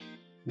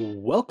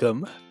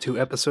Welcome to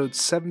episode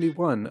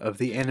 71 of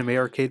the Anime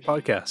Arcade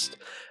Podcast.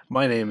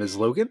 My name is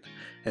Logan,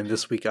 and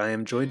this week I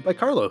am joined by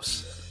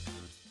Carlos.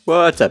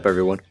 What's up,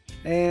 everyone?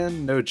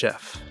 And no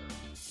Jeff,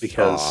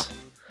 because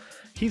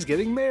he's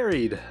getting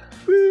married.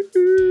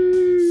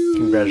 Woo-hoo.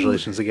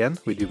 Congratulations again.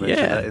 We do mention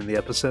Yeah. that in the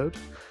episode.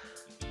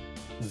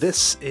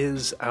 This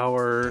is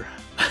our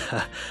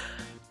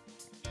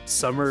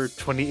summer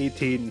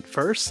 2018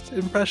 first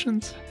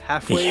impressions,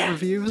 halfway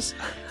reviews.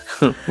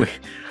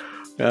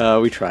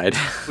 We tried.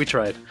 We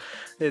tried.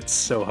 It's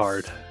so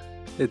hard.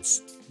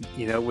 It's,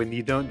 when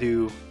you don't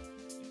do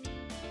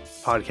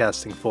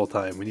podcasting full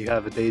time, when you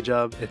have a day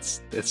job,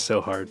 it's so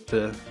hard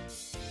to.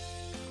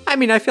 I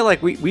mean, I feel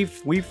like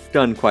we've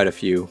done quite a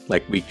few,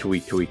 like week to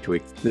week to week to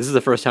week. This is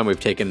the first time we've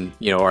taken,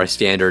 our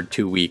standard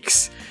 2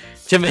 weeks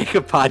to make a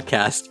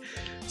podcast.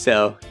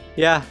 So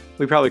yeah,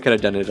 we probably could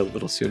have done it a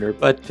little sooner,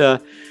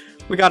 but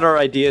we got our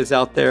ideas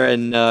out there.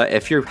 And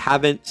if you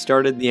haven't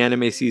started the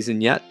anime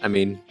season yet, I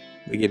mean,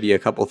 we give you a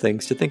couple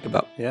things to think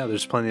about. Yeah,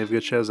 there's plenty of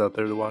good shows out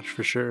there to watch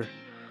for sure.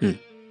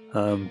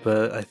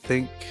 But I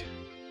think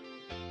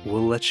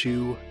we'll let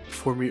you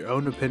form your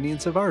own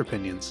opinions of our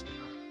opinions.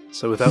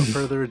 So without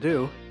further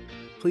ado,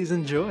 please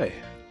enjoy.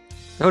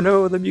 Oh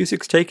no, the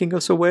music's taking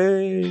us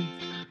away.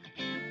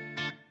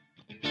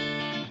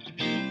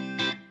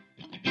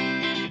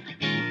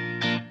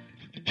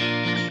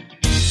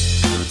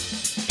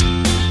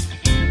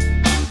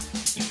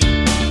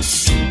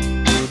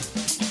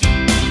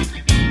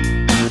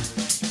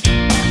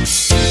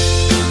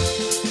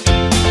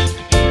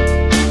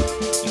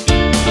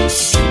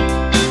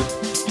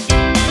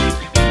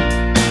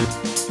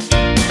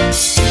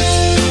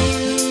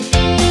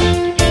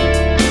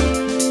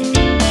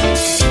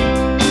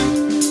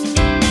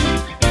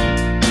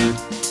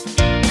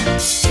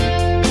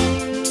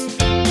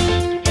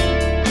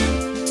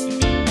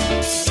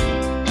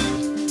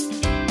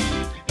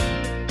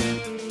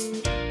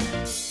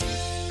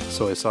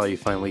 So I saw you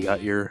finally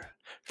got your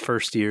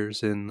first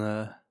years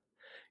in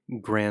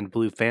Grand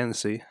Blue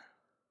Fantasy.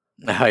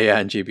 Oh yeah,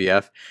 and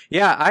GBF.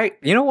 Yeah,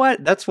 you know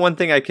what? That's one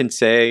thing I can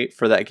say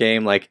for that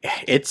game. Like,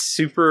 it's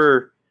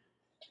super.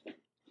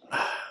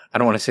 I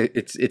don't want to say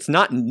it's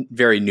not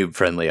very noob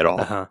friendly at all.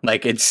 Uh-huh.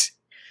 Like, it's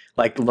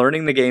like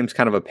learning the game's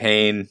kind of a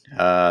pain.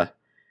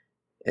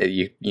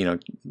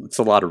 It's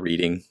a lot of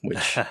reading,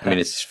 which I mean,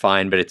 it's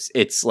fine, but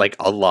it's like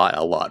a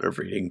lot of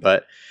reading.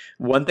 But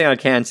one thing I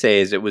can say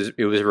is it was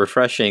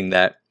refreshing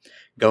that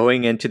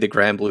going into the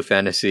Grand Blue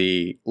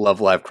Fantasy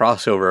Love Live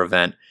crossover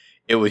event,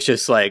 it was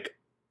just like,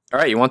 all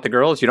right, you want the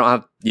girls? You don't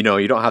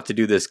have to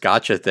do this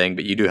gotcha thing,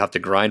 but you do have to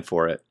grind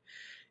for it.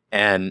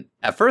 And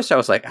at first I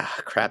was like,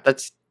 crap,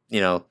 that's,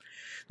 that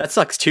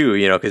sucks too,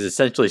 because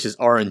essentially it's just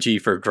RNG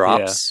for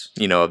drops,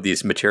 of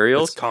these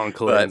materials. It's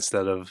Conklin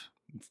instead of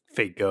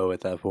Fate Go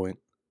at that point.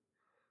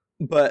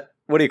 But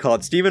what do you call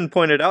it? Steven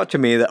pointed out to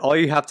me that all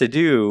you have to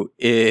do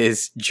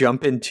is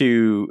jump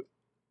into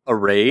a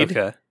raid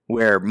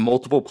where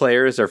multiple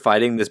players are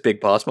fighting this big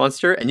boss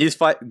monster, and you just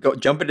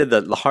jump into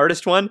the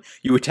hardest one,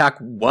 you attack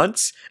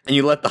once, and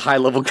you let the high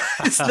level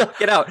guys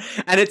knock it out.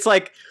 And it's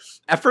like,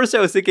 at first I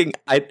was thinking,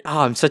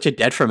 I'm such a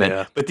detriment.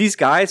 Yeah. But these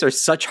guys are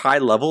such high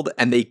leveled,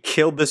 and they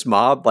killed this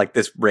mob, like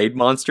this raid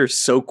monster,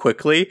 so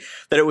quickly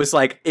that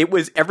it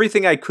was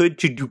everything I could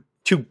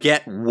to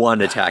get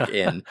one attack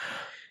in.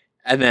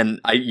 And then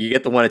you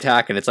get the one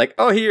attack, and it's like,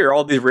 oh, here are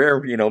all these rare,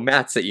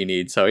 mats that you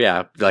need. So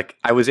yeah, like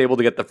I was able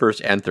to get the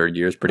first and third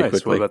years pretty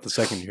quickly. What about the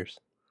second years?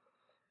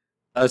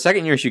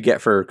 Second years you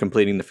get for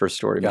completing the first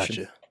story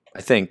mission.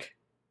 I think,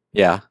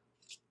 yeah.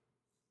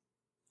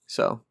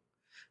 So,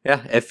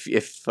 yeah,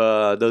 if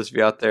those of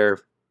you out there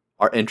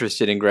are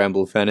interested in Grand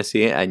Blue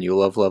Fantasy and you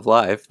love Love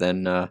Live,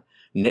 then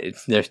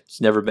there's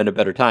never been a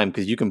better time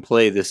because you can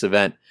play this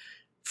event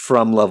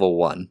from level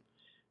 1,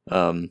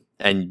 and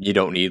you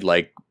don't need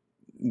like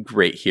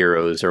great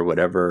heroes or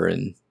whatever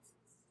and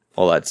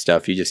all that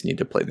stuff. You just need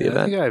to play the event.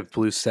 I think I have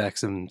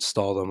BlueStacks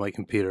installed on my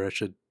computer. I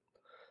should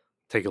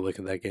take a look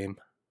at that game.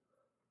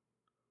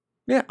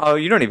 Yeah. Oh,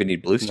 you don't even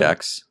need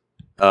BlueStacks.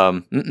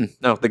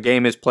 No, the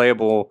game is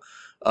playable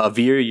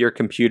via your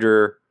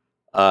computer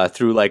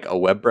through like a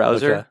web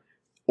browser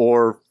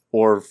or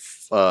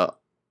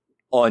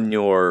on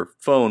your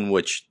phone,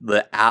 which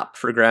the app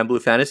for Grand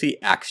Blue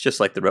Fantasy acts just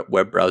like the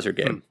web browser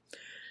game.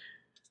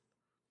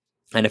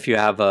 And if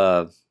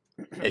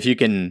you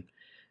can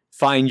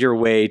find your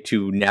way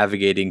to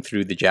navigating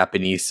through the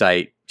Japanese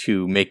site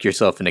to make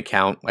yourself an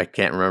account, I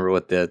can't remember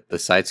what the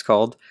site's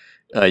called.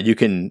 You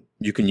can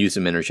use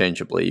them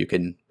interchangeably. You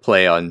can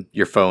play on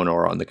your phone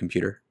or on the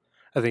computer.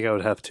 I think I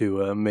would have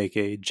to make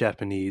a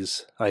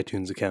Japanese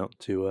iTunes account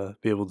to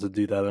be able to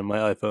do that on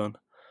my iPhone.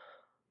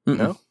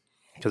 No,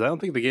 because I don't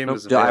think the game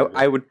is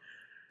available.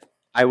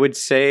 I would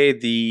say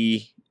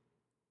the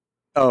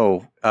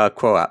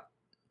QoApp.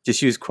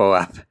 Just use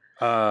QoApp.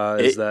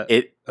 Is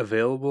that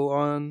available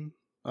on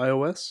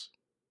iOS?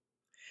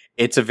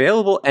 It's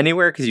available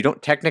anywhere because you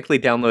don't technically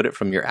download it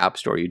from your app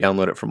store. You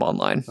download it from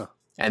online. Huh.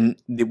 And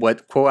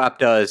what QoApp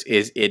does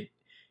is it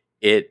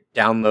it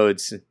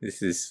downloads.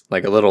 This is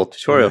like a little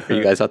tutorial for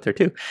you guys out there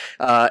too.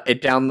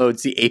 It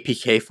downloads the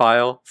APK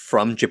file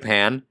from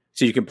Japan,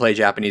 so you can play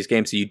Japanese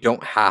games. So you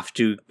don't have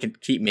to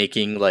keep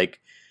making like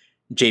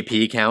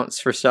JP accounts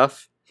for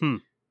stuff.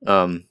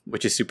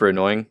 Which is super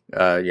annoying.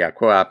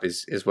 QoApp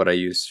is what I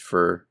use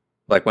for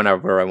like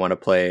whenever I want to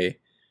play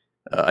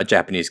a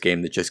Japanese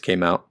game that just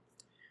came out.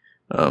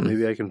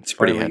 Maybe I can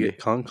finally get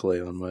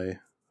Conclave on my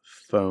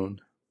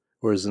phone,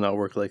 or does it not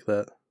work like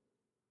that?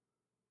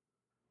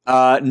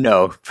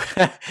 No,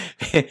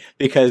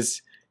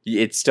 because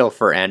it's still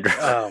for Android.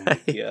 Oh my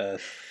god.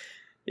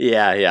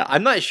 Yeah.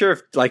 I'm not sure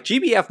if like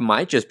GBF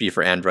might just be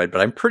for Android,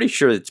 but I'm pretty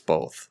sure it's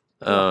both.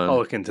 I'll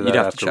look into that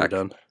after we're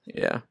done.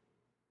 Yeah.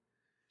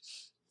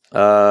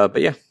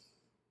 But yeah.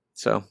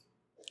 So,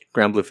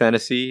 Grand Blue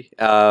Fantasy.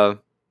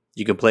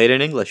 You can play it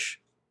in English.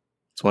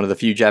 It's one of the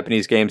few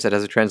Japanese games that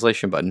has a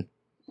translation button,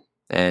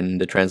 and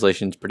the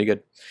translation's pretty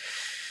good.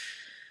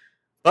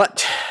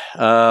 But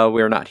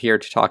we're not here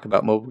to talk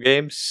about mobile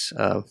games,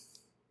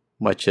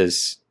 much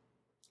as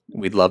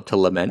we'd love to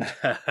lament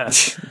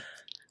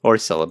or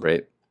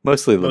celebrate.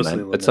 Mostly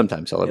lament, but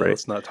sometimes celebrate. Yeah,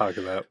 let's not talk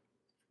about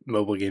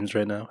mobile games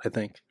right now, I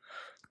think.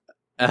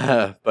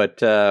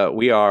 But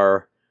we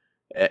are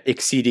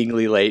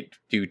exceedingly late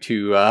due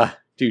to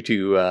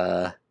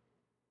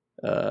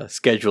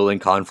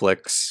scheduling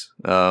conflicts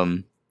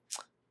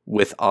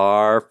with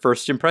our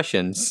first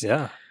impressions.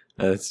 Yeah.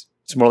 It's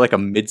more like a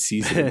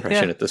mid-season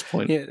impression at this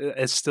point. Yeah,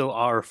 it's still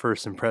our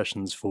first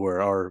impressions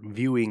for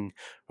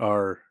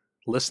our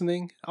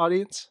listening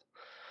audience.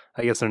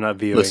 I guess they're not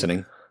viewing.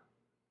 Listening.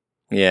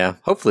 Yeah,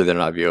 hopefully they're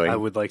not viewing. I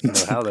would like to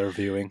know how they're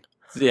viewing.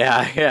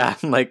 Yeah.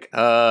 Like,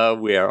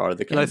 where are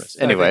the cameras?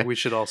 Anyway. I think we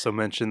should also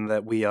mention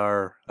that we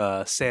are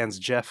sans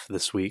Jeff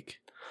this week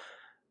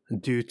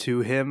due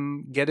to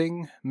him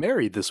getting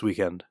married this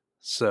weekend.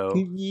 So,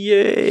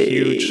 yay!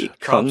 Huge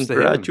props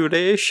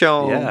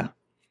congratulations! To him.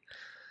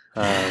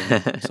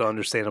 Yeah. So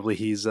understandably,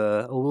 he's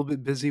a little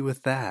bit busy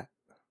with that.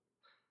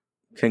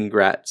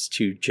 Congrats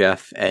to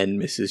Jeff and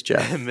Mrs.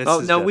 Jeff.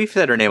 Mrs. No, Jeff. We've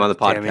said her name on the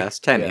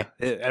podcast, Tammy.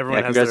 Yeah.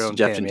 Everyone has their own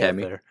Jeff Tammy and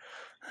Tammy. out there.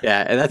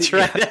 Yeah, and that's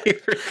right. I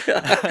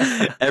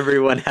forgot.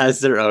 Everyone has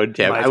their own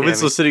Tammy. I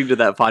was listening to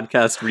that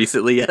podcast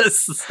recently.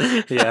 Yes.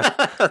 Yeah.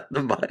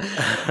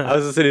 I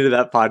was listening to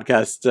that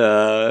podcast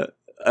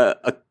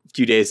a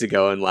few days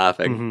ago and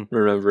laughing,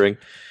 remembering.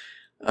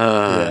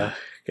 Yeah.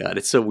 God,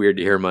 it's so weird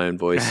to hear my own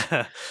voice.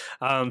 So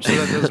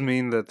that does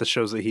mean that the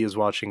shows that he is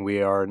watching,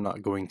 we are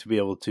not going to be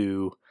able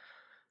to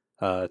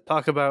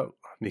talk about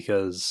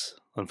because,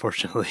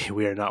 unfortunately,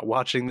 we are not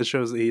watching the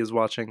shows that he is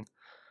watching,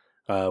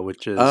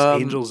 which is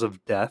Angels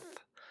of Death,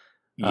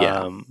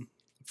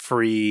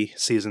 Free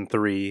Season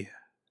 3,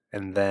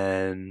 and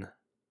then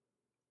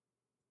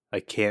I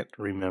can't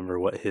remember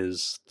what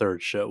his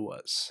third show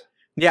was.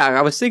 Yeah,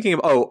 I was thinking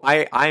of.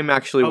 I'm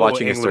actually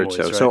watching his third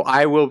show, right? So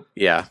I will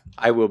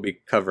be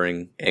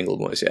covering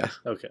Anglemoise. Yeah.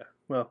 Okay.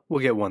 Well, we'll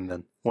get one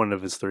then. One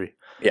of his three.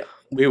 Yeah,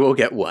 we will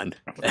get one.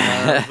 But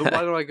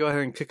why don't I go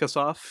ahead and kick us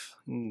off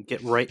and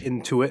get right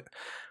into it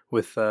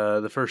with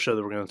the first show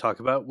that we're going to talk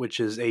about, which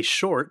is a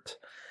short,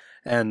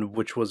 and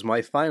which was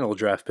my final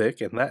draft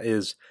pick, and that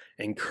is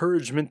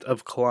Encouragement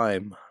of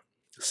Climb,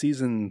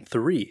 Season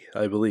 3,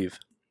 I believe.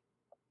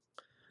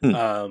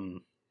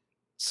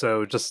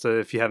 So just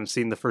if you haven't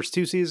seen the first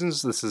two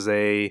seasons, this is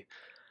a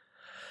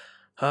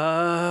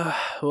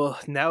well,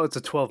 now it's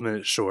a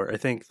 12-minute short. I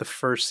think the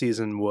first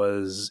season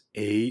was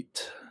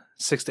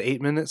 6 to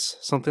 8 minutes,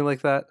 something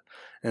like that.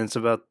 And it's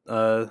about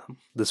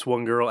this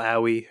one girl,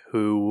 Aoi,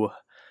 who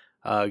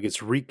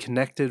gets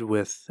reconnected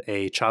with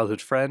a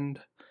childhood friend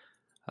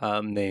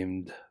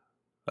named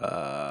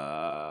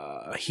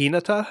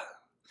Hinata.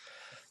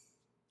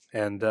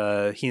 And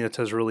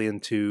Hinata's really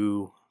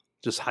into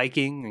just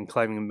hiking and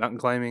climbing, mountain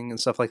climbing and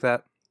stuff like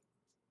that.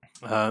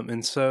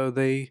 And so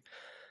they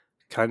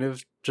kind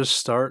of just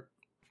start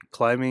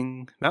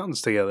climbing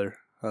mountains together,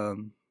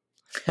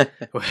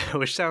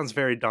 which sounds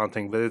very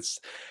daunting, but it's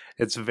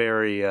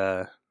very,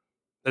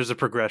 there's a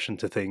progression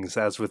to things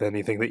as with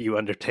anything that you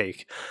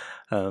undertake.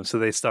 So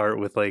they start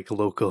with like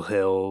local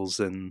hills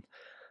and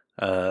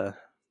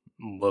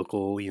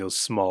local,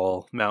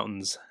 small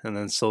mountains, and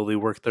then slowly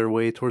work their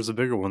way towards the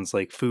bigger ones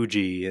like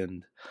Fuji,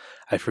 and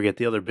I forget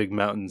the other big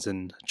mountains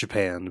in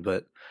Japan.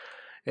 But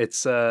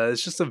it's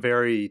just a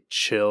very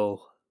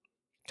chill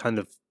kind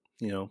of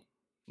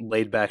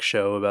laid back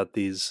show about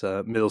these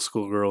middle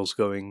school girls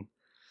going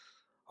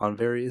on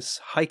various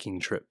hiking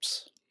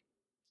trips.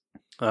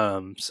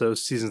 So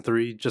season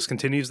 3 just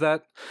continues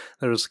that.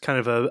 There was kind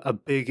of a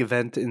big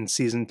event in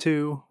season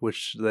 2,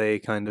 which they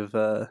kind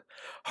of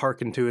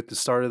hearken to at the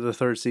start of the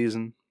third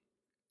season.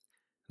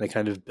 They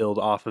kind of build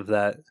off of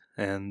that,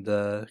 and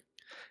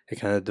it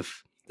kind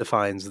of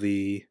defines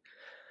the,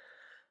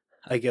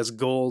 I guess,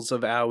 goals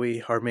of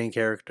Aoi, our main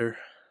character,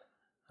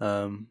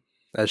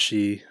 as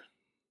she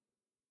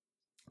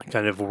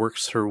kind of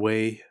works her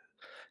way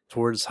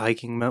towards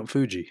hiking Mount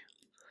Fuji.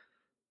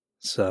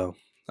 So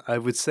I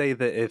would say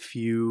that if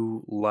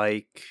you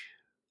like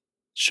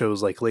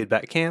shows like Laid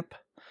Back Camp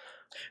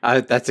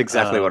That's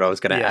exactly what I was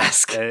going to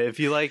ask. If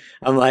you like,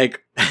 I'm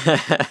like,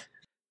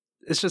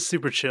 it's just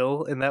super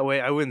chill in that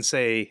way. I wouldn't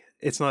say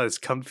it's not as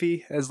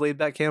comfy as Laid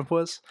Back Camp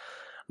was,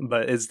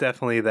 but it's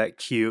definitely that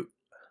cute,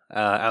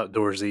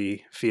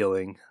 outdoorsy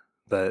feeling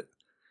that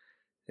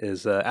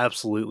is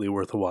absolutely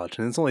worth a watch.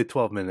 And it's only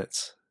 12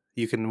 minutes.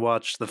 You can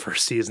watch the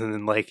first season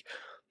in like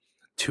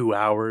 2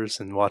 hours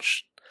and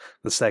watch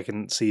the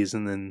second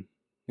season in,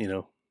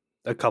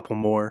 a couple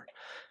more.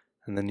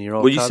 And then you're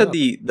all Well, you said up.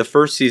 the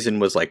first season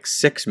was like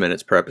 6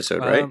 minutes per episode,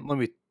 right? Let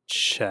me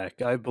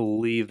check. I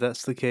believe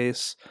that's the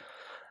case.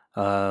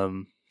 That's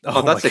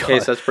the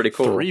case. That's pretty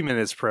cool. 3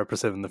 minutes per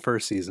episode in the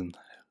first season.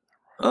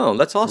 Oh,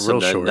 that's awesome.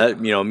 Real short. That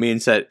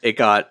means that it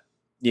got,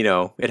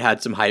 it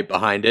had some hype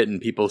behind it, and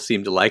people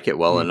seemed to like it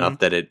well enough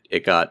that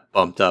it got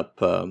bumped up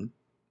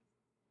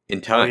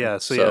in time. Oh yeah,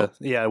 so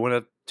yeah, it went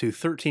up to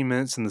 13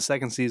 minutes in the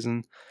second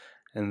season.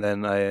 And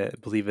then I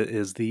believe it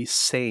is the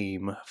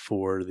same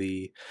for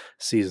the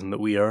season that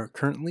we are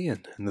currently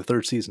in the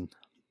third season.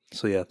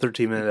 So yeah,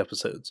 13-minute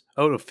episodes.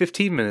 Oh no,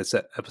 15 minutes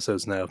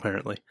episodes now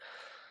apparently.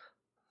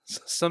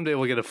 So someday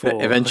we'll get a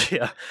full.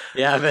 Eventually,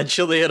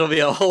 eventually it'll be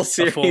a whole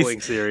series. A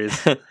full-length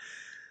series.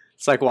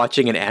 It's like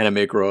watching an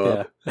anime grow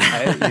up.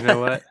 You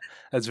know what?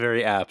 That's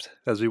very apt.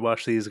 As we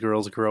watch these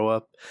girls grow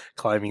up,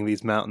 climbing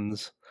these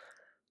mountains,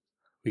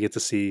 we get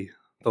to see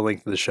the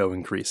length of the show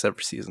increase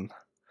every season.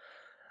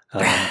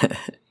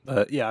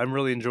 But yeah, I'm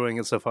really enjoying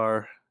it so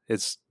far.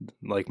 It's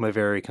like my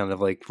very kind of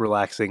like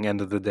relaxing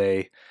end of the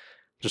day.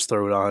 Just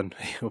throw it on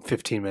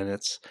 15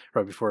 minutes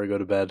right before I go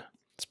to bed.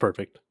 It's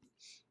perfect.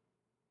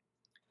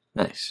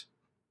 Nice.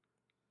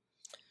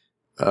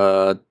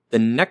 The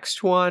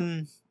next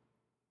one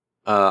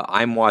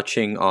I'm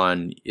watching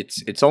on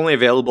it's only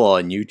available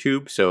on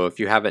YouTube, so if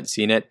you haven't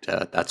seen it,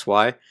 that's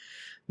why.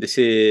 This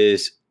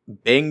is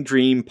Bang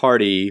Dream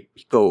Party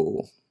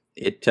Pico.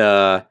 It's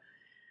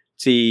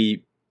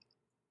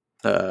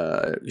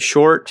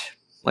short,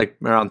 like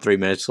around 3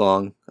 minutes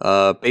long,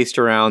 based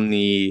around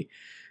the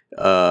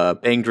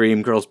Bang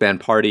Dream Girls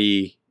Band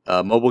Party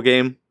mobile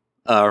game.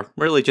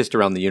 Really just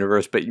around the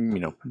universe, but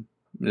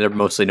they're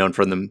mostly known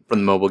from the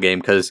mobile game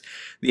because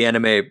the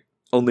anime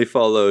only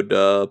followed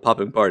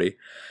Poppin' Party.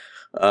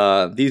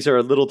 These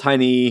are little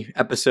tiny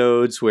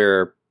episodes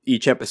where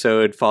each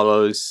episode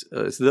follows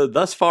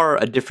thus far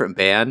a different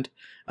band.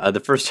 The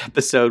first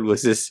episode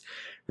was this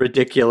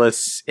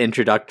ridiculous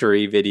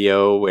introductory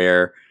video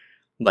where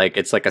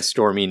it's like a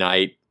stormy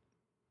night,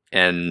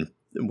 and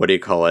what do you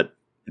call it?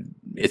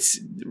 It's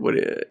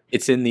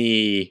in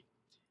the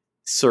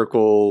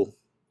circle.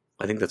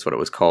 I think that's what it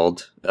was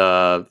called.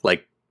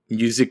 Like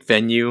music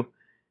venue.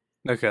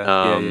 Okay.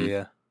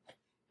 Yeah.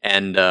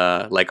 And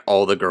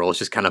all the girls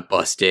just kind of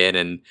bust in,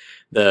 and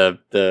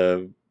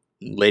the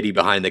lady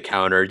behind the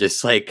counter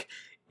just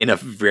in a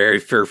very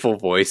fearful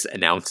voice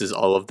announces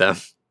all of them.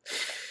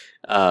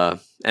 And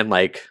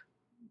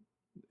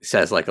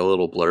says a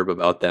little blurb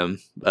about them,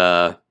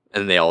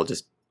 and they all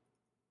just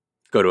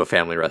go to a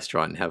family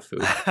restaurant and have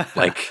food.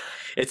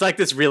 It's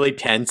this really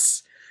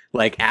tense,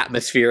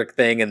 atmospheric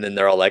thing, and then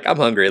they're all like, "I'm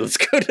hungry. Let's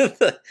go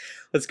to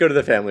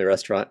the family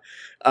restaurant."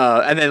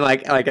 And then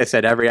like I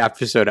said, every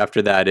episode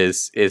after that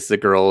is the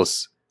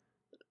girls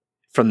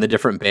from the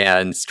different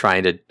bands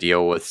trying to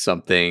deal with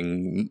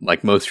something.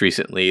 Most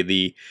recently,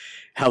 the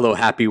Hello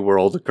Happy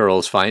World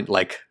girls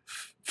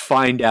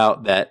find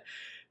out that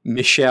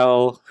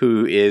Michelle,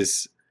 who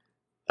is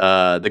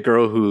the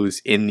girl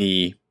who's in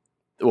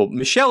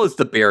Michelle is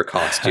the bear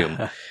costume,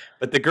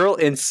 but the girl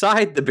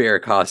inside the bear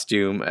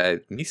costume,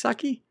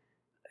 Misaki?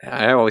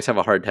 I always have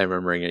a hard time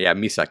remembering it. Yeah,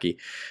 Misaki.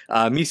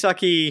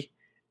 Misaki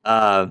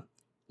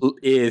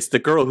is the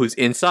girl who's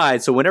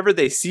inside, so whenever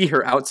they see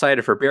her outside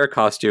of her bear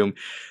costume,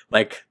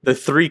 the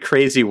three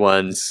crazy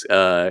ones,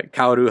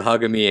 Kaoru,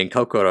 Hagami, and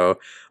Kokoro,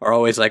 are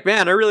always like,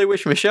 "Man, I really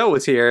wish Michelle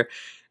was here."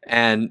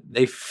 And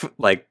they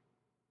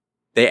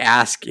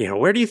ask,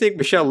 "Where do you think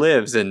Michelle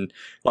lives?" And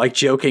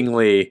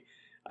jokingly,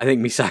 I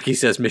think Misaki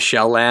says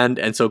Michelle Land,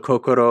 and so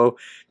Kokoro,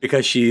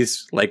 because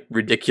she's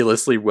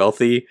ridiculously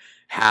wealthy,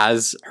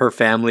 has her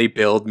family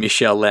build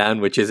Michelle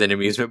Land, which is an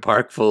amusement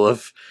park full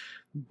of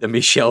the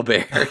Michelle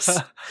bears.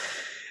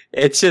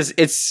 It's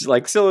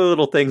silly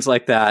little things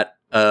like that.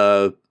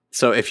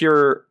 So if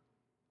you're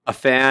a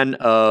fan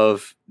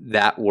of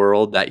that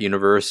world, that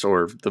universe,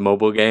 or the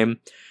mobile game,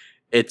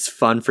 it's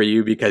fun for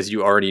you because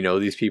you already know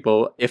these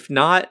people. If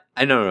not,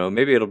 I don't know.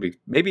 Maybe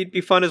it'd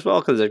be fun as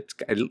well because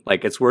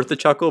it's worth the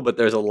chuckle. But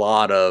there's a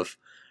lot of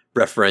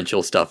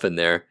referential stuff in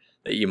there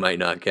that you might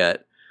not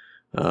get.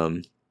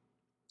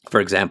 For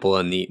example,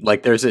 in the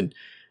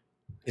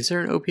is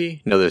there an OP?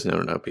 No, there's not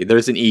an OP.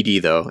 There's an ED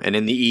though, and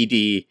in the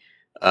ED,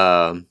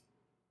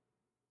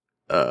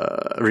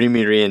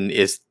 Rimirian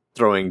is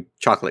throwing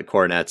chocolate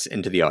cornets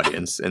into the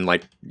audience, and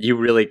you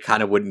really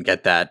kind of wouldn't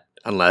get that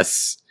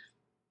unless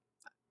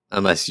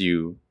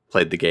you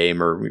played the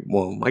game, or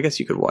I guess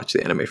you could watch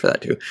the anime for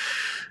that too.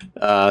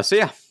 So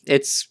yeah,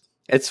 it's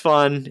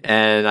fun,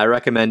 and I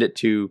recommend it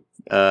to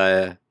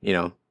Bandori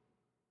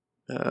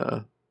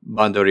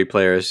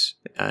players.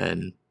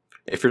 And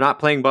if you're not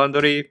playing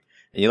Bandori,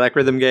 and you like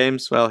rhythm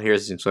games, well,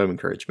 here's some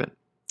encouragement.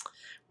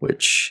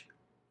 Which,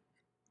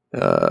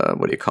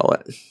 what do you call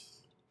it?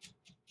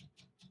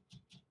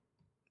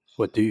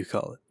 What do you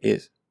call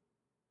it?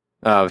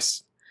 I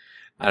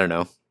don't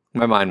know.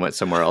 My mind went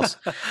somewhere else.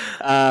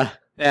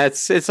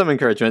 It's some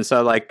encouragement.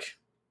 So like,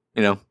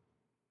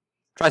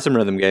 try some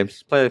rhythm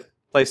games. Play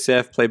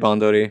Sif, play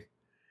Bandori,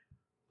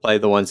 play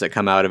the ones that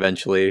come out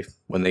eventually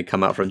when they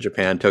come out from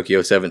Japan.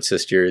 Tokyo Seven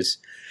Sisters,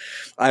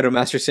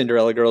 Idolmaster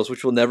Cinderella Girls,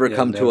 which will never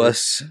come to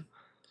us.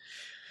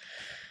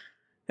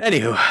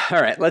 Anywho,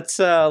 all right, let's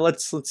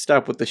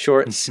stop with the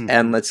shorts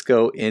and let's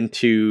go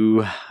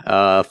into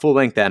full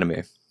length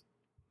anime.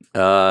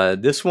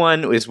 This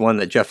one is one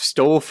that Jeff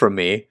stole from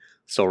me,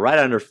 so right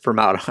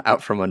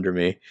out from under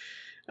me.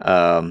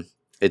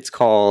 It's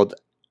called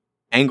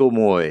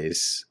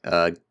Anglemois,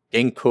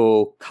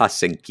 Genko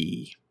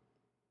Kasenki.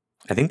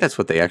 I think that's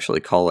what they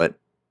actually call it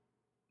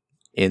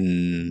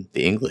in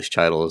the English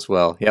title as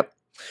well. Yep.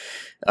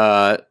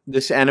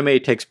 This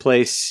anime takes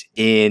place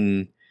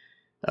in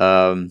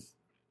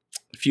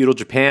feudal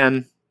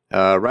Japan,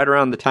 right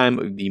around the time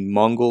of the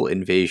Mongol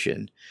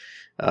invasion.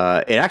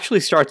 It actually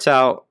starts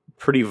out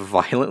pretty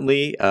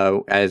violently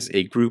as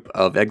a group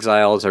of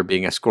exiles are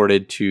being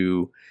escorted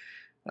to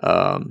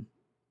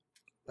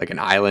like an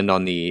island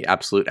on the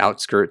absolute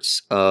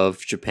outskirts of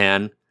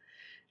Japan.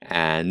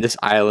 And this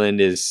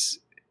island is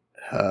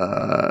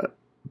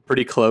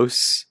pretty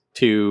close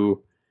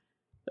to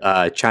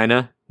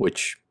China,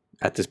 which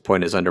at this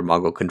point is under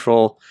Mongol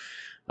control.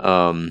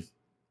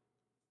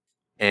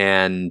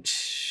 And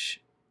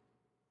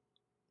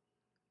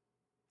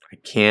I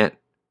can't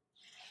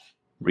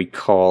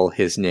recall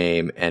his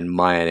name, and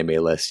my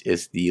anime list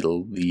is the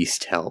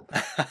least help.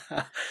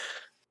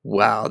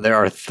 Wow, there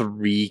are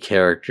 3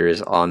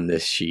 characters on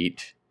this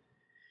sheet.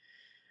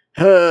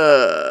 Okay,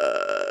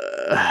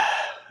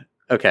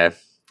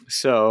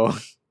 so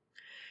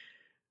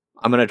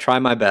I'm gonna try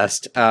my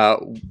best.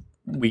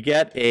 We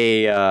get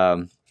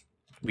a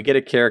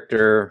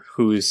character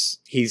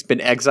he's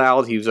been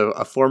exiled. He was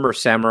a former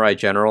samurai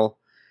general,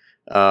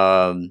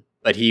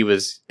 but he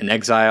was an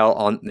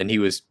exile and he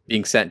was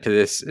being sent to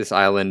this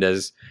island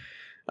as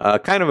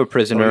kind of a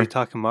prisoner. Are you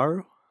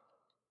Takamaru?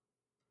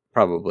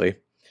 Probably.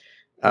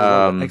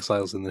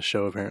 Exiles in this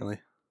show, apparently.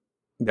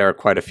 There are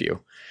quite a few.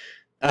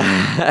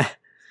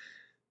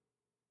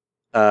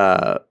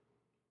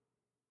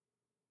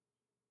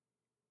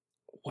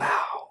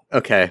 Wow.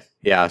 Okay.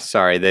 Yeah.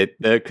 Sorry.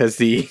 Because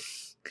the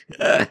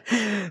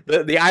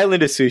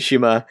island is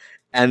Tsushima,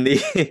 and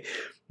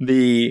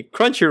the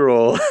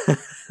Crunchyroll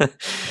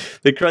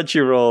the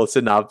Crunchyroll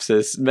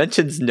synopsis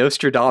mentions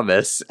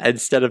Nostradamus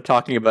instead of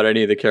talking about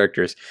any of the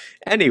characters.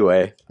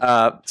 Anyway,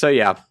 so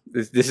yeah,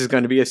 this is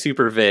going to be a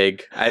super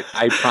vague.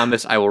 I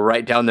promise I will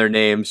write down their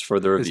names for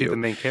the review. Is he the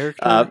main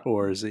character,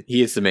 or is he?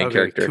 He is the main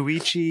character.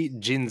 Kuichi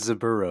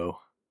Jinzaburo.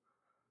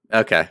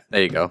 Okay,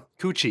 there you go.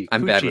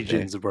 I'm bad with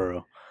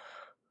Jinzaburo.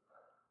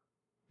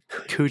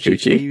 Kuchi,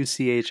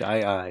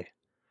 Kuchii.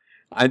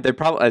 They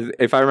probably,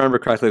 if I remember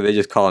correctly, they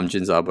just call him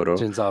Jinzaburo.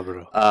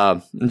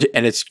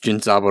 And it's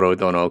Jinzaburo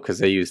Dono because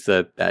they use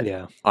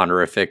that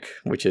honorific,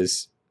 which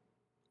is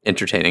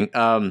entertaining.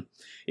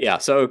 Yeah.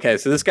 So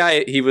this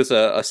guy, he was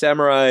a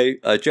samurai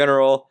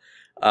general.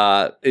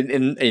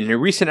 In a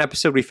recent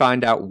episode, we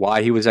find out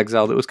why he was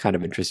exiled. It was kind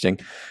of interesting.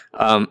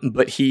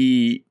 But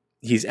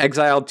he's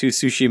exiled to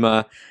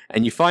Tsushima,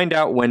 and you find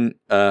out when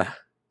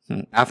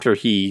after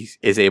he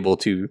is able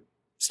to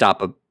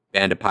stop a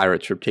band of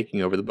pirates from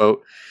taking over the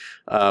boat.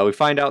 We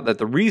find out that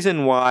the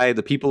reason why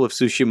the people of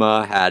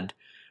Tsushima had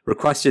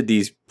requested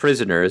these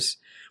prisoners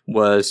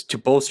was to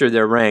bolster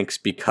their ranks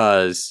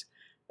because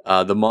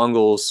the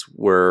Mongols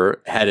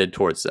were headed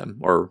towards them.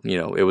 Or,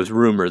 it was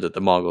rumored that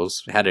the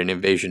Mongols had an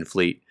invasion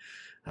fleet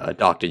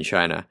docked in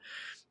China.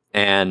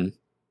 And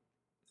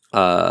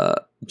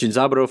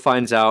Jinzaburo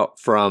finds out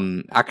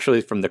from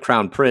the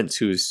Crown Prince,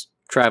 who's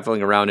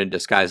traveling around in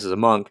disguise as a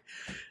monk,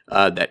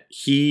 that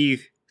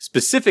he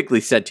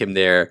specifically sent him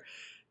there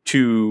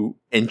to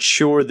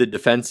ensure the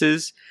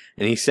defenses,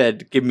 and he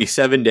said, give me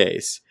 7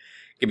 days.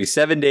 Give me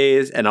 7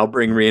 days, and I'll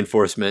bring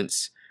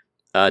reinforcements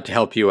to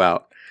help you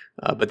out.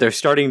 But they're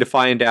starting to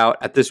find out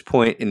at this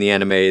point in the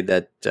anime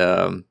that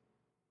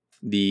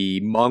the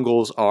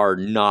Mongols are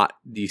not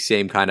the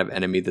same kind of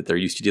enemy that they're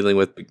used to dealing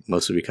with,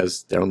 mostly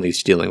because they're only used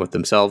to dealing with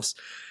themselves.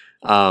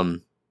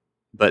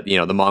 But,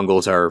 the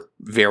Mongols are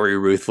very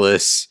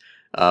ruthless,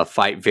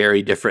 fight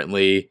very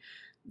differently,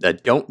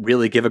 that don't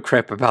really give a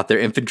crap about their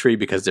infantry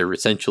because they're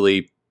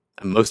essentially,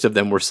 most of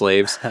them were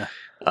slaves,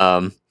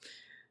 and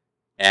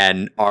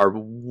are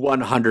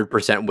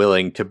 100%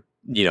 willing to,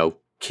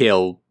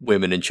 kill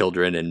women and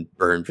children and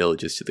burn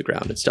villages to the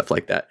ground and stuff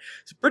like that.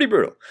 It's pretty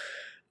brutal.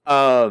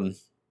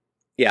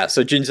 Yeah,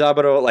 so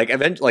Jinzaburo,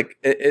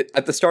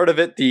 at the start of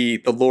it,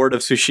 the Lord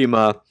of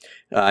Tsushima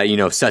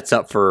sets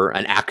up for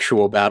an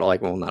actual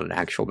battle, not an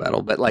actual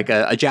battle, but like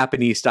a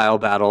Japanese style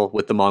battle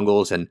with the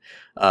Mongols, and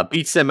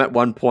beats them at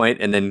one point,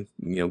 and then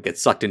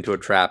gets sucked into a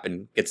trap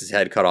and gets his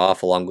head cut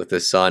off along with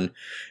his son.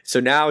 So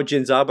now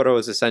Jinzaburo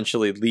is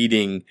essentially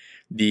leading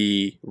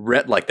the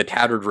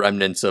tattered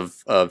remnants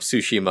of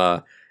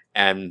Tsushima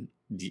and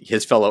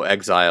his fellow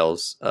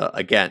exiles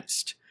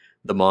against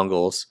the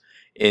Mongols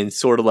in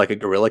sort of like a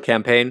guerrilla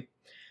campaign.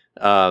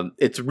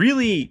 It's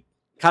really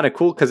kind of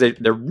cool because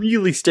they're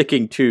really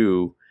sticking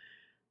to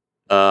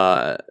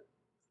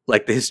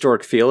like the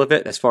historic feel of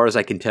it, as far as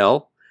I can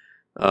tell.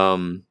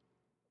 Nothing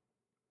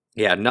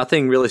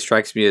really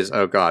strikes me as,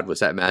 oh god, was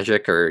that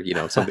magic, or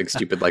something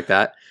stupid like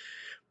that.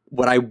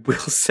 What I will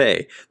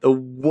say, the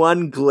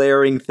one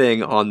glaring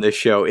thing on this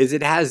show is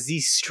it has the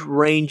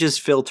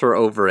strangest filter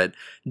over it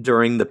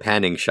during the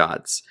panning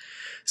shots.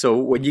 So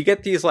when you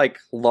get these like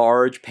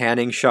large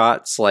panning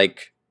shots,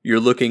 like you're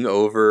looking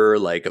over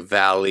like a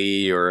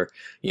valley or,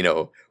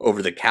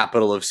 over the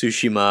capital of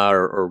Tsushima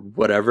or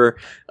whatever.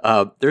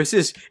 There's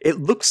this, it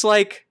looks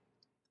like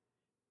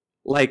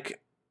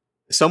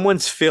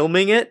someone's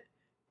filming it,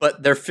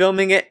 but they're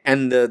filming it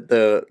and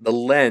the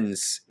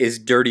lens is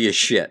dirty as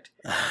shit.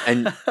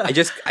 And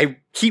I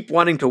keep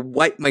wanting to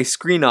wipe my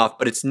screen off,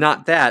 but it's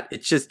not that.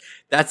 It's just,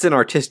 that's an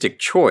artistic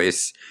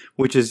choice,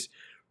 which is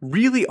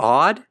really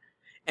odd.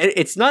 And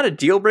it's not a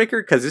deal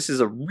breaker because this is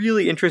a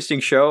really interesting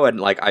show. And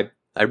like,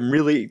 I'm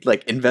really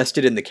like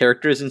invested in the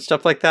characters and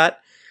stuff like that.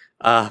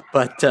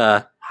 But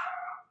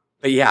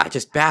yeah,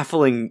 just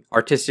baffling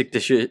artistic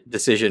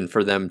decision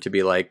for them to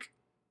be like,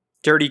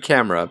 dirty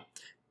camera.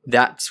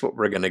 That's what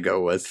we're going to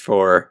go with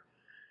for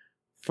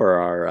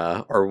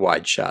our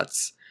wide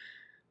shots.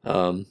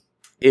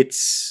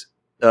 It's,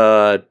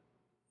 I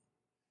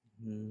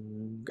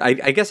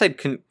guess I'd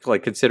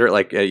consider it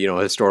like a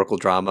historical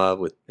drama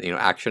with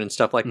action and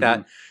stuff like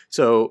that.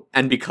 So,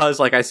 and because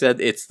like I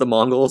said, it's the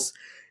Mongols,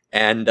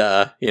 and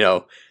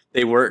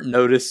they weren't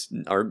noticed,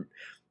 or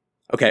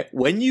okay,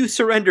 when you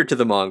surrender to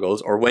the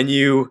Mongols, or when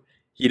you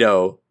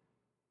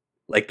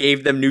like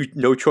gave them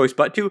no choice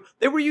but to,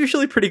 they were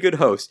usually pretty good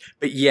hosts.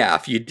 But yeah,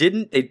 if you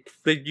didn't,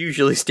 they'd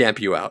usually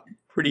stamp you out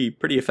pretty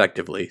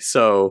effectively.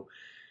 So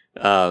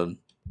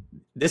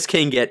this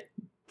can get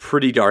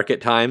pretty dark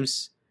at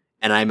times,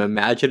 and I'm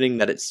imagining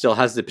that it still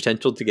has the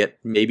potential to get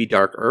maybe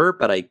darker,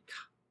 but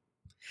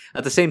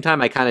at the same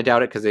time, I kind of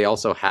doubt it because they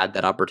also had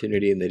that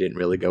opportunity and they didn't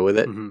really go with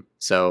it.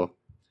 So,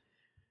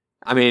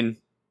 I mean,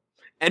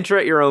 enter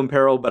at your own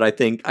peril, but I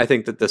think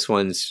that this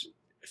one's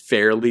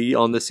fairly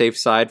on the safe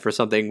side for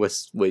something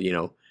with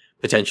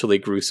potentially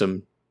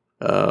gruesome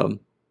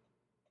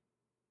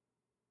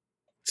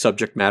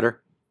subject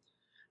matter.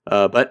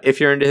 But if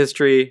you're into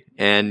history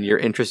and you're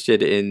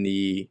interested in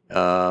the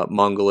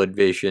Mongol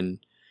invasion,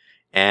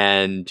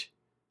 and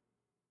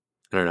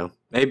I don't know,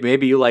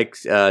 maybe you like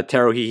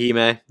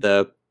Teruhihime,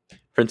 the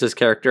princess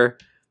character,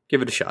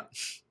 give it a shot,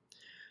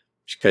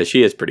 because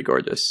she is pretty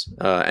gorgeous,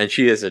 and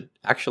she is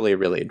actually a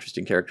really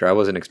interesting character. I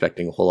wasn't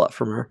expecting a whole lot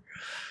from her.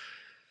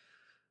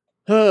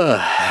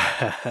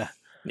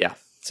 Yeah,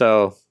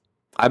 so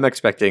I'm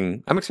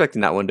expecting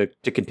that one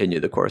to continue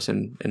the course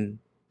and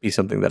be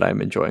something that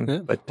I'm enjoying. Yeah,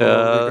 but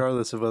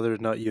regardless of whether or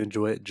not you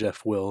enjoy it,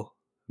 Jeff will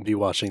be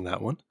watching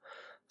that one.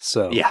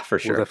 So yeah, for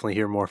sure, we'll definitely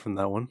hear more from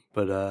that one.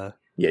 But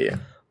yeah.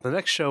 The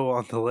next show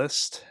on the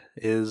list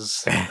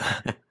is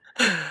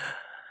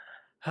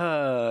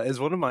is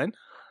one of mine,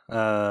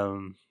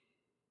 and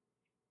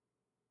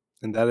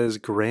that is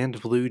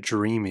Grand Blue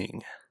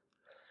Dreaming,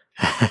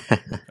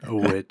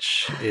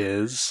 which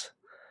is,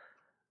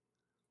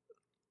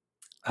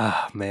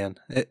 it's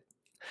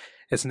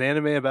an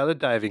anime about a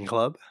diving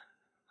club.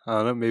 I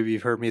don't know, maybe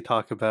you've heard me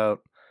talk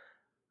about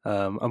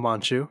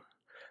Amanchu.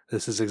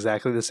 This is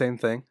exactly the same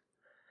thing.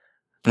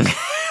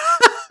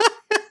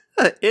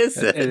 Is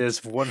it? It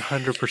is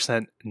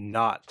 100%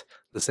 not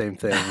the same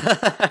thing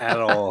at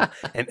all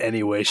in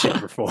any way,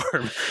 shape, or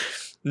form.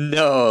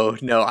 No.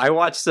 I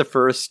watched the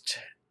first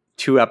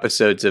 2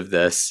 episodes of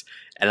this,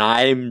 and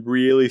I'm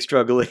really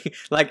struggling.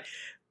 Like,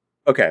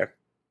 okay,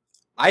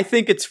 I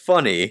think it's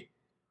funny,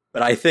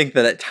 but I think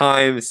that at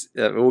times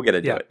we'll get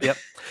into it. Yep.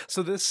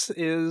 So this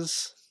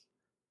is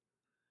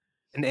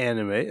an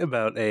anime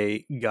about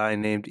a guy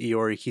named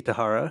Iori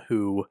Kitahara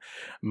who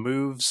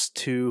moves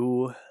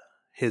to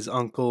his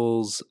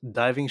uncle's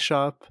diving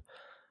shop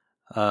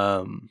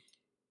to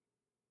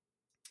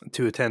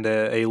attend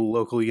a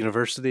local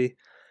university,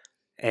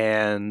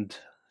 and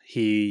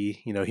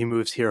he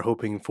moves here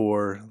hoping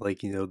for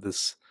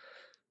this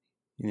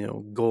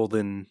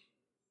golden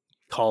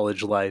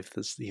college life,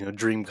 this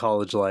dream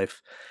college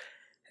life.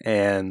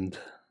 And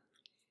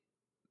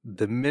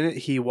the minute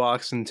he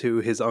walks into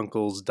his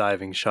uncle's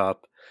diving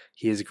shop,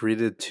 he is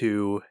greeted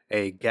to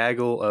a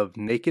gaggle of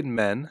naked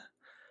men.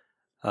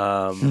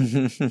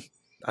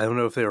 I don't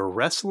know if they were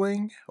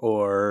wrestling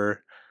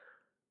or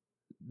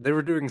they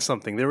were doing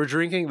something. They were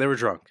drinking. They were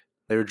drunk.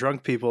 They were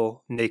drunk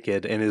people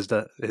naked in his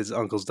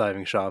uncle's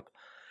diving shop.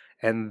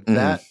 And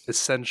that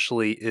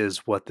essentially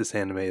is what this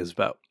anime is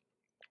about.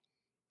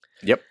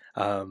 Yep.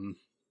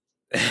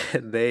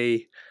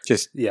 they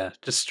just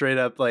straight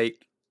up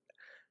like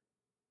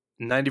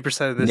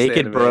 90% of this naked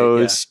anime,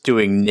 bros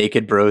doing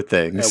naked bro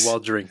things while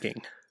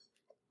drinking.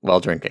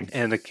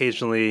 And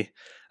occasionally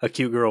a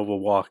cute girl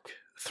will walk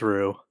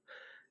through,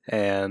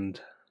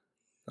 and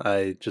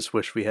I just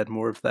wish we had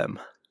more of them.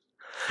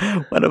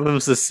 One of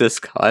them's a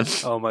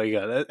syscon. Oh my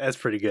god, that's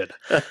pretty good.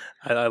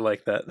 I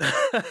like that.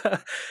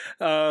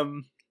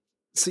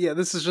 So yeah,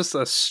 this is just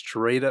a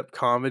straight up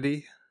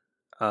comedy,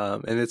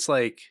 and it's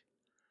like,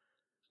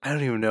 I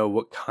don't even know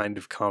what kind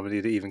of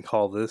comedy to even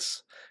call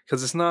this,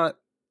 because it's not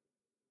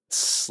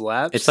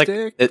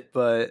slapstick,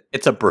 but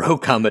it's a bro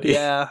comedy.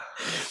 Yeah.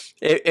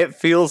 It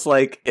feels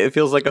like a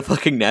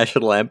fucking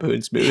National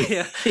Lampoon's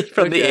movie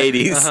from the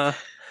 80s.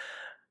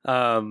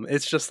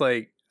 It's just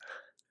like,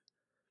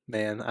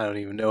 man, I don't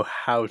even know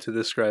how to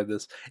describe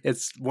this.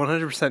 It's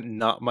 100%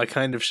 not my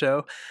kind of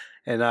show,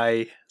 and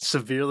I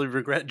severely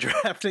regret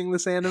drafting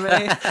this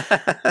anime.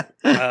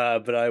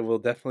 But I will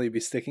definitely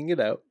be sticking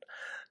it out.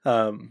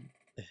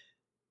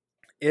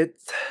 It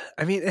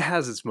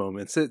has its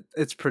moments.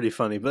 It's pretty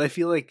funny, but I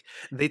feel like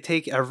they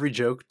take every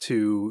joke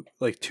to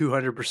like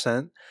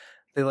 200%.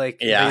 They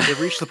they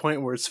reach the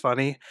point where it's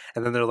funny,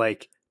 and then they're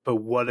like, but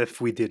what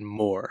if we did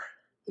more?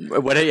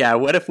 What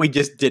if we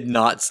just did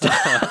not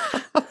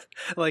stop?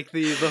 Like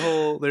the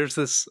whole, there's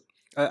this,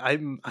 I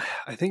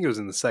think it was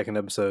in the second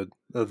episode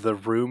of the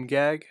room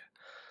gag.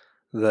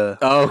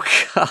 Oh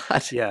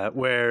god. Yeah,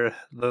 where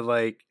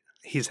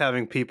he's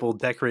having people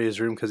decorate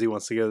his room because he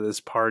wants to go to this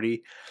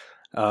party,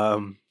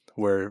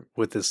 where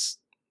with this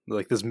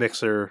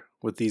mixer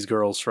with these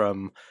girls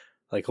from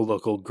like a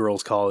local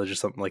girls' college or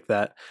something like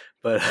that.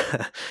 But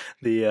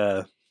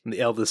the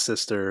eldest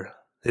sister,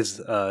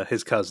 his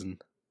cousin,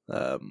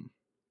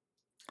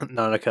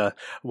 Nanaka,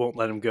 won't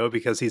let him go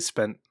because he's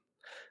spent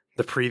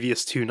the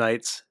previous 2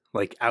 nights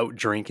like out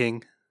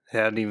drinking. He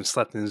hadn't even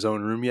slept in his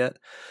own room yet.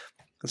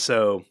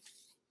 So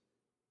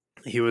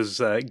he was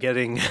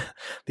getting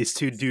these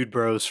 2 dude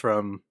bros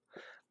from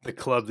the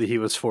club that he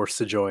was forced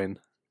to join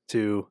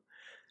to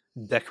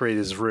decorate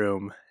his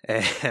room,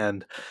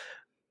 and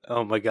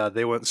oh my god,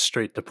 they went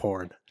straight to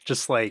porn.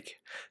 Just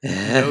like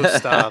no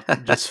stop,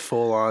 just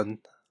full on,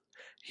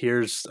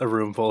 here's a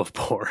room full of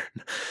porn.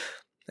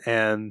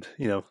 And,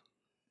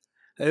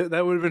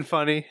 that would have been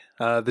funny.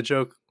 The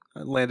joke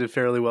landed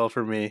fairly well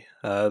for me.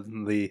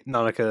 The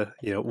Nanaka,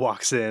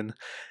 walks in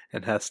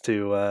and has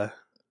to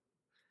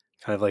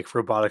kind of like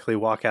robotically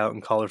walk out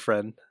and call her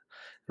friend.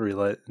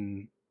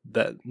 And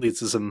that leads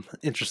to some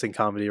interesting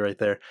comedy right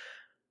there.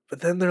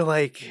 But then they're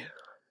like,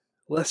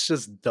 let's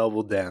just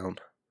double down.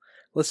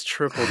 Let's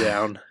triple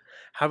down.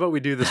 How about we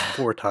do this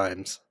 4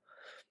 times?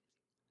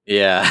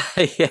 Yeah.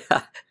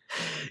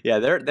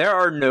 There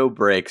are no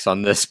breaks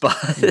on this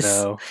bus.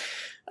 No.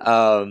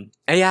 And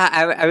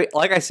I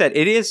like I said,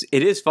 it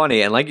is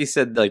funny, and like you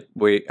said, like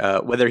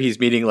whether he's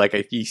meeting like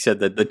he said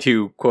that the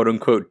 2 quote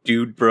unquote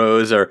dude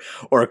bros or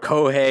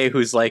Kohei,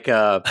 who's like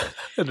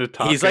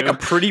he's like a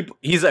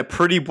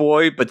pretty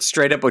boy but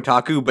straight up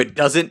otaku, but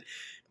doesn't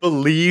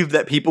believe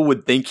that people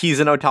would think he's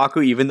an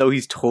otaku, even though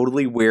he's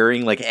totally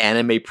wearing like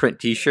anime print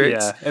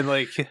t-shirts. Yeah, and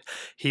like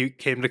he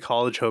came to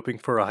college hoping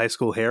for a high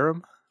school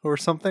harem or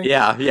something.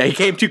 Yeah, he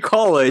came to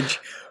college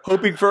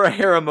hoping for a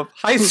harem of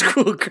high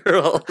school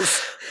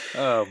girls.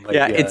 Oh my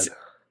god.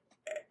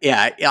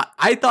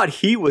 I thought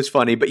he was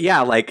funny, but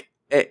like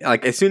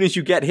as soon as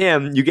you get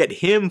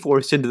him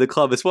forced into the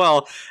club as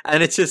well,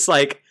 and it's just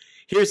like,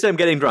 here's them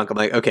getting drunk. I'm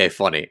like, okay,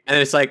 funny. And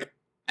it's like,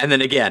 and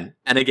then again,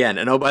 and again,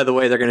 and oh, by the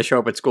way, they're going to show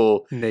up at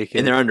school naked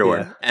in their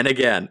underwear, and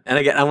again, and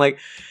again. I'm like,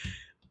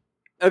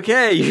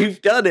 okay,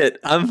 you've done it.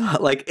 I'm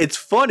like, it's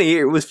funny.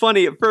 It was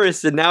funny at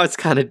first, and now it's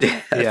kind of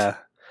dead. Yeah,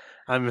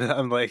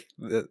 I'm like,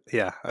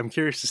 I'm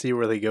curious to see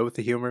where they go with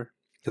the humor,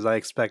 because I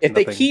expect if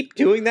they keep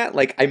doing that,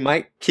 like, I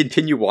might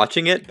continue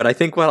watching it. But I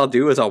think what I'll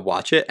do is I'll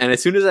watch it, and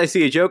as soon as I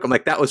see a joke, I'm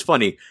like, that was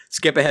funny.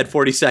 Skip ahead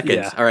 40 seconds.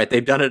 Yeah. All right,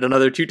 they've done it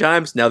another 2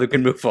 times. Now they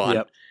can move on.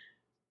 Yep.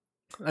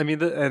 I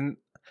mean, and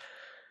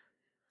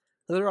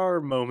there are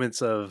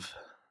moments of,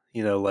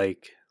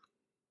 like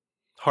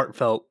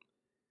heartfelt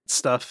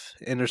stuff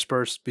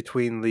interspersed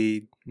between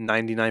the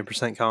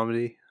 99%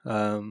 comedy.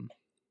 I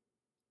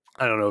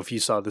don't know if you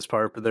saw this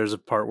part, but there's a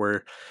part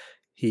where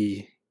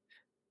he,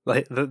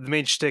 like, the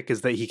main shtick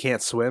is that he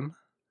can't swim,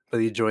 but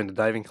he joined a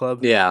diving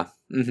club. Yeah.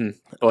 Mm-hmm.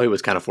 Well, he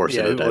was kind of forced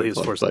into a diving club. He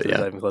was forced into a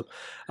diving club.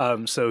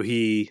 So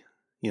he,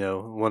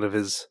 one of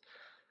his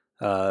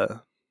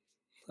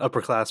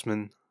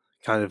upperclassmen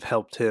kind of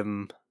helped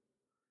him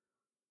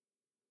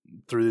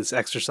through this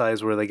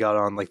exercise where they got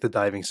on like the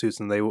diving suits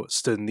and they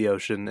stood in the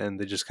ocean and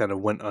they just kind of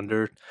went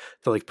under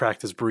to like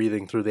practice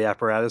breathing through the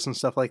apparatus and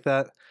stuff like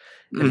that.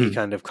 And he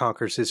kind of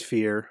conquers his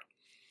fear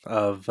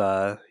of,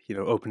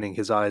 opening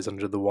his eyes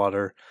under the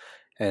water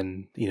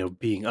and,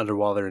 being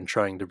underwater and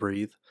trying to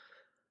breathe.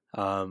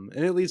 And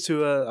it leads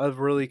to a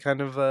really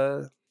kind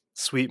of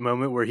sweet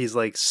moment where he's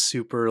like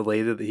super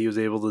elated that he was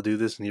able to do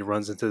this, and he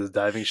runs into the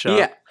diving shop.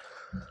 Yeah.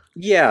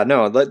 Yeah,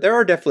 no, there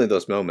are definitely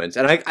those moments.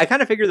 And I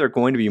kind of figure they're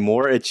going to be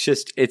more.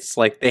 It's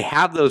like they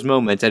have those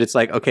moments and it's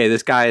like, okay,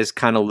 this guy is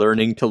kind of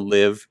learning to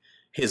live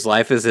his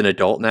life as an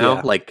adult now.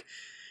 Yeah. Like,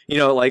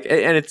 like,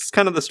 and it's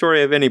kind of the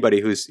story of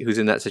anybody who's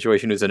in that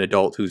situation, who's an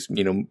adult, who's,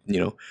 kind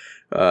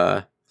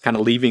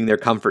of leaving their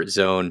comfort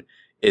zone,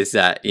 is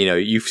that,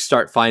 you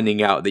start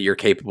finding out that you're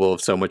capable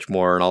of so much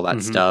more and all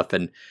that stuff.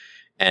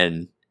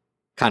 And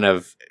kind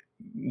of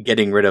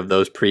getting rid of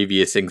those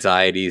previous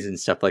anxieties and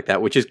stuff like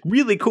that, which is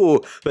really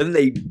cool. But then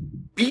they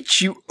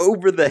beat you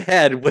over the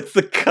head with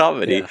the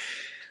comedy. Yeah.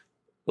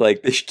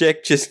 Like the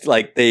shtick, just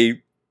like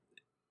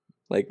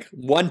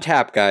one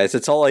tap, guys.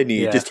 That's all I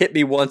need. Yeah. Just hit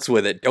me once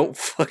with it. Don't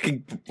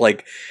fucking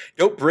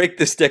don't break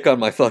the stick on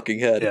my fucking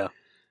head. Yeah.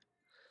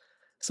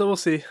 So we'll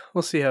see.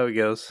 We'll see how it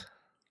goes.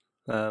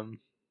 And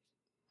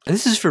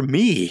this is for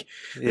me.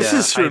 Yeah, this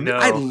is for me.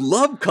 I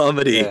love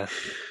comedy. Yeah.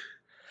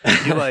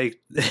 You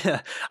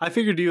I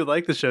figured you would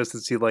like the show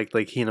since you liked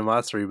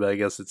Hinamatsuri, but I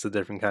guess it's a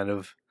different kind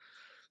of.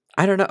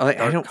 I don't know.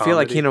 I don't feel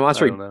like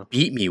Hinamatsuri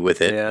beat me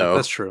with it. Yeah, though.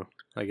 That's true.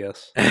 I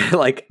guess.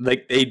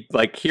 They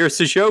here's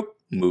the show.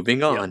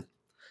 Moving on. Yeah.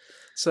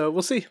 So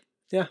we'll see.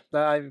 Yeah,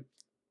 I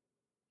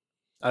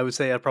would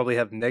say I probably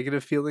have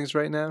negative feelings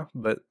right now,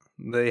 but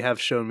they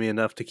have shown me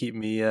enough to keep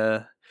me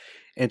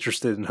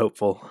interested and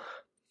hopeful.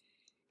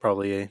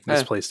 Probably a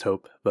misplaced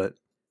hope, but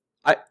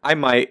I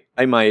might.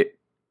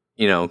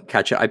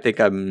 Catch up. I think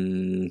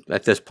I'm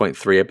at this point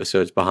 3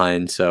 episodes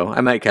behind, so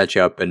I might catch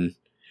up and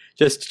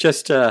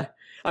just. I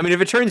mean,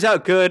 if it turns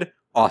out good,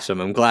 awesome.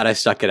 I'm glad I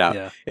stuck it out.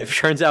 Yeah. If it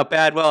turns out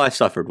bad, well, I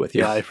suffered with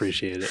you. Yeah, I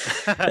appreciate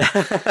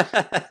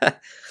it.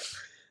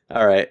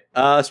 All right.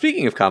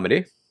 Speaking of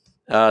comedy,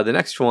 the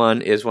next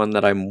one is one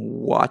that I'm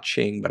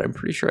watching, but I'm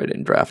pretty sure I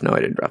didn't draft. No, I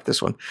didn't draft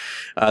this one.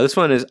 This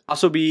one is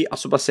Asobi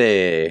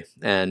Asobase,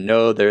 and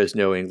no, there is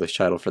no English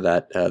title for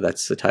that.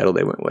 That's the title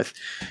they went with,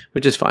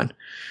 which is fine.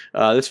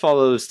 This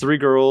follows 3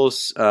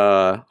 girls,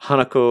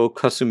 Hanako,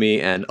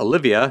 Kasumi, and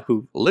Olivia,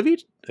 who Olivia,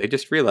 I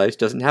just realized,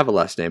 doesn't have a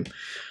last name,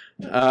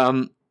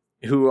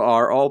 who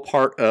are all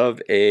part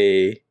of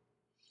a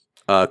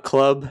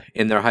club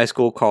in their high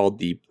school called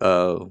the,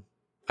 I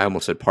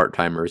almost said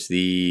part-timers,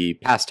 the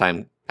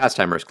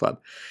Pastimers Club.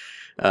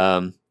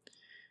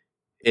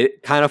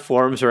 It kind of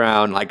forms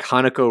around,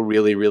 Hanako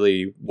really,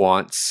 really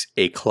wants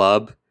a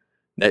club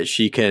that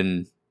she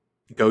can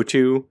go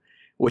to.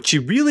 What she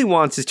really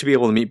wants is to be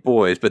able to meet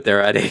boys, but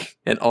they're at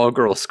an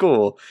all-girl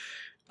school.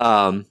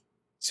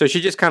 So she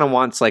just kind of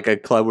wants a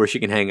club where she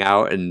can hang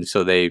out, and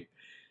so they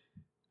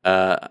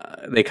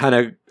kind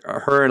of,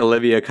 her and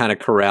Olivia kind of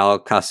corral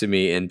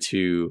Kasumi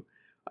into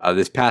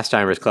this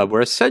Pastimers Club,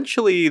 where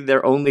essentially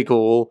their only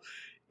goal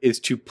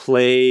is to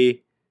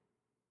play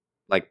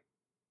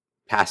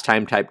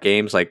pastime type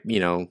games, I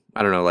don't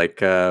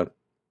know,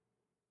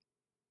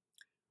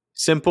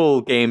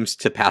 simple games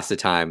to pass the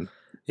time.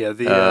 Yeah,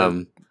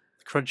 the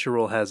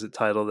Crunchyroll has it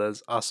titled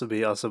as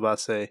Asobi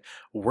Asobase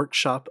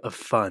Workshop of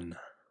Fun.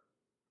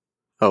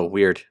 Oh,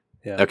 weird.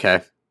 Yeah.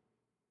 Okay.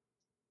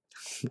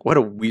 What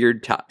a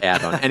weird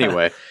add-on.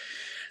 Anyway,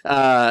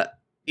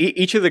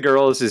 each of the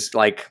girls is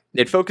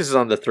it focuses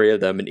on the 3 of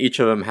them, and each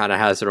of them kind of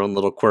has their own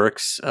little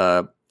quirks.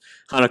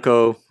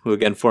 Hanako, who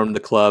again formed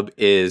the club,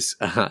 is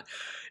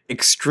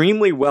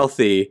extremely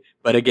wealthy,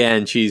 but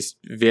again, she's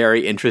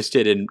very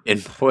interested in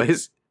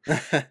boys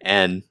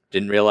and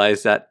didn't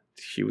realize that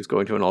she was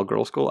going to an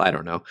all-girl school. I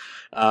don't know.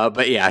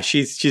 But yeah,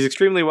 she's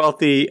extremely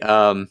wealthy,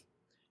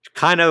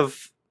 kind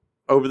of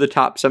over the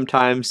top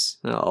sometimes,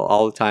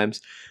 all the times.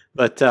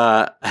 But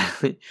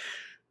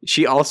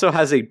she also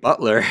has a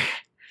butler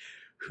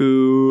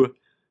who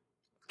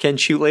can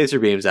shoot laser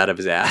beams out of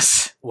his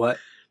ass. What?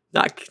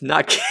 Not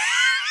kidding.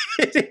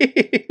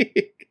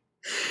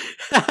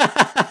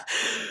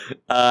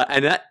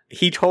 And that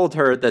he told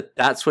her that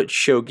that's what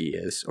shogi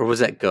is, or was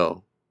that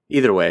Go?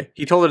 Either way,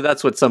 he told her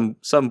that's what some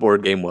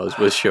board game was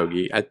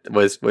shogi.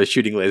 Was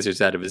shooting lasers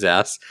out of his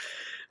ass.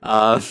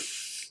 No.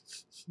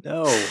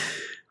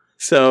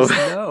 So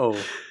no.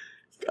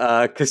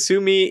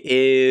 Kasumi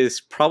is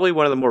probably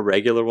one of the more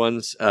regular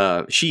ones.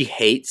 She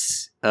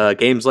hates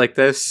games like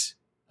this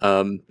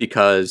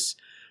because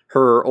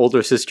her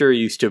older sister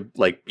used to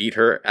beat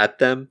her at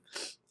them,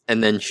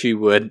 and then she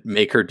would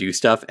make her do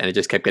stuff, and it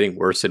just kept getting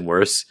worse and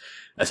worse.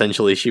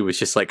 Essentially, she was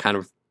just kind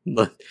of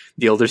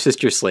the older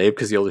sister's slave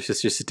because the older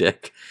sister's a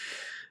dick.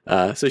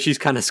 So she's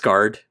kind of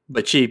scarred,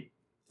 but she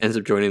ends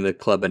up joining the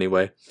club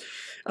anyway.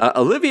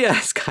 Olivia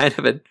is kind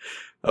of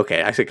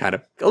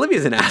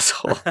Olivia's an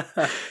asshole.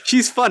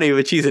 She's funny,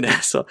 but she's an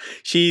asshole.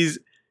 She's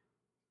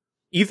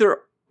either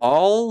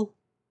all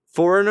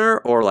foreigner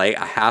or a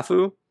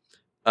hafu.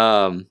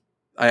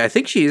 I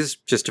think she's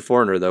just a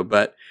foreigner though,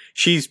 but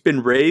she's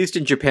been raised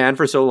in Japan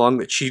for so long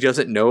that she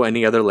doesn't know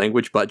any other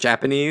language but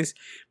Japanese.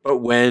 But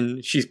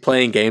when she's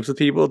playing games with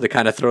people to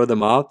kind of throw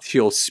them off,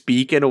 she'll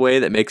speak in a way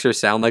that makes her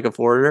sound like a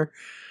foreigner.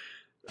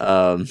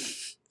 To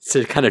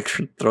kind of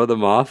throw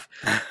them off.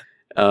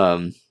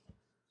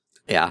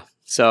 Yeah.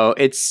 So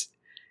it's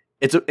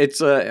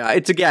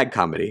a gag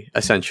comedy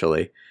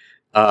essentially.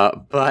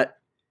 But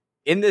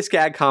in this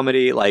gag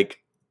comedy, like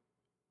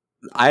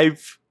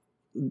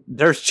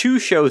there's 2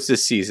 shows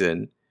this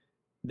season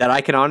that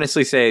I can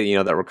honestly say, you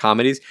know, that were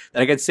comedies,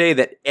 that I can say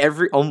that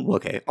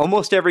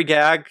almost every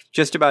gag,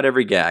 just about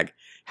every gag,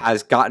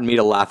 has gotten me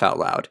to laugh out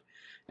loud.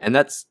 And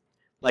that's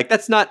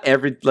not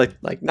every,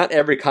 not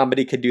every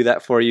comedy could do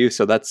that for you,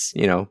 so that's,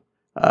 you know,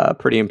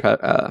 pretty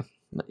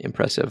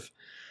impressive.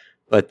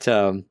 But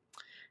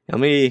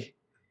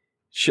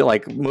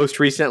most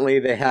recently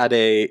they had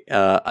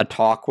a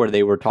talk where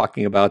they were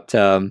talking about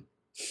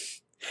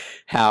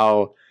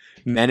how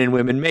men and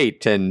women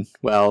mate, and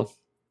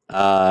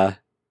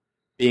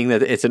being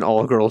that it's an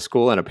all-girl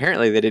school, and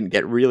apparently they didn't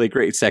get really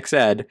great sex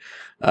ed.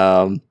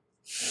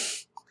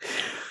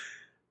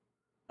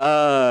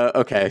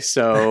 Okay,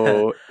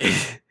 so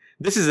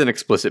this is an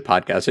explicit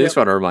podcast. So I just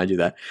want to remind you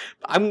that.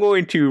 I'm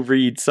going to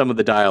read some of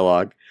the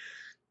dialogue.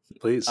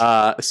 Please.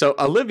 So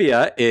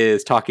Olivia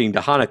is talking to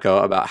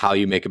Hanako about how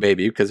you make a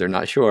baby, because they're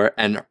not sure.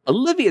 And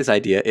Olivia's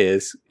idea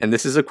is, and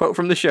this is a quote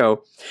from the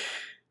show,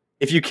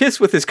 if you kiss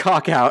with his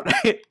cock out,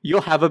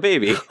 you'll have a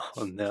baby.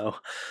 Oh, no.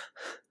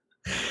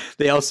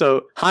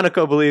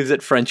 Hanako believes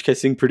that French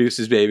kissing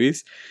produces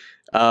babies.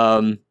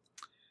 What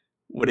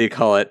do you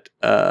call it?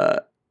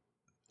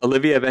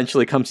 Olivia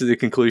eventually comes to the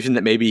conclusion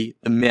that maybe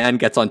the man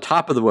gets on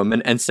top of the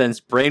woman and sends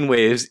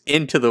brainwaves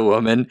into the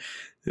woman,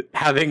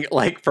 having,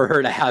 like, for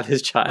her to have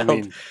his child. I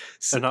mean,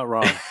 they're not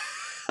wrong.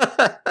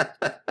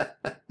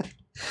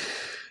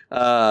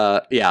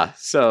 Yeah,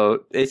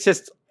 so it's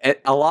just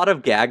a lot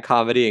of gag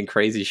comedy and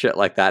crazy shit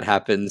like that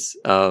happens.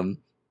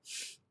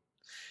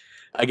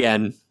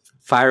 Again,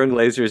 firing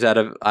lasers out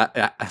of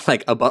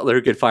like a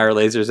butler could fire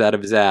lasers out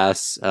of his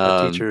ass.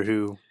 A teacher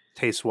who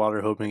tastes water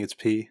hoping it's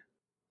pee.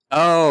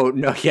 Oh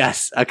no!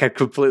 Yes, I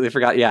completely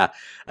forgot. Yeah,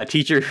 a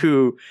teacher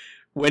who,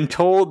 when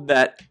told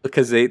that,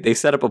 because they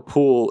set up a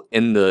pool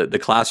in the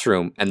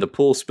classroom and the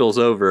pool spills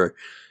over,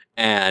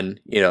 and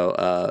you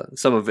know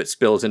some of it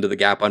spills into the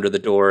gap under the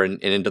door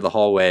and into the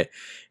hallway,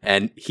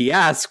 and he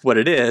asks what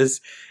it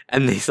is,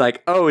 and he's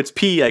like, "Oh, it's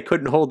pee. I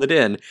couldn't hold it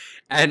in,"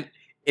 and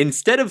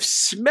instead of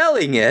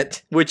smelling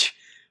it, which,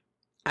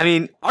 I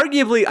mean,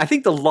 arguably, I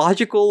think the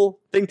logical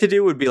thing to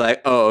do would be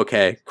like, oh,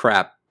 okay,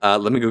 crap,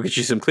 let me go get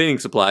you some cleaning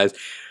supplies.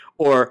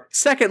 Or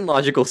second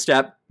logical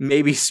step,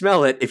 maybe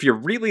smell it if you're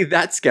really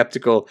that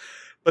skeptical.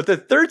 But the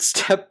third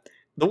step,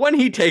 the one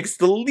he takes,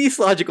 the least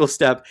logical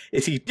step,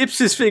 is he dips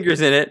his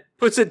fingers in it,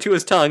 puts it to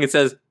his tongue, and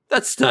says,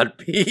 that's not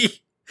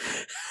pee.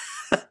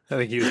 I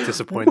think he was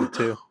disappointed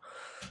too.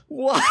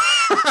 Why?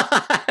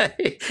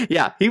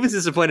 Yeah, he was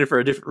disappointed for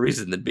a different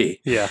reason than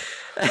B. Yeah.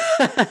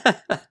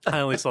 I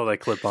only saw that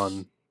clip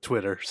on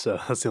Twitter, so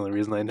that's the only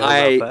reason I know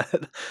about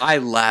that. I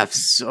laugh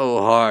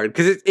so hard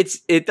because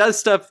it does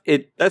stuff.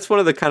 That's one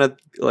of the kind of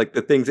like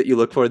the things that you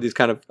look for in these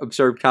kind of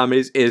absurd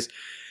comedies is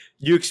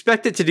you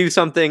expect it to do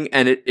something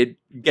and it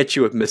gets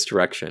you with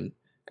misdirection,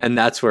 and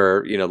that's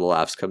where, you know, the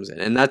laughs comes in,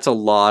 and that's a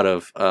lot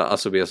of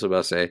Asobi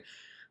Asobase.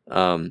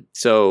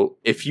 So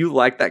if you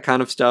like that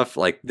kind of stuff,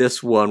 like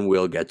this one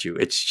will get you.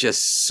 It's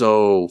just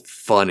so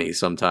funny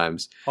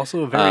sometimes.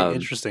 Also a very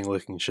interesting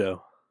looking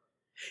show.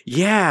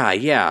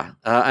 Yeah.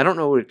 I don't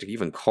know what to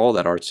even call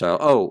that art style.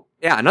 Oh,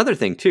 yeah. Another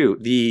thing too,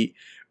 the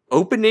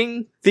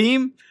opening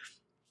theme.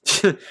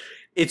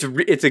 It's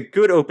a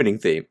good opening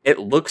theme. It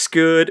looks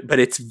good, but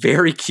it's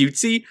very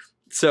cutesy.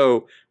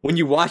 So when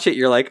you watch it,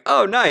 you're like,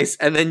 oh, nice.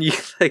 And then you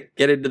like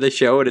get into the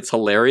show and it's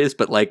hilarious,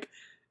 but like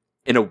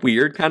in a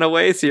weird kind of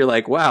way. So you're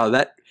like, wow,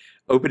 that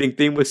opening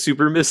theme was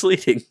super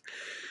misleading.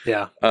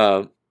 Yeah.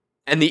 And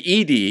the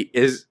ED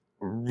is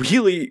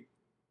really,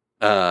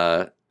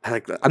 I'm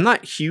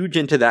not huge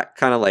into that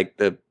kind of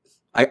like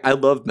I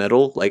love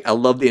metal. Like I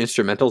love the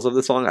instrumentals of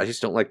the song. I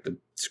just don't like the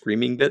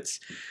screaming bits.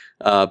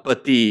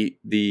 But the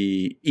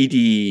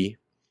ED,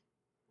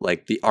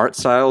 like the art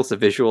styles, the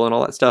visual and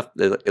all that stuff,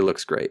 it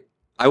looks great.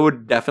 I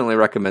would definitely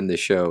recommend this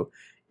show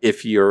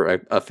if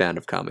you're a fan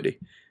of comedy.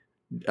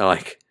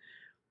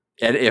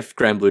 And if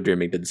Grand Blue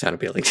Dreaming didn't sound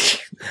appealing to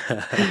you.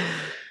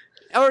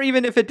 Or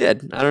even if it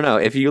did. I don't know.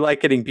 If you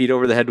like getting beat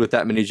over the head with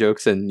that many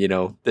jokes, and, you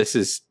know, this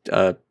is,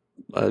 I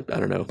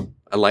don't know,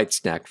 a light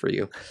snack for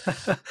you.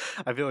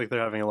 I feel like they're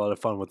having a lot of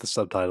fun with the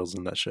subtitles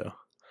in that show.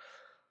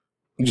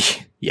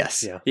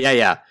 Yes.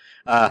 Yeah.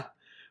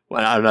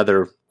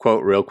 Another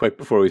quote real quick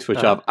before we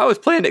switch off. I was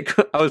playing it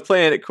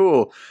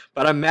cool,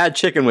 but I'm mad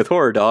chicken with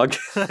horror dog.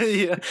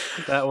 Yeah,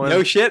 that one.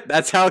 No shit.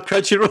 That's how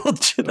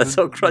Crunchyroll. That's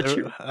how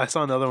Crunchyroll. I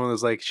saw another one that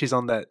was like she's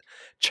on that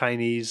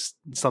Chinese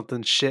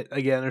something shit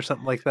again or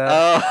something like that.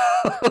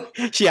 Oh,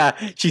 yeah.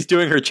 She's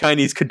doing her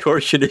Chinese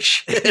contortionist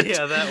shit.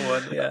 Yeah, that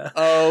one. Yeah.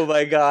 Oh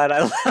my god,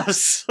 I laughed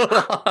so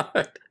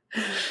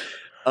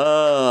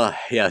hard.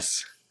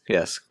 Yes.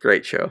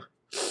 Great show.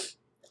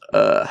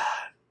 All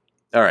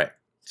right.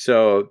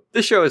 So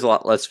this show is a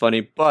lot less funny,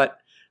 but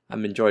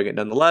I'm enjoying it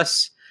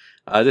nonetheless.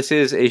 This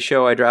is a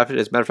show I drafted.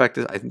 As a matter of fact,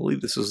 I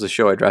believe this was the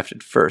show I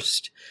drafted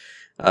first.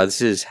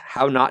 This is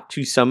How Not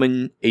to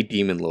Summon a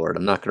Demon Lord.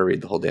 I'm not going to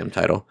read the whole damn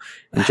title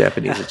in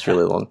Japanese. It's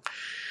really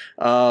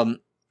long.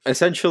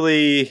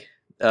 Essentially,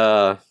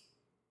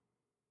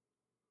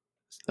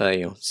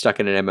 stuck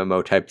in an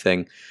MMO type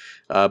thing.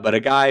 But a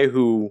guy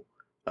who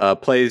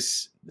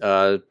plays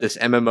this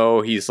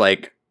MMO, he's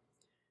like,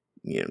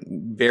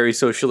 very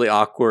socially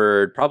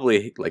awkward,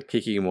 probably like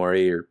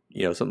Kikimori or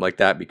something like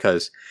that,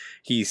 because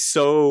he's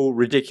so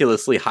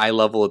ridiculously high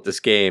level at this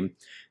game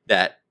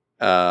that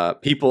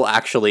people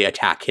actually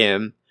attack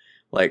him,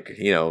 like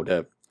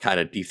to kind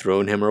of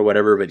dethrone him or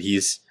whatever. But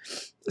he's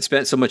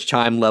spent so much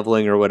time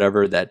leveling or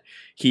whatever that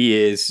he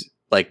is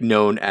like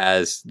known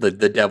as the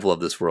devil of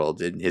this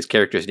world, and his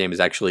character's name is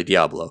actually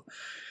Diablo.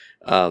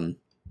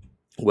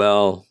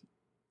 Well,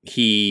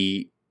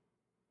 he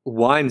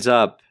winds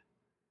up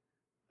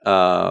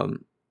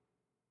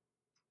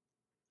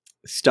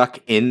stuck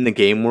in the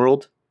game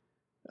world.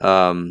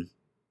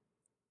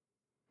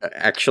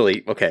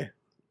 Actually, okay,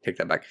 take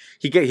that back.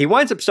 He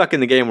winds up stuck in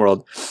the game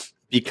world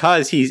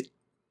because he's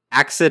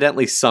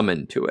accidentally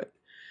summoned to it.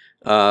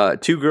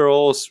 Two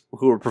girls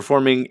who were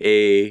performing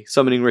a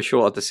summoning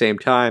ritual at the same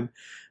time,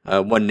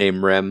 one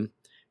named Rem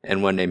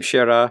and one named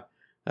Shera.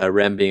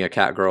 Rem being a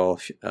cat girl,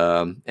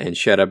 and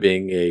Shera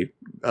being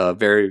a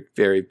very,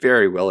 very,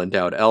 very well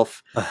endowed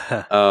elf.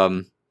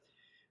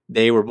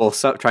 They were both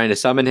trying to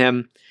summon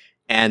him,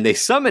 and they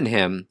summon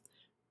him,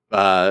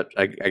 I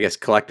guess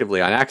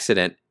collectively on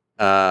accident,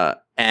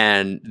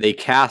 and they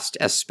cast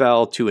a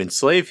spell to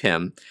enslave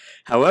him.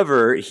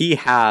 However, he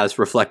has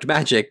Reflect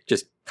Magic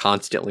just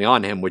constantly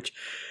on him, which,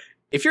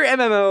 if your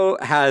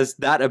MMO has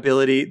that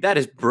ability, that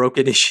is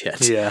broken as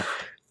shit. Yeah.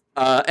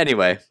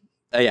 Anyway,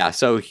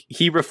 so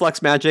he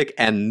reflects magic,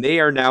 and they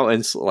are now,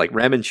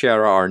 Rem and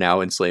Shera are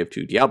now enslaved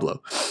to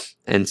Diablo.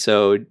 And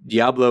so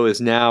Diablo is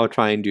now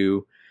trying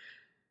to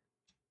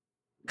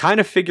kind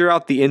of figure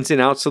out the ins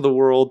and outs of the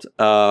world,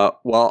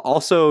 while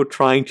also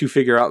trying to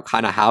figure out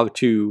kind of how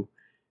to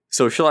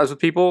socialize with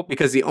people,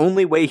 because the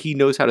only way he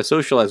knows how to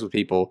socialize with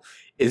people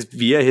is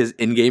via his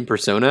in-game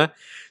persona.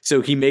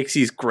 So he makes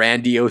these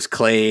grandiose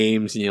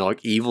claims,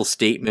 like evil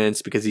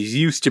statements, because he's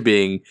used to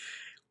being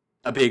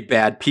a big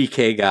bad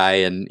PK guy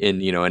in an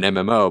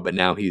MMO, but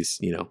now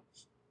he's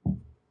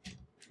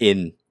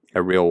in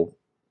a real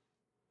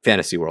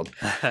fantasy world.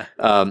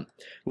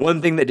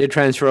 One thing that did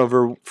transfer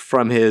over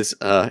from his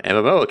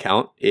MMO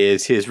account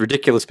is his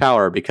ridiculous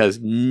power, because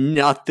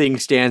nothing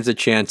stands a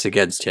chance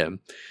against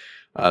him.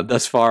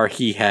 Thus far,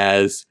 he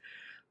has,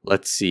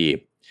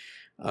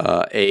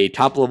 a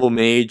top-level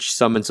mage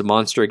summons a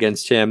monster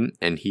against him,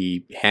 and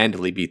he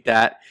handily beat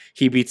that.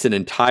 He beats an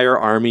entire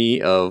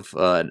army of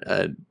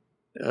a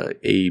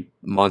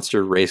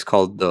monster race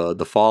called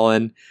the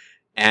Fallen,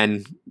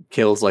 and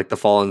kills the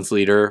Fallen's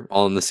leader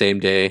all in the same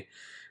day.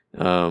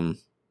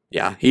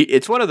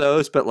 It's one of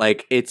those, but I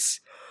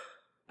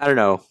don't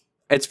know.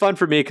 It's fun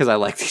for me because I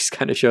like these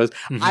kind of shows.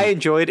 Mm-hmm. I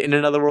enjoyed In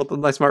Another World with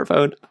my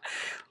smartphone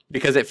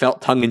because it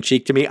felt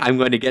tongue-in-cheek to me. I'm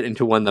going to get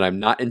into one that I'm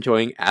not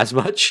enjoying as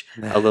much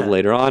a little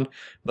later on.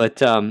 But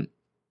this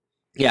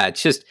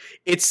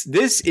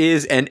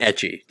is an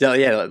ecchi.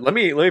 Yeah, let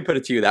me put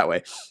it to you that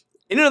way.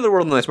 In Another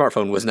World on my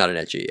smartphone was not an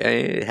ecchi.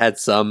 It had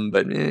some,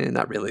 but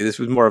not really. This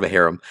was more of a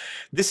harem.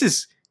 This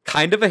is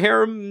kind of a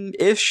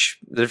harem-ish.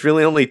 There's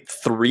really only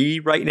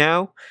 3 right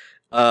now.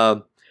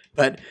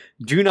 But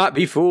do not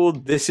be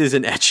fooled. This is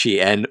an ecchi,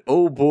 and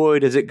oh boy,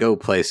 does it go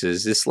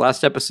places. This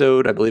last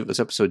episode, I believe it was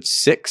episode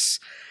 6,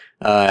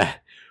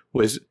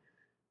 was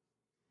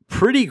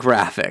pretty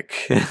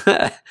graphic.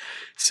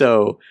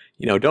 So,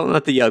 don't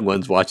let the young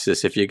ones watch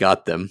this if you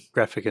got them.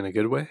 Graphic in a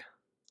good way?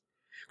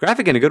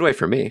 Graphic in a good way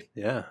for me.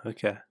 Yeah,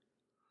 okay.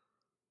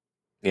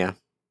 Yeah.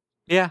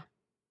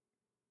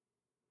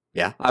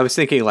 I was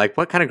thinking,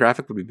 what kind of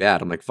graphic would be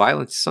bad? I'm like,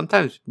 violence.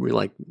 Sometimes we're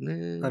like,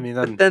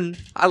 but then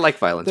I like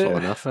violence well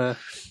enough.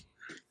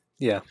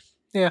 Yeah.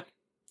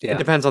 It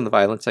depends on the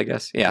violence, I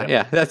guess.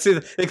 Yeah. That's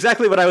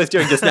exactly what I was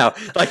doing just now.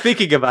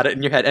 Thinking about it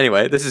in your head.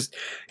 Anyway, this is,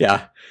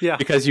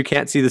 because you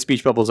can't see the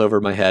speech bubbles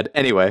over my head.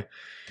 Anyway,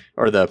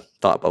 or the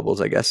thought bubbles,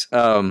 I guess.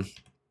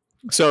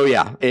 So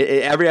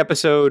every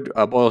episode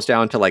boils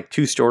down to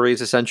 2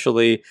 stories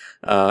essentially,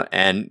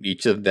 and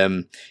each of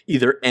them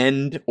either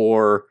end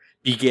or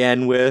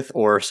began with,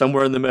 or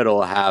somewhere in the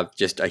middle have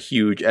just a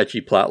huge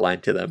ecchi plot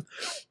line to them.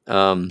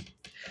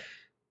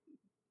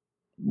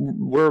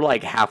 We're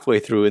halfway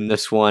through in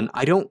this one.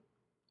 I don't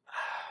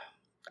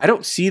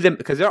see them,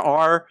 because there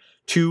are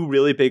 2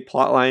 really big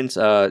plot lines.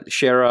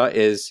 Shera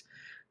is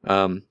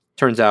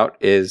turns out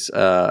is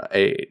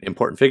a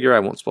important figure. I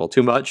won't spoil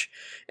too much,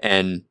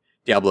 and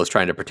Diablo is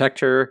trying to protect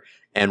her,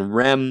 and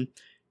Rem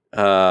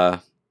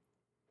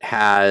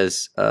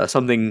has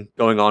something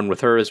going on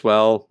with her as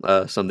well,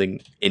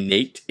 something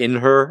innate in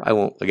her. I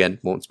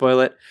won't spoil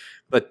it,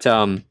 but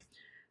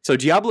so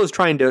Diablo is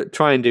trying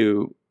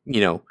to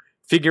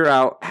figure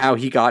out how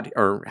he got,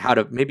 or how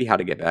to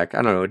get back.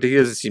 I don't know. He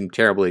doesn't seem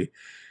terribly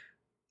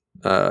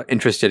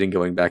interested in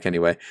going back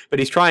anyway, but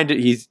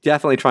he's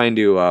definitely trying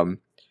to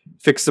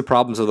fix the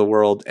problems of the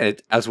world,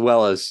 as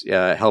well as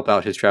help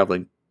out his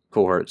traveling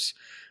cohorts,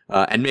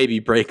 and maybe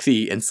break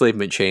the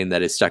enslavement chain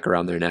that is stuck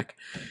around their neck.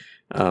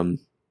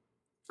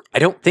 I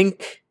don't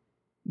think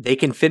they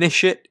can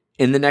finish it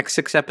in the next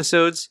 6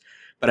 episodes,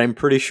 but I'm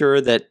pretty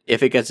sure that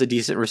if it gets a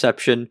decent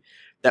reception,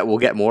 that we'll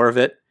get more of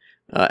it,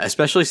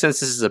 especially since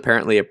this is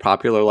apparently a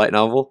popular light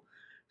novel.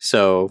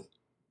 So,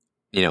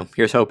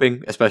 here's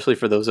hoping, especially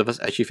for those of us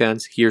ecchi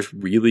fans, here's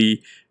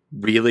really,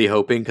 really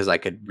hoping, because I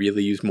could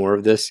really use more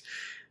of this,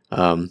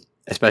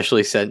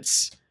 especially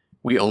since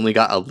we only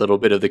got a little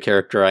bit of the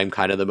character I'm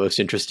kind of the most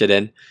interested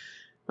in.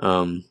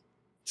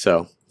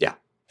 So, yeah.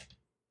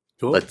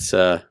 Cool. Let's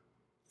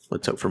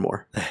hope for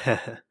more.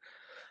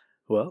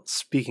 Well,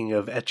 speaking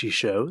of ecchi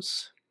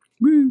shows,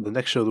 Woo. The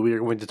next show that we are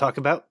going to talk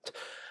about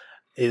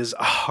is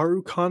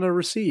Harukana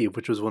Receive,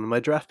 which was one of my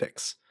draft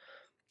picks.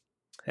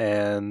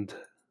 And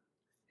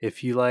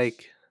if you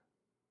like,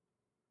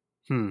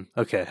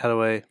 okay, how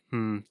do I,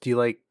 do you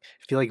like,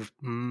 if you like,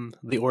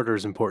 the order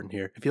is important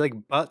here. If you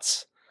like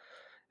butts,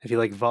 if you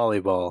like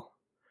volleyball,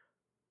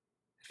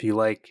 if you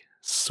like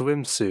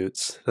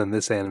swimsuits, then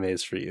this anime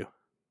is for you.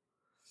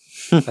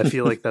 I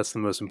feel like that's the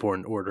most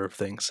important order of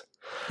things.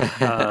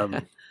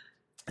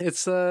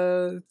 It's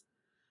a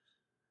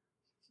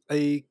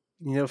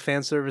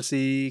fan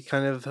servicey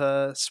kind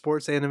of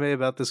sports anime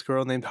about this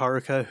girl named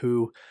Haruka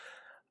who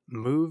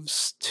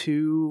moves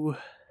to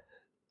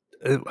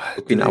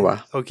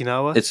Okinawa.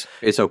 Okinawa?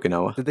 It's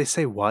Okinawa. Did they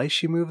say why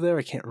she moved there?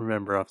 I can't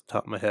remember off the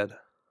top of my head.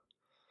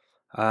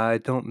 I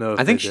don't know if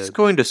I think she's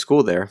going to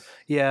school there.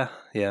 Yeah.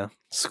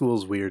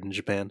 School's weird in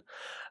Japan.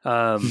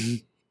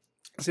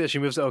 So yeah, she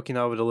moves to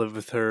Okinawa to live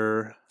with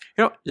her.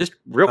 Just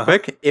real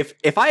quick,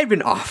 if I had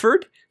been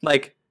offered,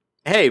 like,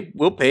 hey,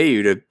 we'll pay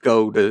you to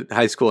go to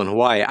high school in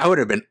Hawaii, I would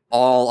have been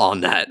all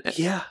on that.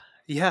 Yeah.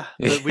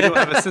 But we don't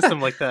have a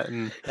system like that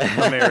in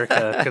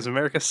America, because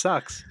America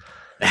sucks.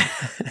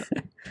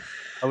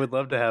 I would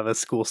love to have a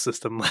school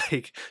system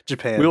like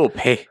Japan. We'll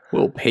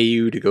pay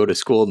you to go to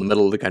school in the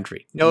middle of the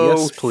country. No,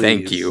 yes, please.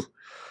 Thank you.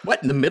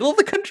 What, in the middle of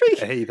the country?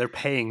 Hey, they're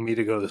paying me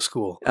to go to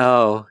school.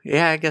 Oh,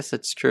 yeah, I guess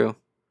that's true.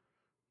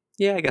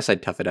 Yeah, I guess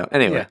I'd tough it out.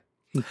 Anyway,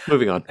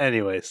 moving on.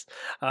 Anyways,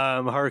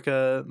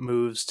 Haruka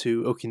moves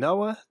to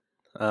Okinawa,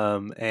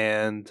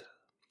 and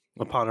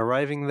upon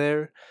arriving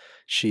there,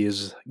 she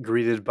is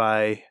greeted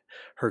by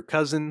her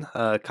cousin,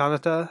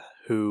 Kanata,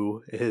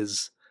 who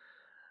is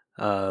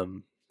a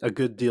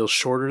good deal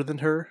shorter than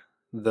her,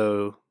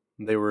 though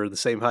they were the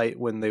same height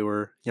when they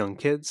were young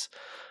kids.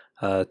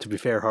 To be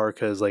fair,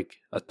 Haruka is like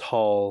a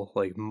tall,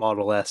 like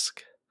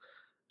model-esque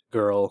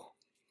girl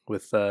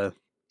with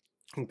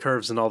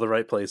curves in all the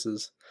right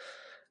places.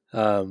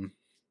 And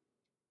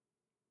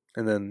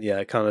then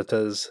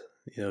Kanata's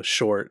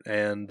short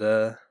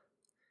and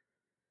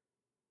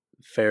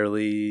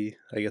fairly,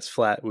 I guess,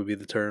 flat would be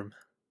the term.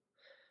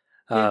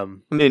 I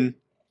mean,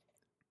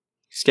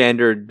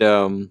 standard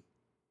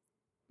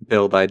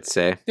build, I'd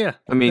say. Yeah.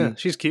 I mean,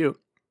 she's cute.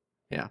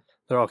 Yeah.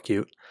 They're all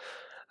cute.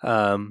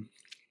 And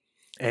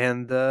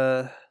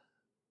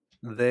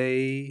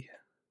they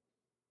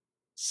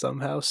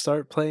somehow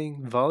start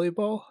playing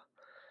volleyball.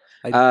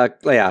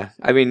 Yeah.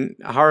 I mean,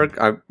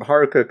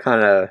 Haruka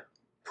kind of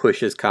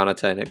pushes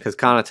Kanata in it, because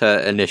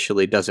Kanata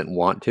initially doesn't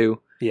want to.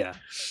 Yeah.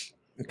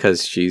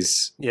 Because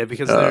she's... Yeah,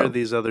 because there are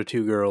these other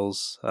two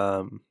girls,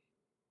 Narumi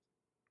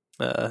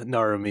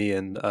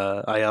and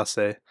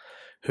Ayase,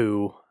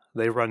 who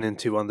they run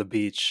into on the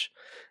beach.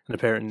 And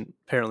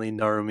apparently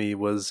Narumi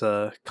was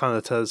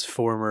Kanata's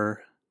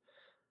former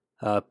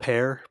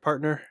pair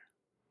partner,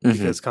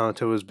 because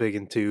Kanata was big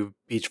into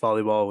beach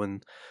volleyball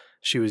when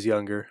she was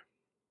younger.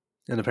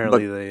 And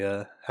apparently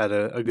they had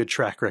a good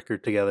track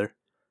record together.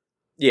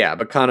 Yeah,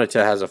 but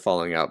Kanata has a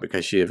falling out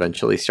because she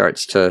eventually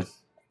starts to...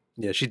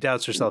 Yeah, she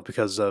doubts herself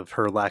because of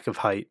her lack of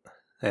height.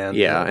 And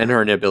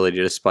her inability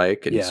to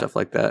spike and stuff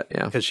like that.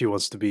 Yeah, because she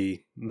wants to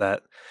be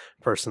that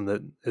person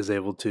that is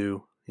able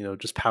to,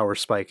 just power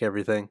spike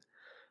everything,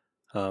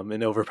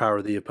 and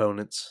overpower the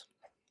opponents.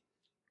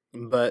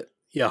 But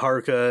yeah,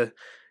 Haruka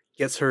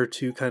gets her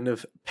to kind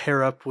of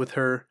pair up with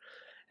her,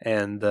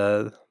 and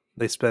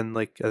they spend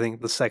I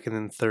think the second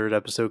and third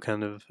episode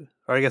or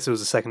I guess it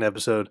was the second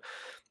episode,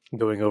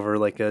 going over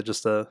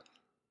just a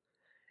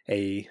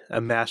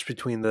match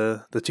between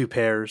the two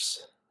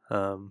pairs,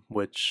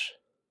 which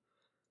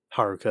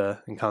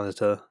Haruka and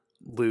Kanata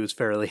lose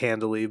fairly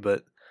handily,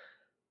 but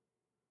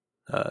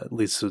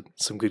leads to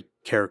some good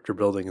character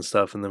building and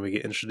stuff. And then we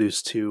get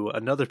introduced to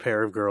another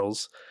pair of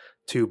girls,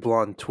 two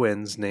blonde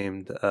twins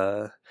named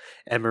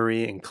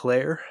Emery and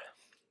Claire,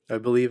 I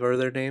believe are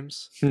their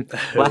names.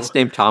 Last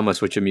name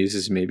Thomas, which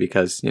amuses me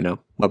because,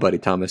 my buddy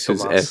Thomas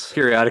who's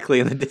periodically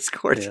in the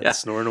Discord. Yeah.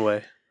 Snoring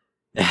away.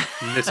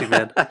 Missing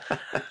man.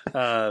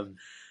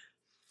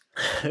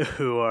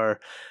 Who are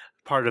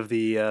part of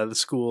the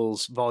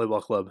school's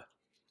volleyball club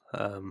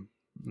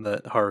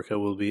that Haruka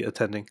will be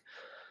attending.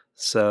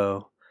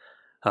 So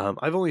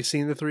I've only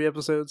seen the 3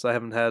 episodes. I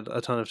haven't had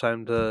a ton of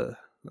time to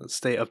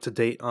stay up to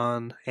date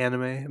on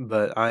anime,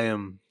 but I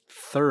am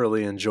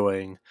thoroughly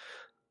enjoying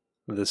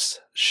this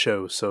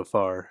show so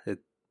far. It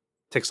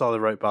ticks all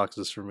the right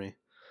boxes for me.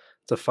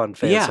 It's a fun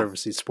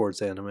fan-servicey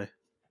sports anime.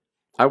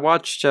 I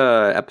watched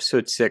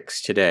episode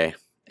 6 today,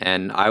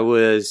 and I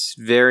was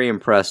very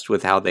impressed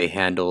with how they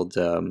handled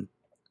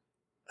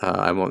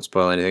I won't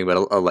spoil anything,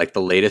 but like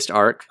the latest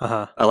arc.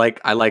 Uh-huh.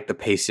 I like the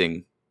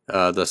pacing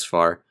thus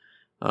far.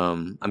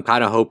 I'm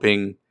kind of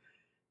hoping,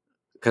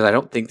 because I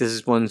don't think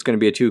this one's going to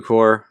be a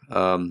 2-core. As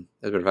a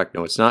matter of fact,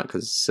 no, it's not,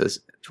 because it says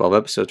 12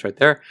 episodes right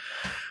there.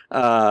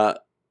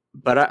 But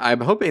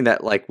I'm hoping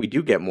that like we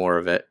do get more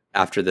of it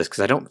after this,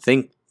 because I don't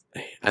think,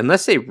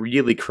 unless they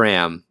really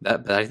cram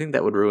that, but I think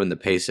that would ruin the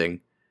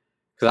pacing.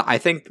 Because I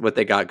think what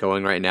they got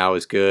going right now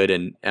is good,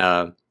 and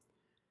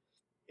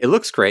it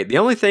looks great. The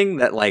only thing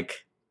that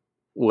like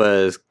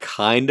was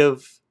kind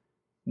of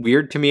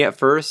weird to me at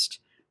first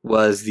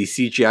was the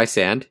CGI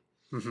sand.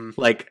 Mm-hmm.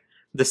 Like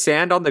the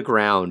sand on the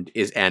ground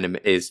is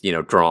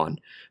drawn,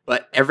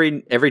 but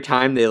every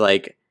time they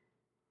like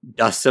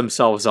dust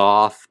themselves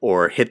off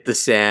or hit the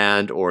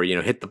sand or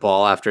hit the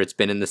ball after it's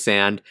been in the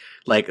sand,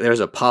 like there's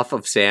a puff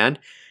of sand.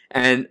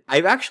 And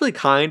I've actually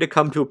kind of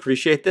come to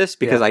appreciate this,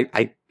 because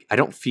I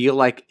don't feel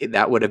like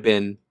that would have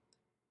been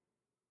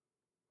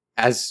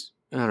as,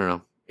 I don't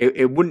know,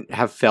 it wouldn't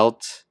have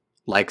felt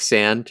like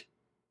sand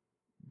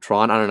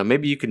drawn. I don't know,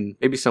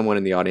 maybe someone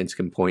in the audience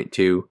can point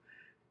to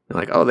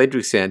like, oh, they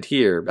drew sand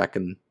here back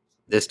in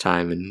this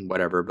time and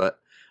whatever. But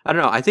I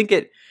don't know, I think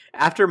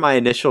after my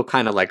initial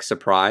kind of like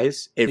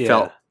surprise,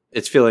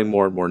 it's feeling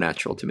more and more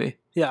natural to me.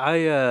 Yeah,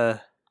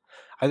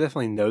 I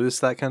definitely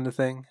noticed that kind of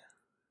thing,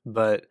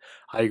 but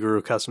I grew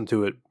accustomed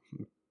to it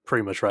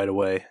pretty much right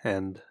away,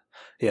 and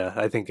yeah,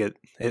 I think it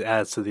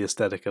adds to the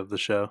aesthetic of the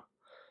show.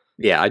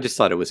 Yeah, I just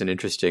thought it's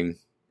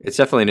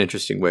definitely an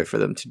interesting way for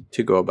them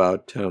to go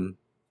about,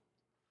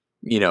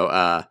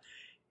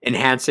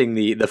 enhancing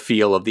the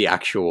feel of the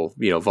actual,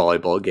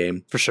 volleyball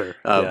game. For sure.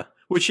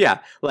 Which,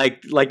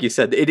 like you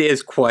said, it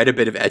is quite a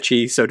bit of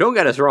ecchi. So don't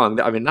get us wrong.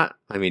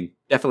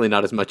 Definitely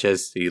not as much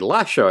as the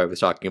last show I was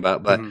talking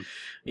about, but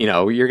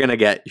you're gonna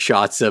get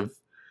shots of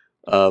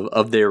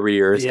their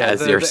rears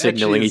as they're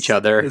signaling each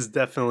other. Is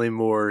definitely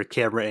more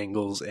camera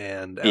angles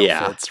and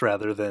outfits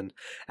rather than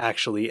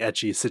actually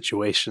ecchi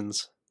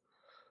situations.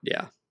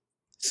 Yeah.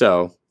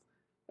 So,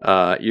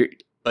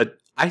 but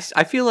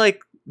I feel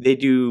like they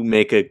do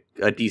make a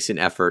decent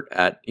effort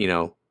at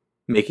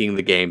making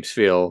the games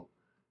feel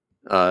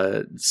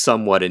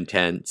somewhat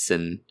intense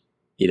and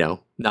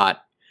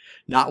not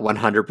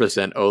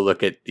 100%. Oh,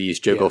 look at these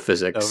jiggle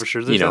physics. Oh, for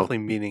sure. There's definitely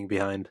meaning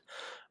behind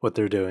what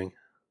they're doing.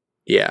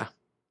 Yeah.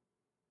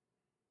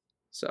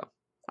 So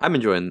I'm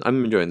enjoying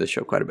this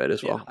show quite a bit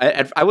as well.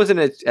 I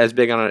wasn't as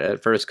big on it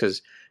at first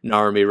because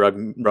Narumi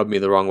rubbed me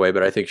the wrong way,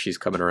 but I think she's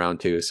coming around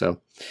too. So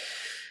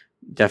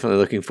definitely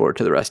looking forward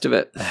to the rest of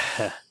it.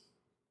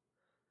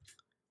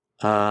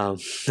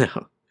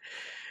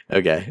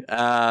 Okay.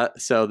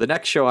 So the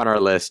next show on our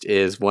list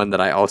is one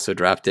that I also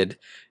drafted,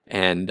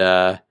 and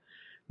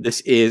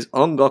this is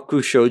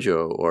Ongaku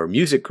Shoujo, or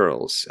Music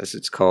Girls, as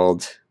it's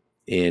called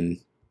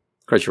in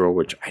Crunchyroll,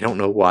 which I don't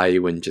know why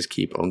you wouldn't just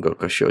keep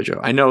Ongaku Shoujo.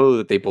 I know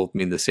that they both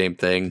mean the same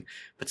thing,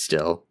 but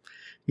still,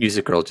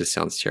 Music Girl just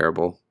sounds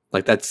terrible.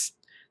 Like that's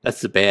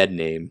the bad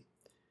name.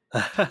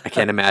 I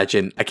can't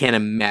imagine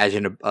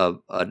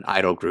an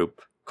idol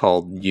group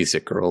called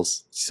Music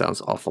Girls. It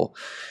sounds awful.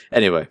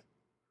 Anyway,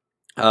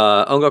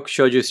 Ongaku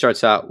Shoujo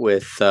starts out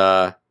with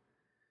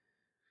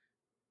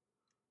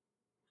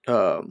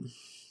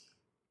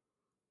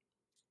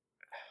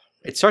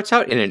it starts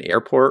out in an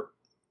airport,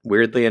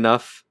 weirdly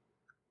enough,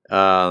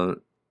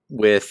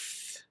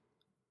 with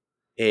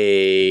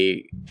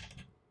a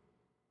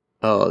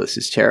this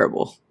is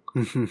terrible.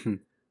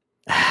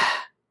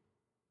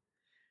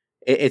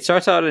 It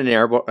starts out in an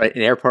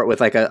airport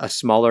with like a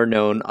smaller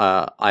known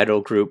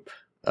idol group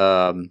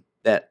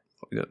that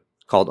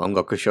called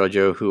Ongaku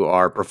Shoujo, who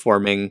are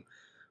performing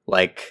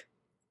like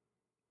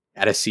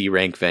at a C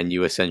rank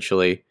venue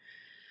essentially.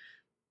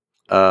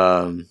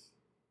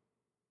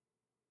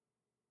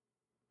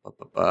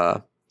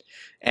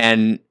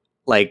 And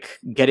like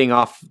getting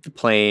off the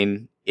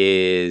plane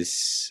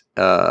is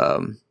I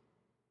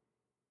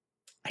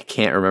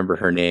can't remember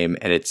her name,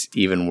 and it's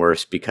even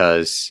worse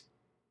because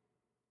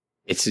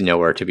it's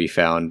nowhere to be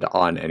found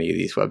on any of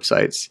these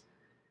websites.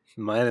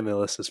 My enemy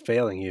list is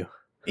failing you.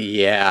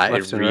 Yeah,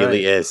 it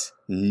really is.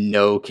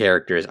 No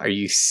characters. Are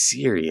you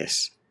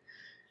serious?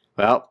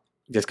 Well,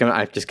 I just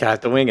gotta have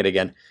to wing it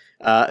again.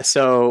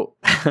 So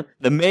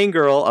the main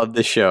girl of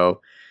the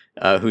show,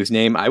 whose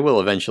name I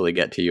will eventually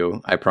get to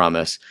you, I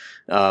promise.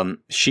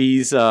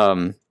 She's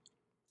getting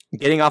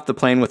off the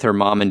plane with her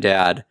mom and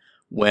dad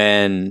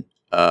when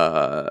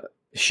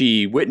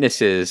she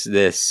witnesses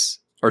this,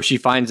 or she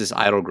finds this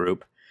idol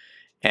group,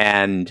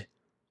 and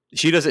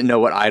she doesn't know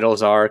what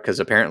idols are because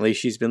apparently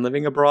she's been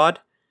living abroad.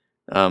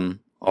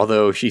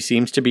 Although she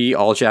seems to be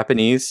all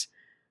Japanese,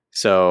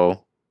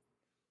 so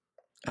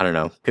I don't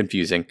know,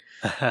 confusing.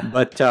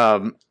 But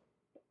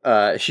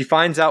she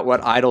finds out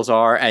what idols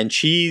are, and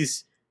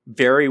she's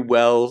very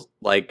well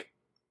like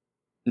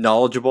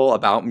knowledgeable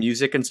about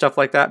music and stuff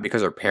like that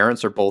because her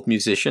parents are both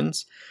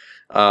musicians.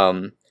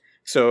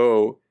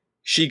 So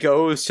she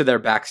goes to their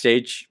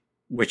backstage,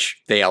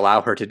 which they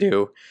allow her to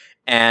do,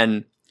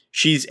 and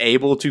she's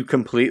able to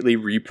completely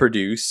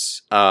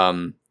reproduce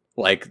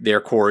like their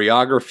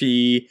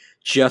choreography,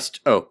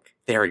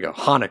 there we go.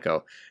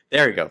 Hanako.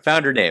 There we go.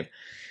 Found her name.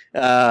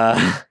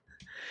 Hanako.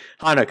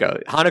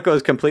 Hanako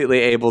is completely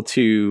able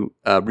to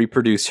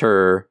reproduce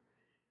her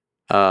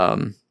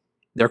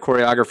their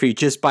choreography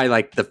just by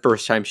like the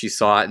first time she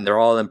saw it, and they're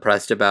all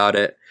impressed about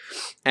it.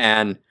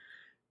 And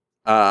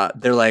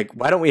they're like,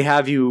 why don't we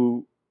have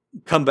you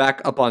come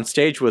back up on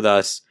stage with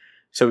us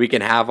so we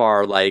can have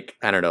our, like,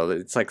 I don't know,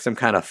 it's like some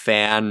kind of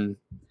fan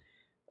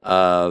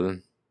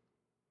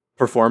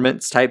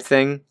performance type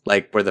thing,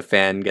 like where the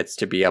fan gets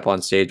to be up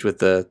on stage with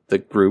the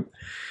group.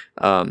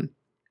 And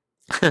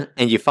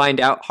you find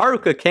out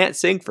Haruka can't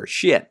sing for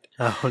shit.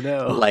 Oh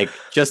no. Like,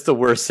 just the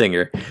worst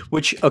singer.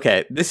 Which,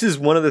 okay, this is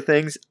one of the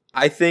things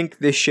I think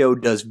this show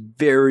does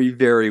very,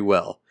 very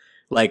well.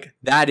 Like,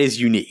 that is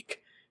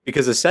unique.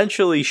 Because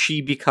essentially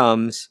she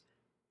becomes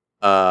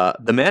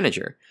the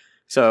manager.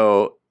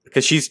 So,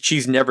 because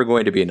she's never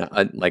going to be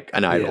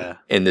an idol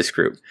in this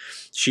group.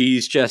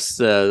 She's just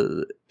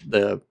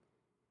the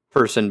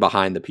person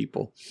behind the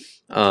people.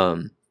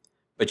 But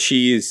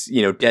she's,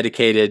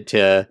 dedicated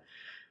to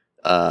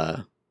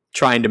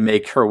trying to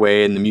make her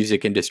way in the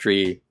music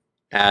industry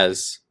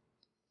as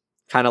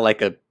kind of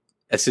like a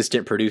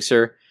assistant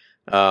producer.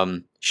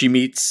 She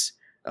meets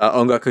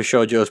Ongaku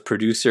Shoujo's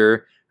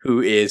producer,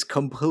 who is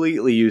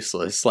completely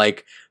useless.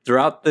 Like,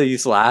 throughout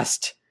these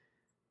last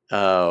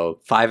 5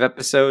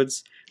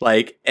 episodes,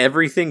 like,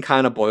 everything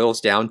kind of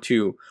boils down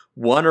to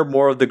one or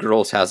more of the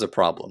girls has a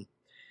problem.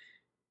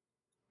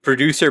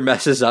 Producer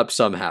messes up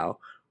somehow.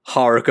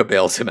 Haruka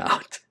bails him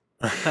out.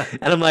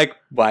 And I'm like,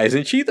 why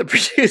isn't she the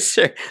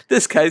producer?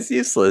 This guy's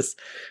useless.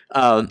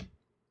 And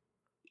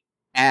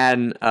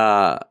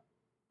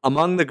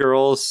among the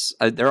girls,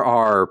 there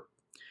are,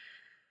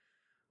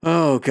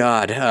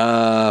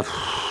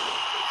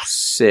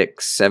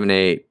 6, 7,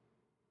 8,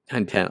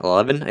 9, 10,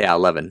 11? Yeah,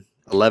 11.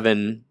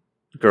 11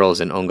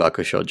 girls in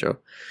Ongaku Shoujo.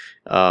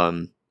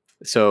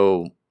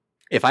 So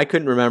if I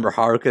couldn't remember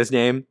Haruka's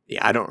name,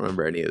 I don't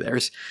remember any of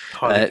theirs.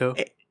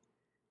 Hanako?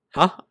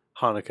 Huh?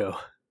 Hanako.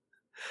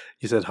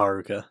 You said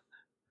Haruka.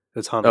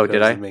 It's Hanako. Oh,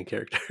 did I? The main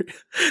character.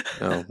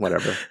 Oh,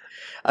 whatever.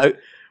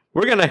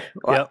 We're gonna.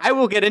 Yep. I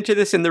will get into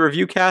this in the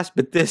review cast,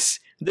 but this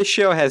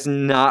show has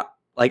not,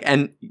 like,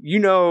 and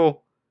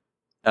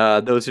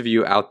those of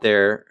you out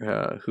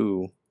there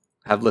who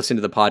have listened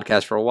to the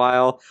podcast for a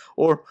while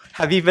or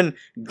have even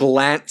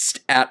glanced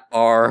at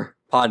our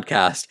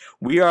podcast,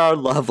 we are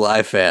Love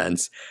Live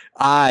fans.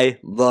 I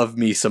love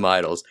me some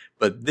idols,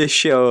 but this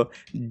show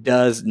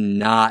does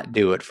not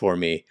do it for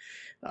me.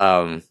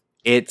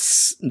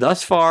 It's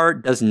thus far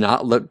does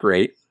not look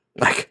great.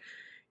 Like,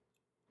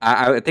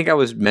 I think I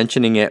was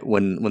mentioning it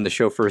when the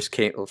show first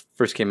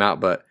came out,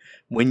 but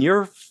when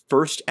your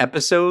first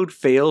episode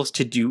fails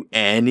to do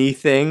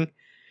anything,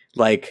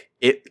 first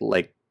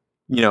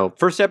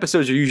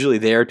episodes are usually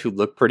there to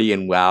look pretty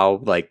and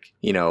wow,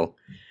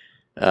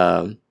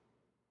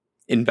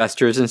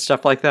 investors and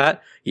stuff like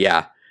that.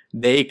 Yeah,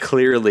 they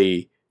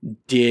clearly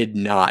did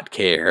not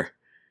care,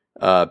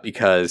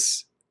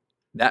 because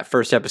that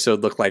first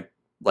episode looked like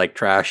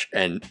trash,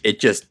 and it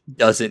just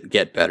doesn't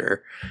get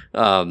better.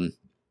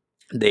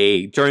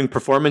 During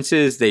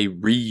performances, they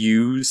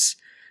reuse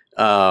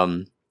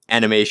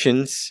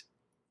animations.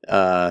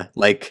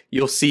 Like,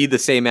 you'll see the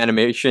same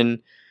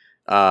animation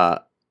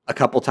a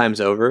couple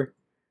times over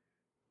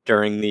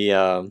during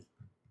the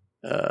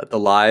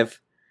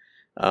live.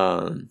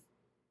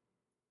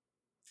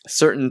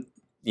 Certain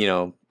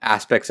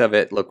aspects of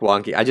it look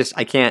wonky.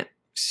 I can't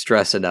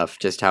stress enough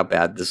just how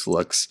bad this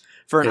looks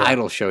for an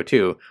idol show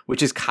too,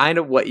 which is kind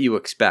of what you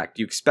expect.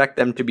 You expect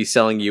them to be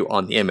selling you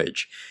on the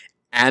image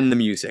and the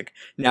music.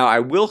 Now, I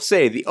will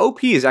say the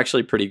OP is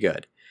actually pretty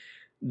good.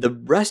 The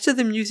rest of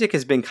the music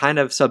has been kind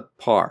of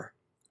subpar.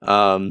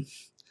 And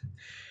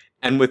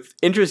with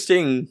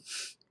interesting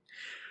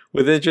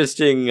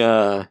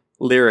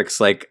lyrics,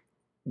 like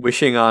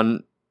wishing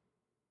on,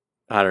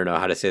 I don't know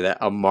how to say that,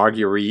 a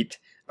marguerite,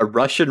 a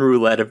Russian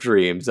roulette of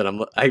dreams.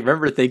 And I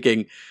remember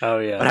thinking, oh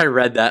yeah, when I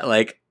read that,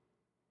 like,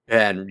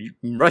 man,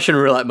 Russian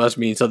roulette must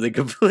mean something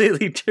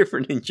completely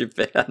different in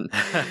Japan.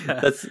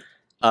 That's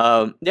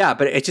but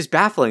it's just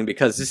baffling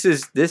because this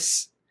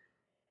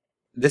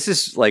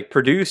is like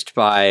produced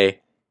by,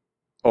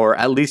 or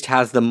at least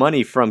has the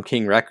money from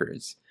King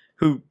Records,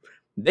 who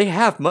they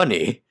have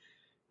money.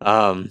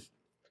 And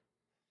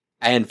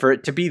for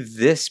it to be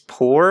this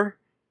poor,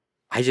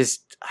 I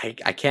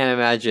can't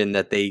imagine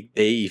that they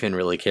even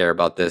really care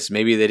about this.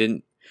 Maybe they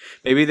didn't.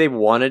 Maybe they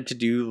wanted to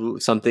do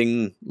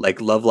something like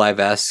Love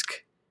Live-esque.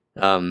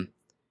 I've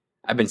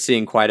been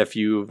seeing quite a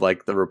few of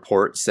like the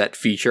reports that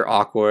feature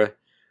Aqua.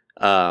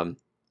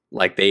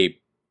 Like, they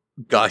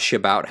gush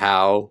about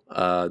how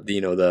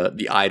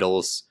the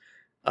idols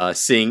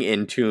sing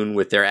in tune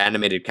with their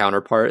animated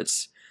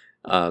counterparts.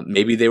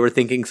 Maybe they were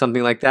thinking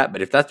something like that,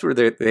 but if that's what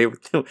they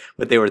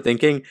were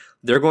thinking,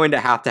 they're going to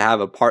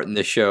have a part in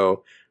the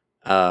show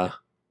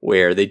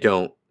where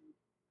the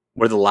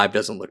live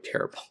doesn't look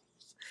terrible,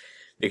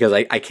 because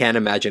I can't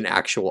imagine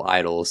actual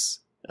idols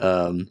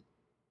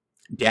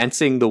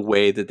dancing the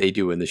way that they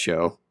do in the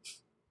show.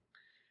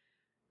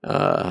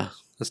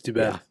 That's too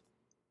bad.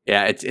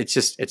 Yeah,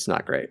 it's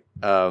not great.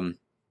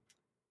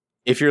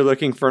 If you're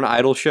looking for an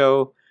idol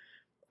show,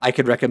 I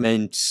could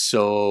recommend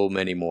so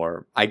many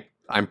more.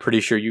 I'm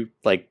pretty sure you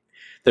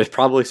there's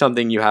probably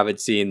something you haven't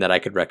seen that I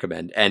could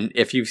recommend. And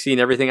if you've seen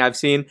everything I've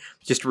seen,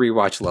 just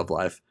rewatch Love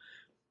Live.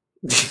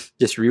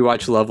 Just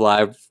rewatch Love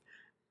Live,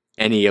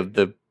 any of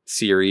the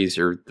series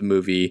or the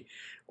movie,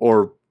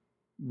 or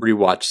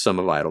rewatch some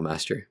of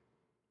Idolmaster.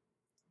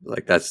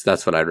 Like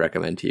that's what I'd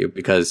recommend to you,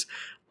 because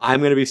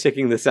I'm going to be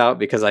sticking this out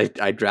because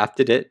I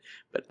drafted it,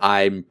 but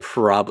I'm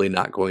probably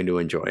not going to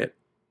enjoy it.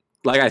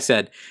 Like I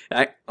said,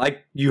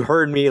 like you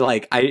heard me,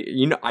 like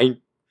I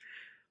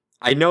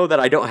know that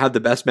I don't have the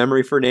best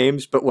memory for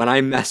names, but when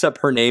I mess up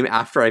her name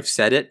after I've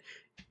said it,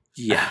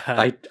 yeah,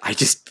 I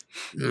just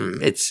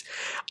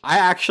I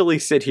actually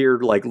sit here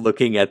like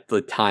looking at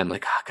the time,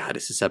 like, oh God,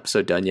 is this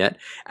episode done yet?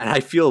 And I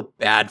feel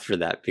bad for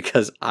that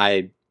because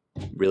I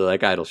really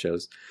like idol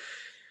shows.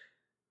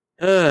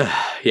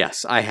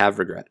 Yes, I have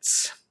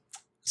regrets.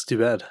 It's too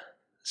bad.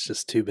 It's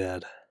just too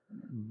bad.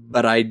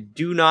 But I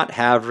do not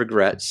have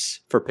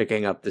regrets for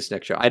picking up this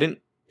next show. I didn't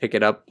pick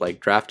it up,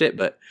 like draft it,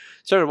 but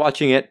started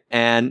watching it,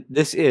 and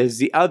this is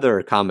the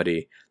other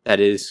comedy that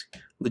is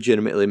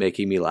legitimately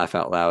making me laugh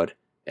out loud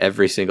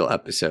every single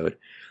episode.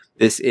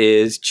 This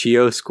is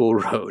Chio School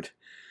Road.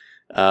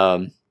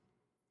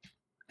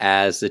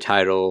 As the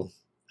title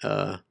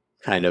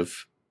kind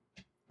of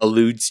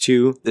alludes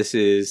to, this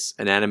is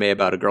an anime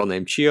about a girl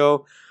named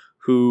Chio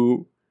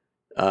who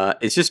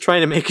is just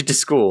trying to make it to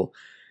school.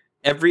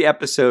 Every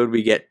episode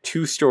we get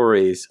 2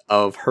 stories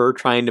of her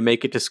trying to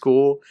make it to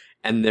school,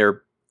 and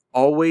they're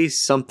always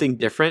something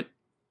different.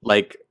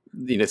 Like,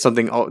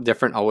 something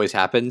different always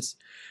happens.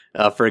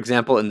 For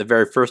example, in the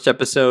very first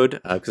episode,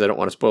 because I don't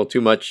want to spoil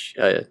too much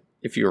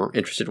if you're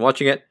interested in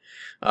watching it,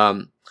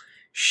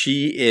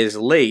 she is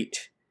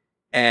late,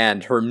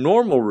 and her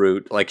normal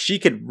route, like she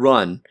could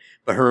run,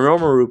 but her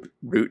normal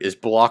route is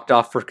blocked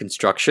off for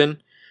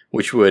construction,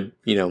 which would,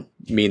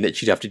 mean that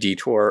she'd have to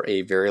detour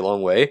a very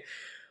long way.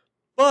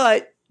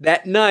 But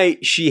that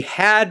night, she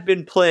had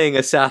been playing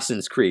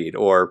Assassin's Creed,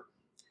 or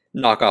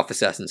knockoff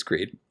Assassin's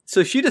Creed.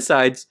 So she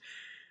decides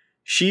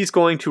she's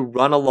going to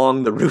run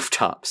along the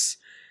rooftops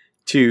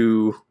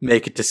to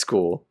make it to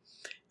school.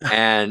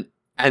 And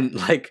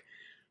like,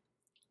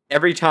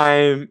 every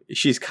time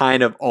she's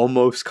kind of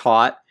almost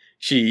caught,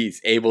 she's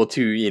able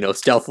to,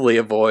 stealthily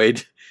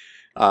avoid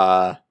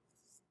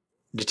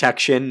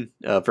detection.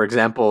 For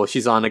example,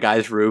 she's on a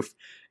guy's roof,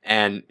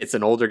 and it's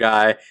an older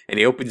guy, and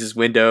he opens his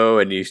window,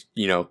 and he's,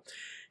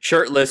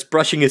 shirtless,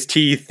 brushing his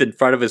teeth in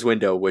front of his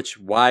window, which,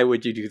 why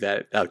would you do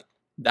that?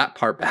 That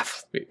part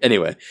baffles me.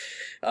 Anyway,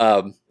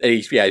 and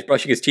he's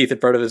brushing his teeth in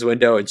front of his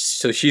window, and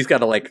so she's got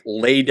to, like,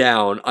 lay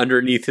down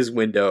underneath his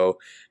window,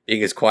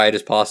 being as quiet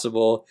as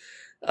possible.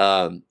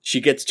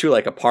 She gets to,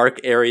 like, a park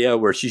area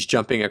where she's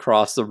jumping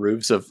across the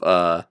roofs of,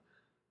 I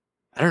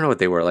don't know what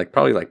they were, like,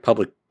 probably, like,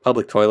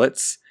 public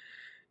toilets.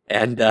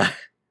 And,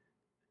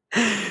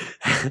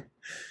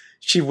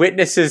 she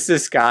witnesses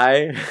this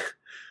guy,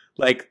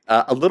 like,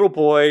 a little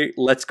boy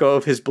lets go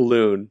of his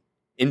balloon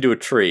into a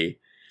tree,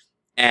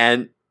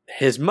 and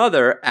his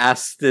mother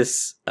asks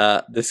this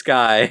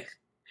guy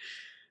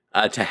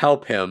to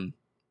help him,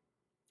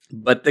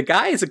 but the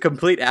guy is a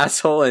complete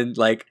asshole and,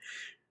 like,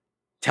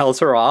 tells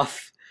her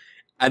off,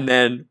 and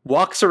then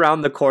walks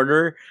around the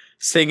corner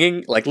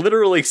singing, like,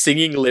 literally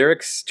singing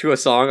lyrics to a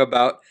song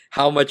about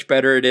how much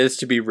better it is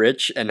to be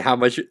rich, and how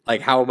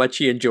much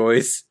he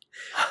enjoys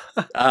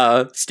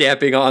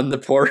stamping on the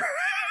poor.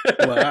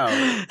 Wow.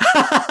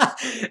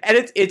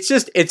 And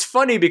it's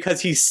funny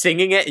because he's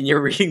singing it and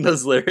you're reading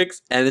those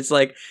lyrics, and it's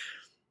like,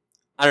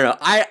 I don't know,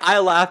 I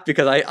laugh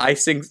because I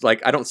sing,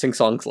 like, I don't sing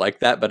songs like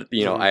that, but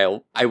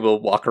I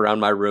will walk around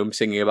my room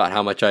singing about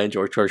how much I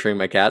enjoy torturing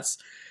my cats,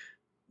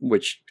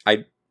 which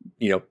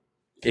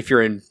if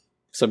you're in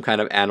some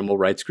kind of animal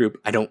rights group,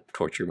 I don't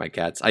torture my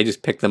cats. I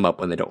just pick them up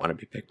when they don't want to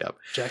be picked up.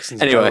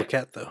 Jackson's a battle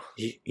cat, though.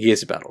 He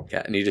is a battle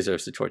cat, and he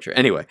deserves the torture.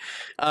 Anyway,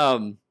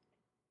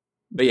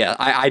 but yeah,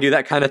 I do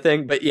that kind of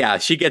thing. But yeah,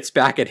 she gets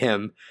back at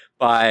him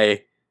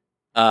by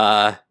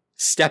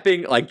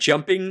jumping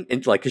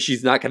into, like, because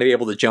she's not going to be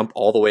able to jump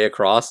all the way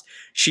across.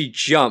 She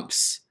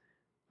jumps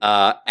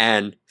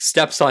and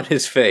steps on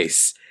his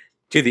face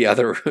to the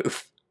other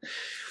roof.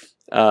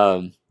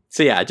 So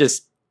yeah,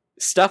 just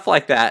stuff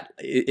like that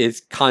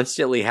is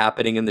constantly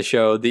happening in the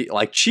show.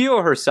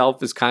 Chio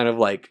herself is kind of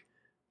like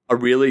a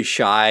really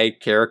shy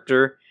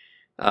character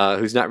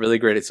who's not really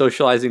great at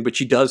socializing, but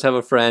she does have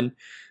a friend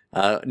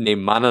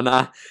named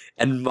Manana,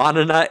 and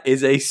Manana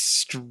is a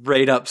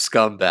straight up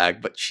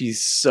scumbag, but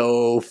she's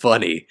so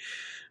funny.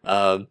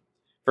 For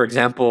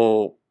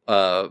example,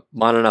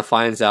 Manana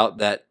finds out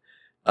that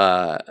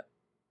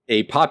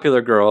a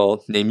popular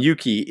girl named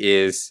Yuki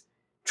is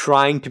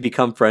trying to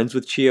become friends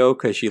with Chio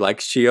because she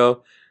likes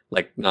Chio,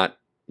 like, not,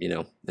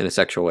 in a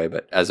sexual way,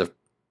 but as a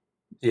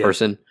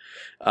person.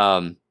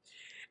 And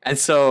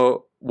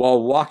so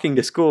while walking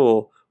to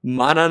school,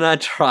 Manana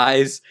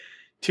tries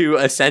to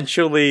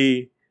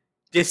essentially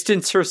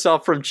distance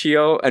herself from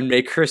Chio and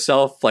make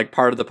herself like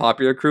part of the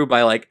popular crew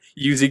by like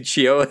using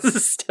Chio as a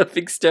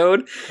stepping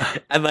stone.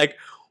 And like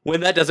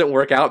when that doesn't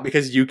work out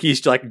because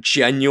Yuki's like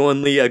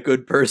genuinely a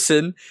good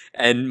person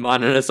and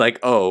Manana's like,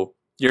 oh,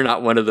 you're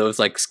not one of those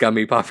like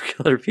scummy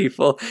popular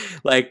people,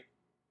 like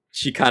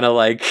she kind of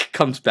like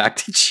comes back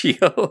to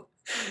Chio.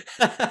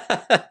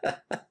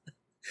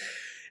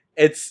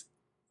 It's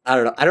I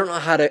don't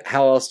know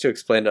how else to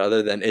explain it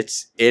other than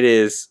it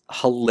is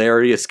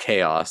hilarious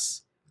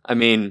chaos. I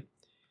mean,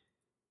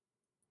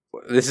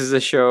 this is a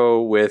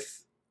show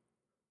with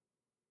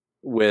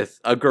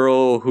a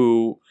girl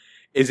who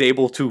is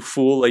able to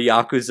fool a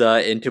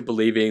Yakuza into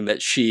believing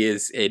that she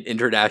is an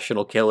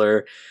international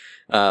killer.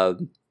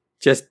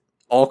 Just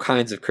all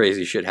kinds of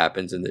crazy shit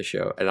happens in this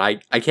show. And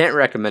I can't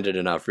recommend it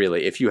enough,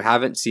 really. If you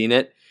haven't seen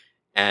it,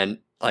 and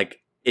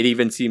like it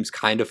even seems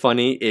kind of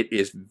funny, it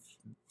is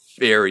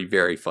very,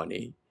 very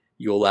funny.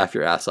 You'll laugh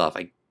your ass off.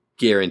 I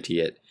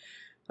guarantee it.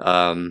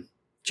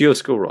 Geo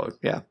School Road,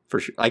 yeah, for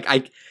sure. Like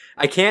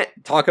I can't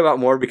talk about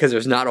more because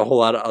there's not a whole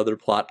lot of other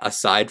plot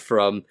aside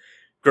from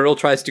girl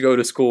tries to go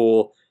to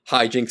school,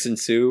 hijinks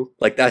ensue.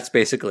 Like that's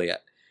basically it.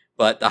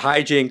 But the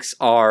hijinks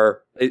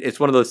are, it's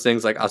one of those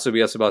things like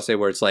Asobi Asubase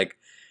where it's like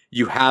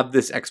you have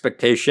this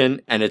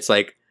expectation and it's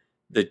like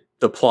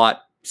the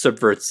plot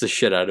subverts the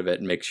shit out of it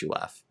and makes you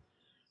laugh.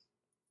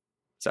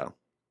 So,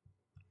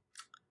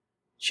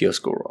 Geo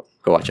School Road.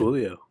 Go watch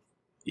Julio.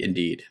 It.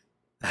 Indeed.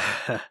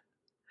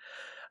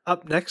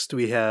 Up next,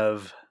 we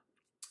have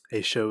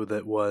a show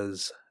that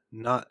was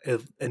not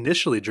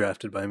initially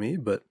drafted by me,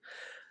 but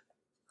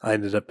I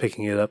ended up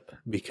picking it up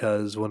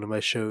because one of my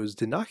shows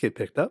did not get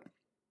picked up,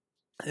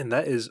 and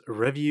that is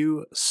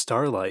Revue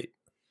Starlight,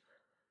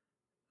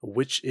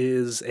 which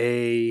is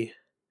a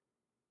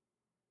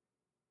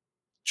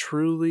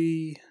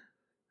truly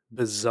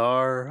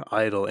bizarre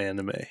idol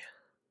anime,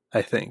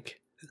 I think.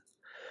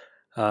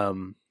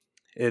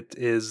 It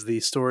is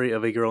the story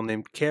of a girl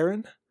named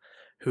Karen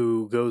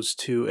who goes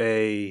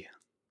to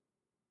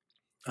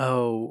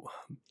oh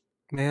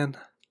man,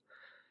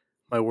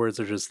 my words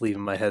are just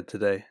leaving my head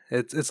today.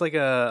 It's like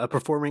a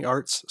performing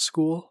arts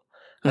school,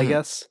 I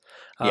guess.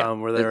 Yeah,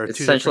 where there are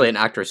it's essentially an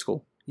actor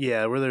school.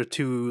 Yeah, where there are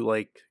two,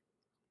 like,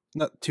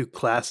 not two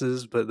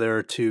classes, but there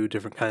are two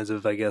different kinds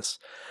of, I guess,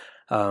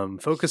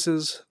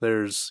 focuses.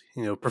 There's,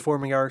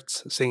 performing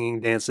arts, singing,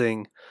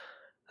 dancing,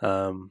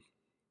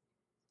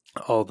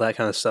 all that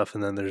kind of stuff,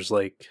 and then there's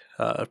like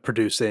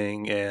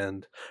producing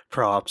and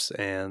props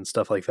and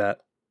stuff like that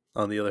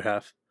on the other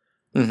half.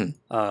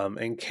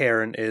 And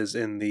Karen is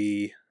in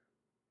the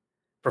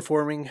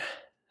performing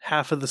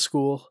half of the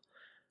school.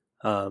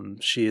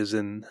 She is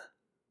in,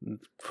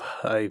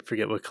 I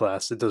forget what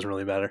class, it doesn't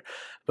really matter,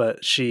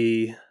 but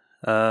she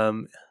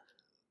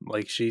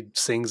she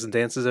sings and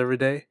dances every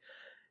day,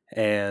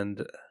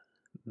 and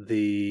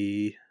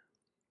the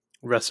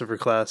rest of her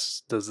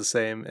class does the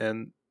same.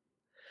 And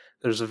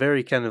there's a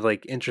very kind of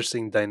like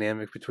interesting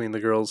dynamic between the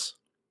girls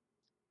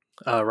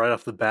right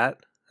off the bat,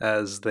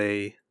 as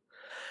I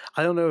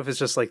don't know if it's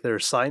just like their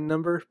sign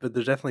number, but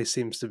there definitely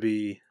seems to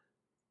be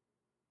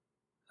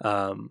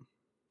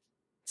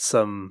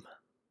some,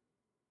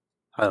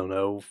 I don't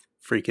know,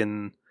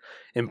 freaking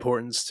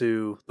importance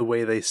to the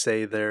way they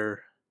say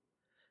their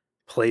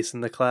place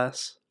in the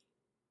class.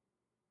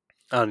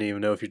 I don't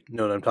even know if you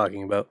know what I'm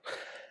talking about.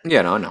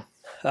 Yeah, no, I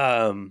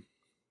know.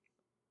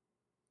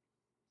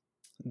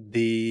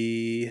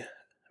 The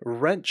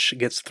wrench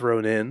gets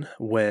thrown in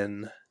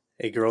when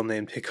a girl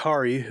named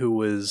Hikari, who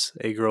was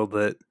a girl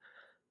that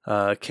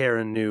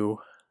Karen knew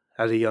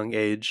at a young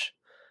age,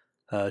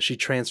 she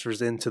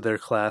transfers into their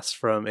class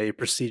from a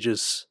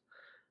prestigious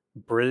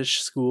British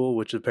school,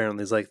 which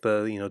apparently is like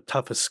the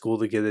toughest school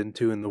to get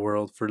into in the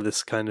world for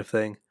this kind of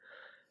thing.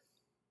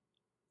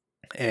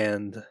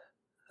 And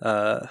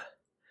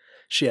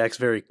she acts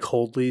very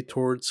coldly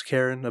towards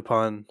Karen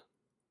upon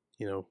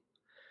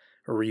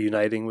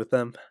reuniting with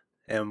them,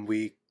 and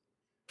we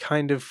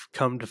kind of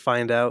come to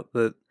find out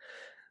that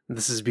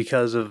this is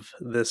because of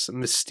this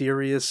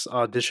mysterious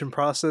audition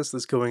process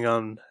that's going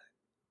on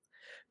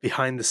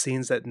behind the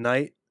scenes at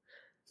night.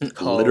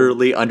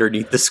 Literally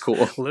underneath the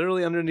school.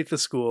 Literally underneath the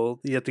school.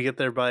 You have to get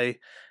there by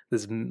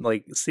this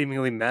like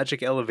seemingly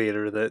magic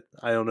elevator that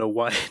I don't know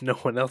why no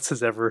one else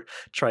has ever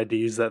tried to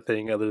use that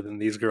thing other than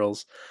these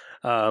girls.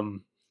 That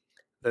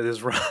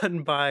is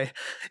run by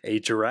a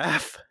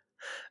giraffe,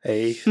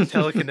 a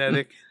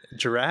telekinetic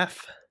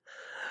giraffe.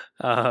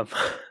 And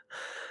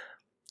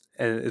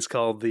it's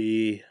called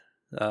the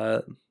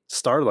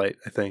Starlight,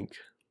 I think.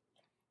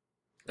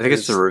 I think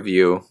it's the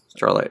Revue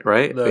Starlight,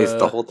 right? It's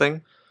the whole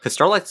thing? Because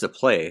Starlight's a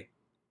play.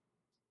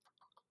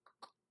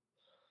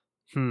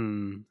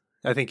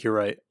 I think you're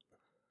right.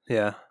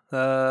 Yeah.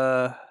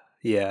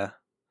 Yeah.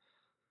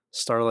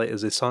 Starlight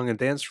is a song and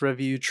dance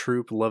revue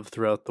troupe loved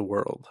throughout the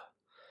world.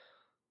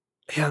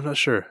 Yeah, I'm not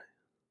sure.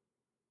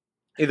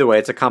 Either way,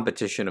 it's a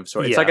competition of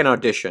sorts. It's like an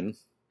audition.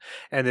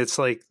 And it's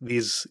like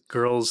these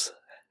girls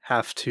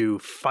have to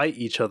fight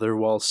each other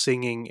while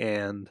singing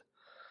and,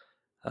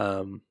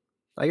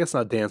 I guess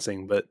not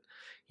dancing, but,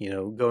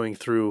 going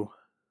through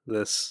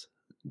this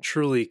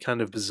truly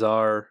kind of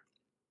bizarre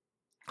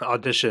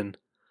audition,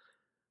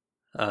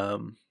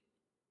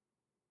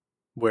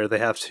 where they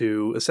have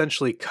to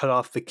essentially cut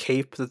off the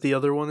cape that the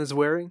other one is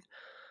wearing,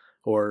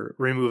 or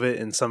remove it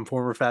in some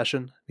form or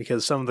fashion,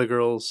 because some of the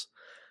girls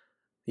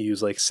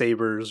use like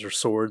sabers or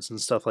swords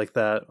and stuff like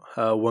that.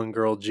 One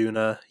girl,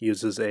 Juna,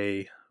 uses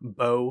a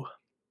bow.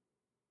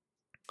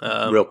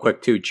 Real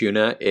quick too,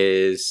 Juna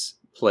is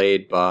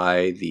played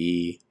by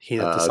the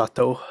Hinata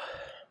Sato,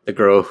 the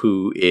girl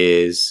who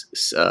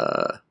is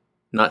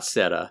not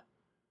Seta.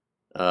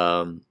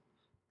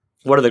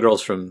 What are the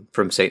girls from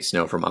Saint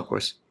Snow from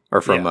Aquas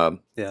or from Love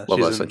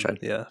Live Sunshine?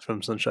 Yeah,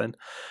 from Sunshine.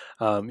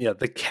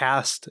 The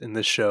cast in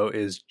this show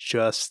is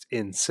just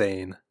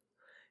insane.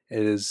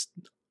 It is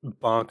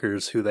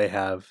bonkers who they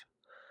have.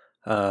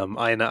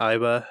 Aina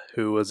Aiba,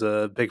 who was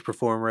a big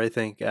performer, I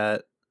think,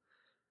 at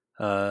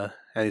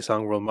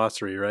Anisong World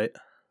Mastery, right?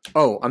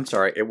 Oh, I'm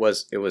sorry. It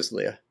was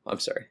Leah. I'm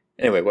sorry.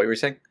 Anyway, what were you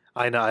saying?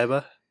 Aina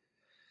Aiba?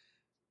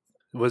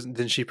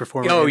 Didn't she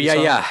perform? Oh,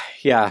 yeah.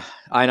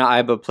 Aina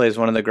Aiba plays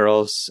one of the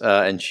girls,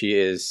 and she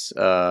is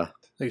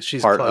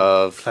she's part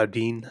of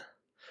Claudine.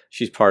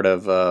 She's part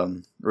of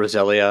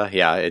Roselia.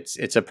 Yeah,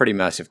 it's a pretty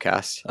massive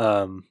cast.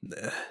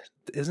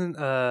 Isn't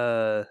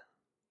there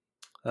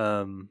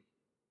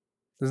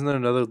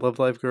another Love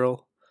Live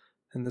girl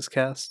in this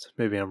cast?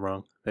 Maybe I'm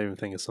wrong. Maybe I'm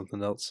thinking of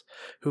something else.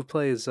 Who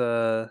plays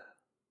Honeka's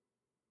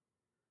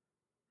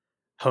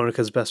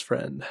best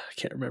friend? I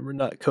can't remember.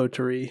 Not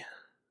Kotori.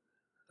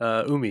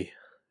 Umi.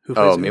 Who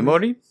plays Umi?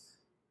 Mimori?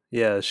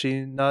 Yeah, is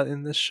she not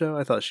in this show?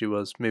 I thought she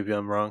was. Maybe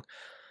I'm wrong.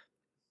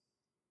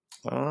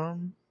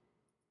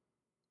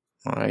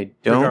 I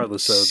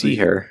don't see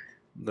her.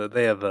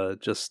 They have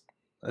just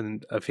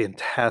a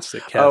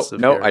fantastic cast of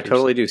characters. I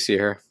totally do see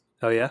her.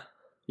 Oh, yeah?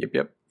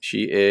 Yep.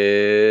 She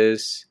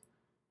is...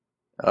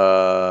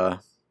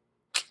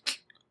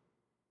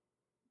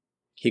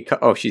 she's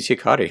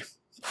Hikari.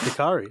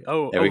 Hikari.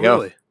 Oh, there we go.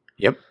 Really?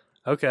 Yep.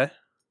 Okay.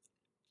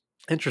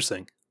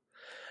 Interesting.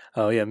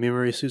 Oh, yeah,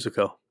 Mimori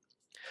Suzuko.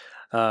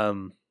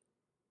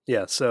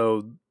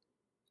 So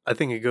I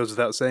think it goes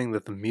without saying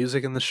that the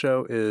music in the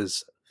show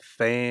is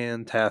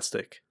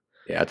fantastic.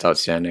 Yeah, it's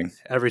outstanding.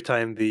 Every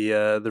time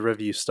the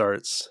review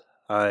starts,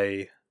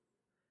 I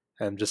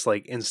am just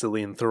like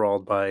instantly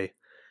enthralled by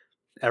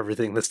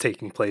everything that's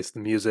taking place. The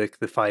music,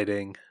 the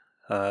fighting,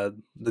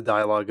 the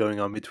dialogue going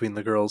on between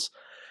the girls.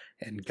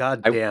 And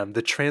goddamn,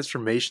 the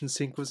transformation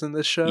sequence in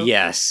this show.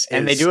 Yes,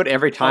 and they do it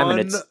every time, and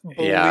it's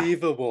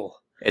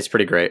unbelievable. Yeah, it's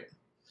pretty great.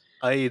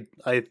 I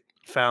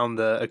found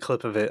a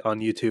clip of it on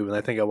YouTube, and I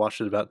think I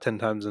watched it about 10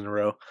 times in a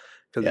row.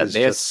 Yeah,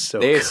 they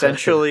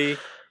essentially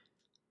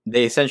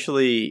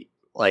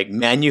like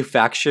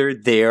manufacture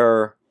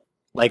their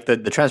like the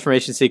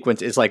transformation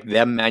sequence is like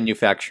them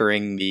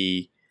manufacturing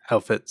the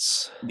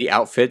outfits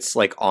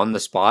like on the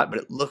spot, but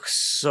it looks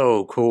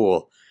so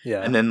cool.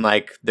 Yeah, and then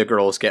like the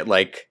girls get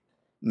like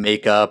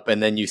makeup,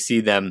 and then you see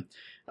them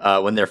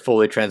when they're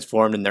fully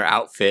transformed in their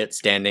outfit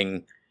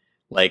standing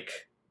like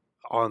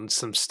on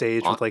some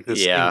stage with like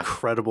this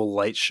incredible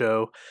light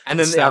show, and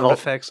then the sound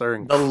effects are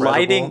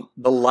incredible.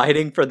 The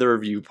lighting for the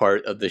review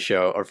part of the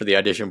show, or for the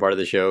audition part of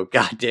the show,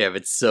 goddamn,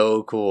 it's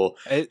so cool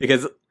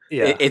because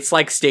it's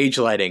like stage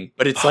lighting,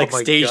 but it's like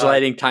stage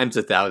lighting times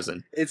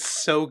 1,000. It's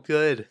so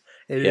good.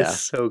 It is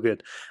so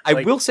good.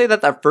 I will say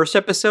that first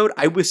episode,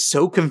 I was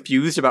so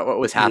confused about what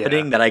was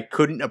happening that I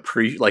couldn't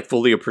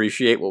fully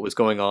appreciate what was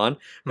going on.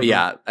 But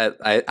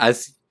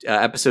as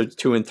episodes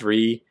 2 and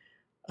 3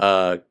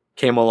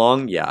 came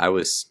along, I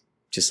was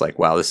just like,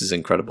 wow, this is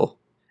incredible.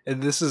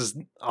 And this is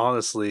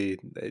honestly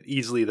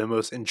easily the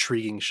most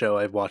intriguing show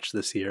I've watched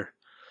this year.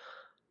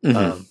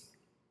 Mm-hmm.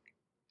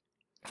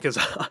 Because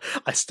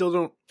I still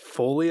don't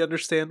fully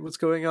understand what's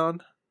going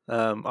on.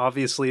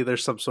 Obviously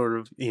there's some sort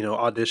of,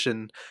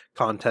 audition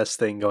contest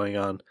thing going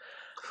on.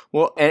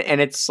 Well,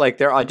 and it's like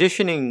they're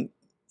auditioning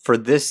for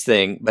this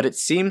thing, but it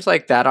seems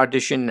like that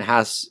audition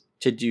has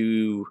to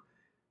do,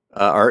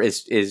 or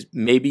is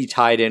maybe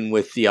tied in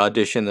with the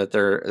audition that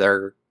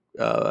they're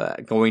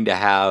going to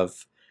have,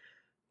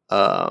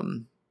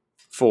 because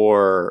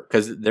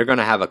they're going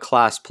to have a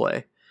class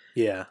play.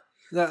 Yeah.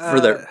 For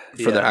their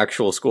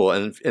actual school,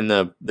 and in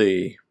the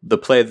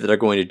play that they're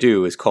going to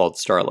do is called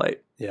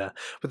Starlight. Yeah,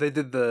 but they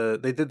did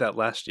that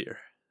last year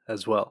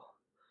as well.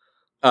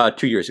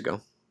 2 years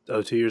ago.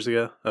 Oh, 2 years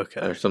ago?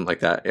 Okay. Or something like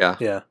that, yeah.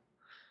 Yeah.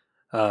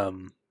 I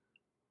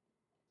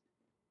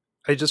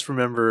just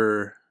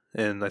remember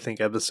in, I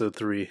think, episode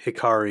 3,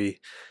 Hikari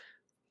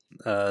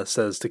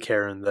says to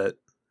Karen that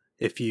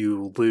if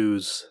you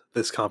lose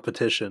this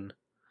competition,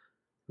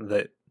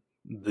 that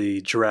the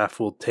giraffe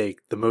will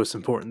take the most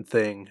important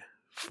thing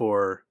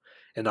for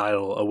an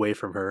idol away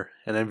from her,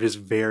 and I'm just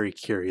very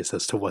curious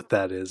as to what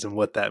that is and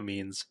what that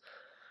means,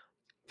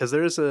 because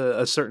there is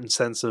a certain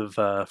sense of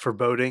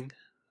foreboding,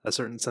 a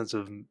certain sense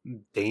of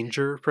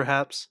danger,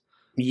 perhaps.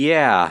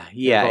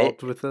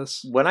 Involved with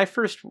this. When I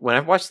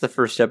watched the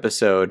first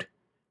episode,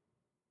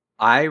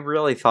 I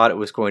really thought it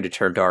was going to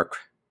turn dark.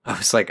 I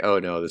was like, oh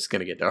no, this is going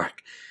to get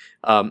dark.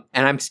 And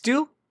I'm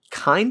still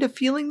kind of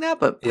feeling that,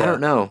 but I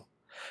don't know.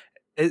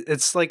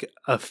 It's like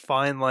a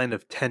fine line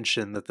of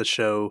tension that the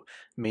show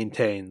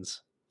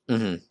maintains.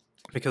 Mm-hmm.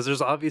 Because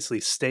there's obviously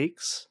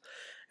stakes,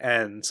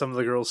 and some of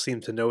the girls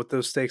seem to know what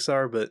those stakes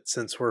are, but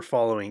since we're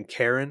following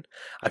Karen,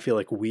 I feel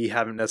like we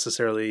haven't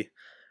necessarily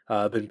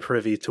been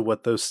privy to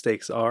what those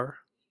stakes are.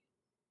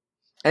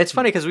 And it's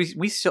funny because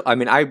we still, I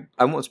mean, I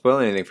won't spoil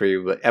anything for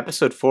you, but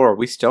episode 4,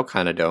 we still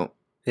kind of don't.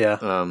 Yeah.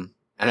 And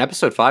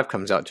episode 5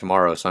 comes out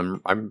tomorrow, so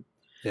I'm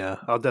yeah,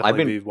 I'll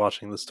definitely be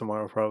watching this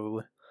tomorrow,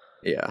 probably.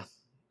 Yeah.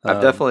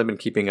 I've definitely been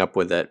keeping up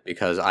with it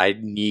because I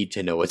need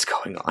to know what's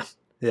going on.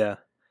 Yeah.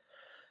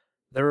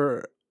 There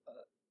were,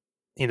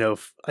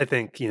 I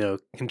think,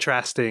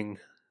 contrasting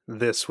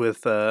this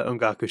with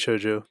Ongaku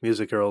Shoujo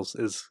Music Girls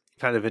is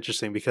kind of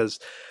interesting because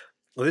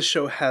this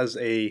show has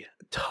a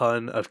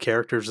ton of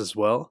characters as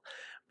well,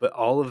 but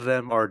all of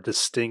them are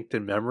distinct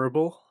and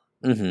memorable.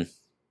 Mm-hmm.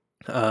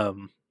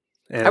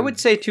 And I would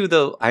say too,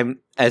 though,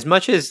 I'm as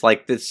much as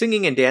like the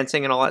singing and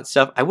dancing and all that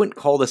stuff, I wouldn't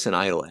call this an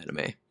idol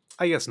anime.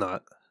 I guess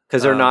not,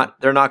 because they're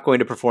not going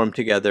to perform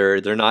together.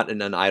 They're not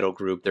in an idol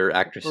group. They're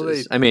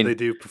actresses. Well, they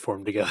do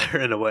perform together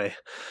in a way.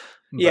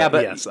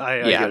 But yes,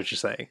 I get what you're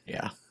saying.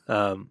 Yeah.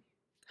 But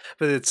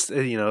it's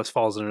it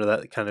falls under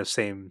that kind of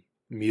same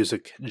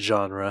music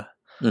genre.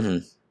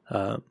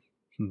 Mm-hmm.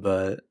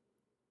 But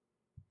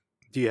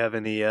do you have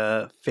any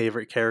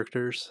favorite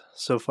characters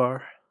so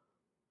far?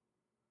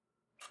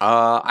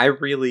 I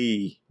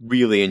really,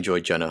 really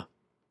enjoyed Jenna.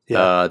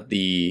 Yeah.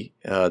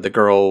 The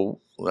girl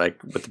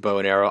like with the bow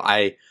and arrow.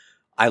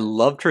 I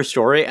loved her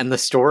story and the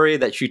story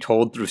that she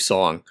told through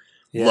song.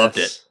 Yes. Loved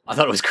it. I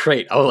thought it was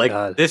great. I was like,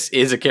 God. This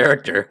is a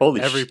character.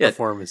 Holy Every shit.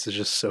 performance is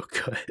just so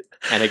good.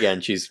 And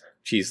again, she's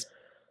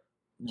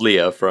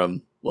Leah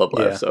from Love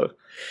Live. Yeah. So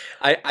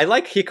I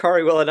like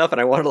Hikari well enough, and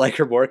I want to like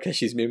her more because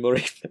she's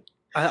Mimori.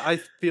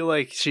 I feel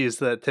like she's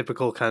that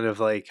typical kind of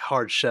like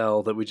hard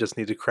shell that we just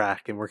need to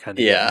crack, and we're kind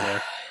of getting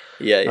there.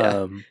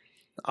 Yeah.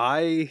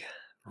 I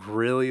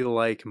really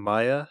like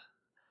Maya,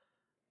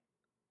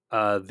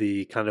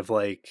 the kind of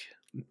like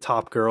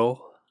top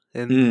girl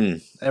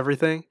in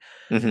everything.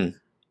 Mm-hmm.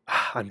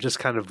 I'm just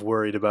kind of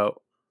worried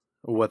about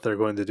what they're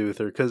going to do with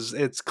her because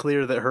it's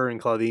clear that her and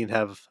Claudine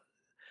have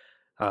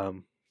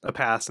a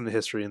past in the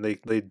history, and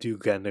they do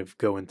kind of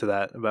go into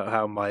that about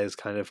how Maya's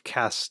kind of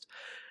cast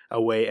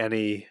away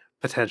any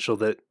potential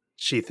that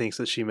she thinks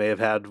that she may have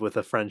had with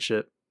a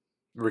friendship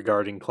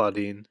regarding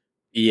Claudine.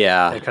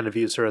 Yeah. And kind of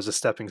use her as a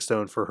stepping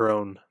stone for her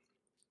own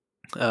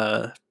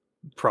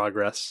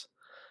progress.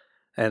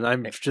 And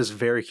I'm just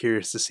very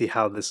curious to see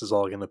how this is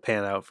all going to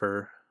pan out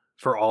for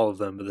all of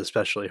them, but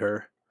especially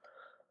her.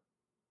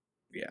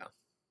 Yeah.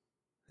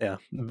 Yeah.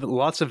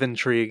 Lots of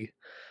intrigue,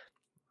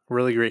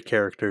 really great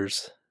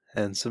characters,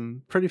 and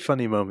some pretty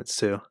funny moments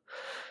too.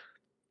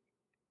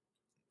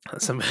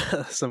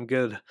 Some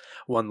good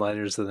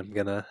one-liners that I'm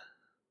gonna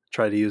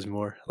try to use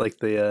more. Like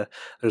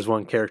there's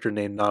one character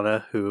named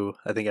Nana who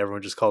I think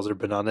everyone just calls her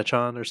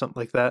Banana-chan or something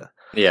like that.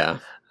 Yeah.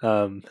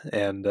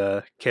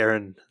 And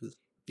Karen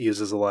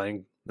uses a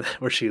line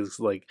where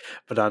she's like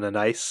banana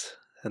nice,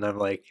 and I'm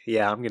like,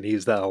 yeah, I'm gonna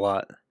use that a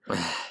lot.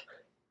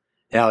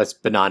 Yeah, it's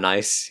banana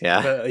nice.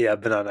 Yeah. Yeah,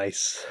 banana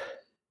nice.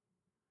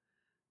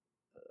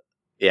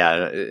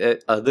 Yeah,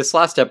 this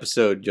last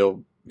episode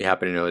you'll be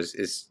happy to know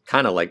is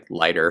kind of like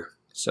lighter.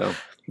 So,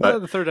 but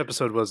the third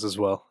episode was as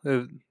well.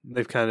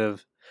 They've kind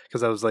of,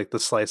 because that was like the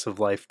slice of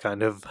life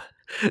kind of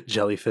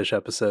jellyfish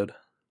episode.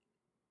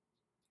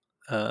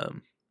 Oh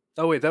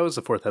wait, that was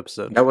the fourth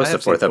episode. That was the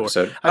fourth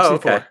episode. Oh,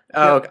 okay.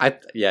 Oh,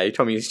 yeah. You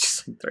told me it was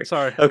just like 3.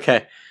 Sorry.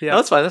 Okay. Yeah, no,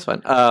 that's fine. That's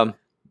fine.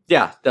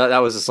 Yeah, that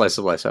was a slice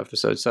of life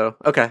episode. So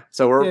okay,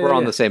 so we're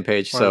on the same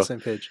page. We're on the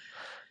same page.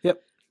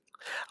 Yep.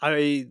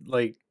 I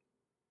like.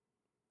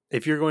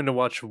 If you're going to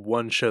watch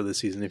one show this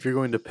season, if you're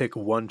going to pick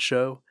one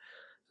show,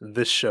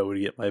 this show would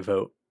get my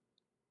vote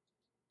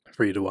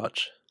for you to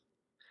watch.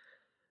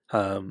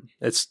 I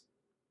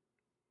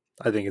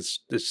think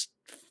it's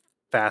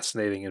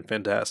fascinating and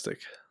fantastic.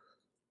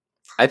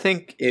 I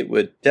think it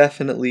would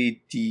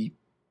definitely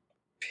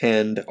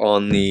depend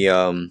on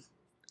the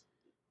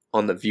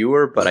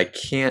viewer, but I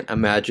can't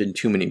imagine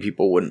too many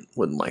people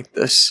wouldn't like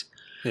this.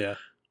 Yeah.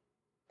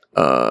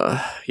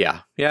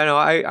 Yeah. No,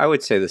 I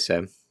would say the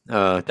same.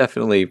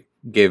 Definitely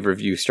give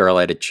Review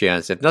Starlight a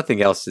chance, if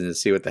nothing else, to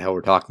see what the hell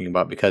we're talking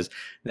about, because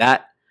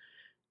that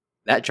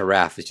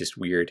giraffe is just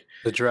weird.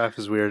 The giraffe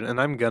is weird,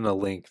 and I'm gonna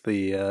link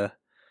the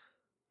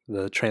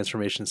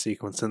transformation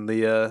sequence in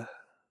the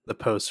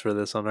post for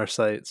this on our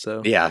site.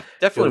 So yeah,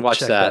 definitely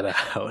watch that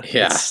out.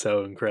 Yeah, it's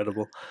so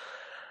incredible.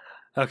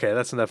 Okay,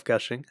 that's enough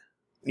gushing.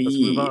 Let's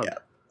move on.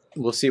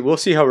 We'll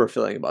see how we're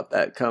feeling about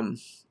that come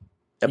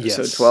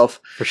episode 12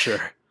 for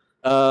sure.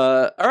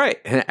 All right,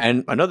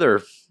 and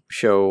another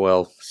show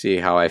we'll see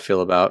how I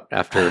feel about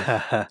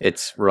after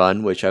its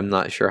run, which I'm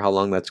not sure how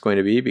long that's going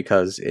to be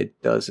because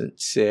it doesn't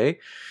say,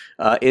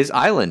 is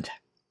Island.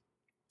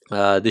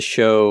 This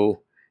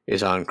show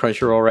is on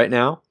Crunchyroll right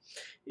now.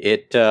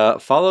 It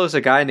follows a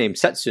guy named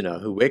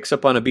Setsuna who wakes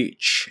up on a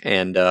beach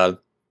and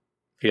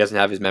he doesn't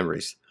have his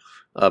memories.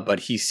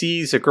 but he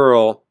sees a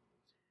girl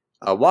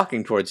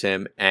walking towards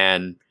him,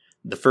 and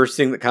the first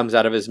thing that comes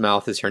out of his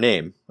mouth is her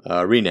name,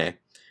 Rine.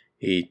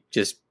 He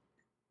just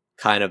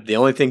kind of, the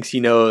only things he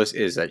knows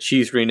is that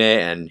she's Rine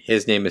and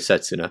his name is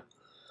Setsuna.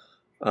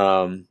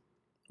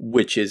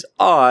 Which is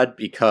odd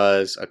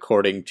because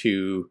according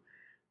to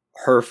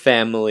her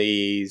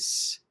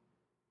family's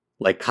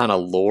like kind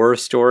of lore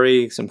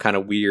story, some kind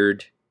of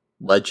weird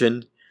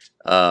legend,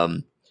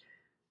 I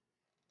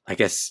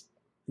guess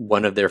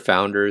one of their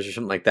founders or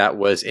something like that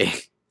was a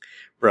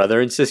brother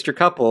and sister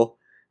couple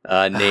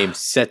named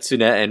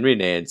Setsuna and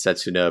Rine, and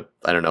Setsuna,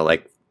 I don't know,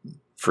 like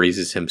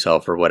freezes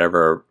himself or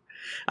whatever.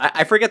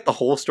 I forget the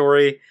whole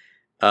story,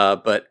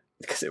 but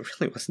because it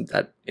really wasn't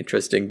that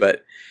interesting,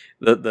 but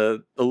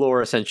the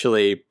lore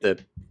essentially,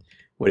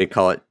 what do you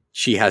call it?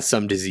 She has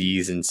some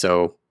disease, and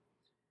so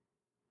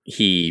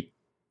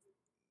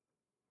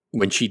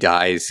when she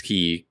dies,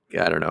 he,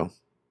 I don't know,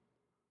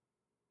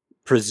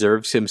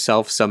 preserves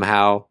himself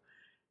somehow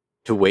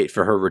to wait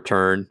for her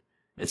return.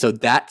 And so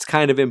that's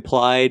kind of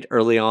implied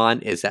early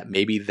on, is that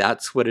maybe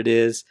that's what it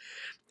is.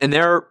 And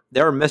there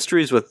are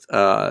mysteries with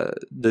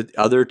the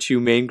other two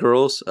main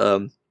girls,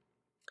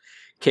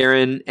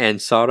 Karen and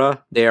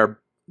Sarah. They're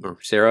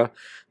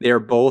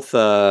both,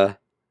 they're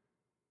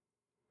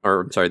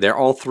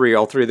all three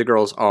of the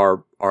girls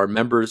are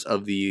members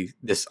of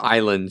this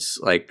island's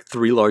like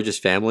three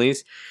largest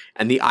families.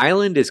 And the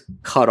island is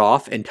cut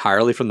off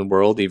entirely from the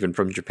world, even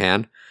from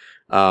Japan.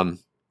 I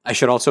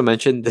should also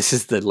mention this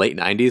is the late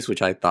 90s,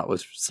 which I thought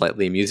was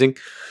slightly amusing.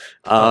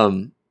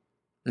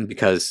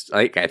 Because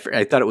I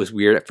thought it was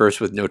weird at first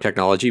with no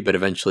technology, but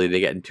eventually they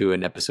get into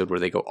an episode where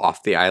they go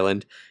off the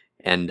island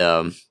and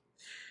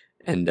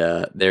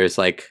there's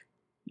like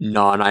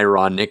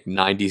non-ironic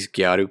 90s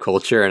gyaru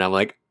culture, and I'm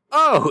like,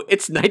 oh,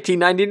 it's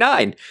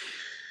 1999.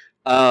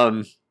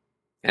 And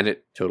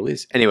it totally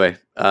is. Anyway,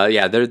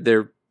 yeah,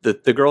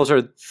 the girls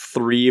are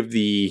three of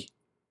the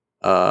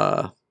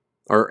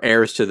or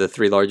heirs to the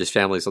three largest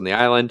families on the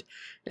island,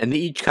 and they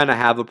each kind of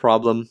have a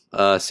problem.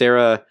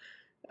 Sarah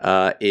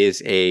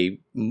is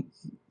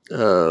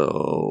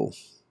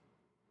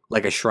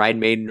like a shrine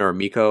maiden or a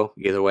miko,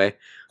 either way.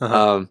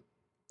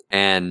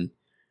 And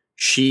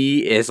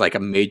she is like a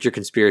major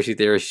conspiracy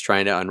theorist. She's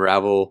trying to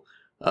unravel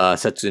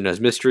Setsuna's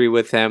mystery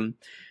with him.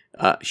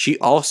 She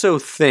also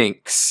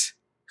thinks...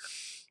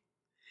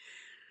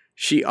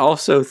 for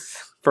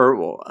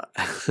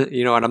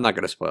you know what? I'm not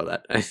going to spoil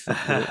that.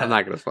 I'm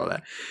not going to spoil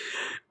that.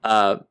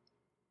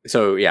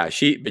 So yeah,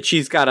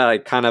 she's got a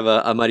kind of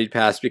a muddied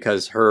past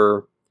because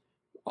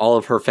all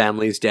of her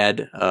family's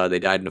dead. They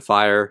died in a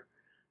fire,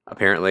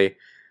 apparently.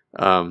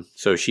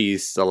 So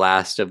she's the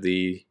last of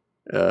the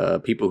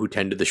people who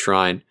tended the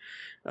shrine.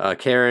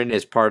 Karen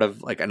is part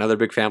of like another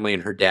big family,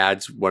 and her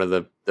dad's one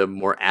of the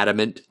more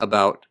adamant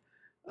about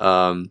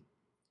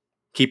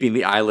keeping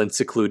the island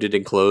secluded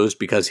and closed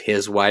because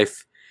his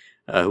wife,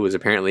 who was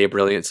apparently a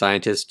brilliant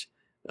scientist,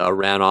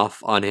 ran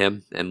off on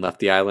him and left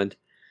the island.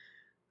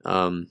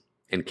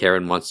 And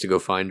Karen wants to go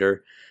find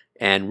her.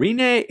 And Rine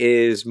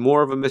is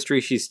more of a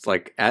mystery. She's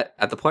like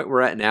at the point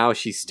we're at now,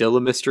 she's still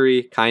a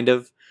mystery, kind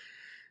of.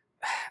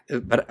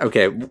 But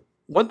okay,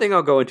 one thing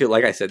I'll go into,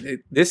 like I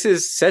said, this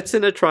is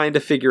Setsuna trying to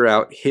figure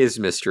out his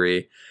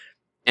mystery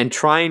and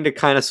trying to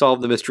kind of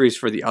solve the mysteries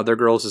for the other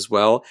girls as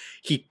well.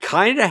 He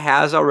kind of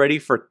has already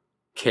for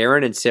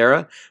Karen and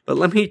Sarah, but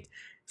let me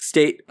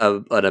state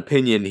an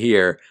opinion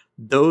here.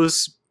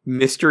 Those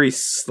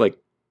mysteries, like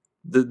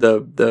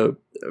the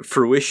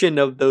fruition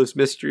of those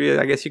mysteries,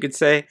 I guess you could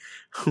say,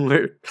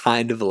 were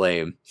kind of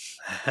lame.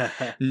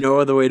 No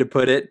other way to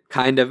put it.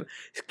 Kind of.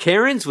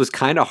 Karen's was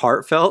kind of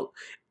heartfelt,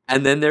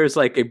 and then there's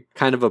like a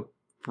kind of a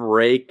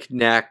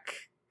breakneck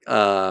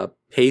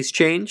pace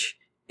change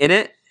in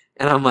it,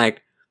 and I'm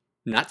like,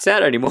 not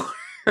sad anymore.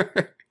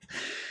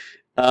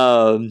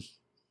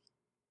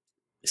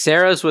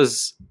 Sarah's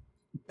was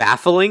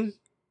baffling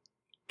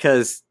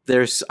because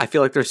I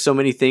feel like there's so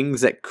many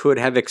things that could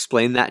have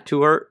explained that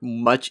to her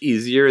much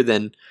easier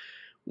than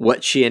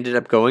what she ended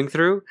up going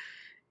through.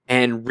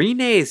 And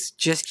Rine's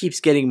just keeps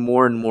getting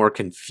more and more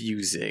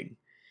confusing.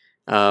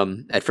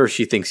 At first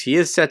she thinks he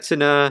is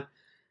Setsuna.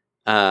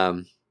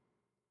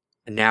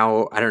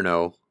 Now, I don't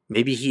know.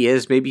 Maybe he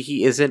is, maybe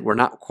he isn't. We're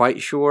not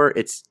quite sure.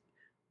 It's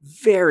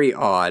very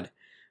odd.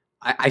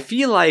 I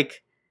feel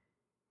like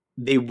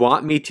they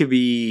want me to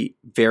be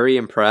very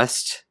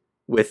impressed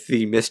with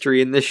the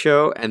mystery in this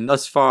show, and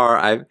thus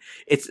far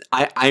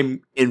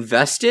I'm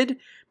invested,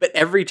 but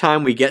every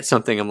time we get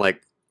something I'm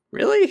like,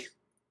 really?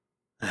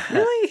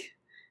 Really?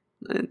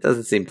 It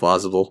doesn't seem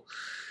plausible.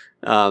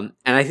 And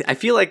I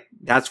feel like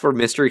that's where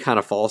mystery kind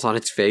of falls on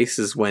its face,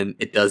 is when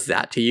it does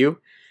that to you.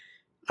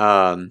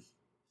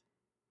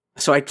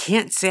 So I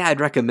can't say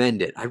I'd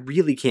recommend it. I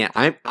really can't.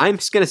 I'm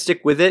just gonna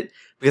stick with it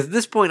because at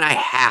this point I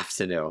have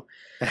to know.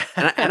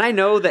 And I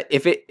know that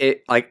if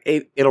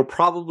it'll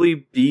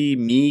probably be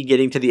me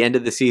getting to the end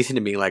of the season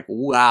and being like,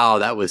 wow,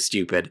 that was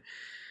stupid.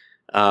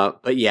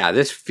 But yeah,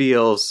 this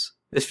feels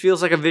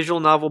like a visual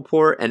novel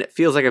port, and it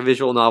feels like a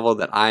visual novel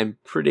that I'm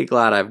pretty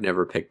glad I've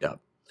never picked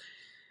up.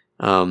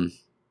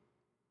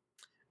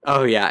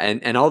 Oh yeah,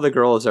 and all the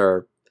girls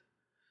are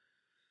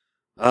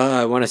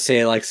I want to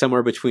say like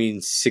somewhere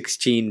between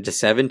 16 to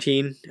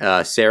 17.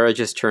 Sarah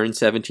just turned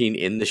 17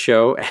 in the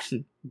show,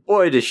 and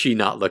boy does she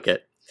not look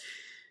it.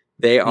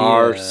 They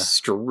are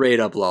straight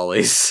up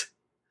lollies.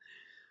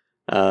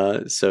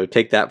 So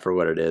take that for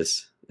what it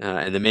is.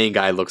 And the main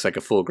guy looks like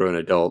a full-grown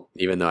adult,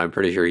 even though I'm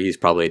pretty sure he's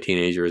probably a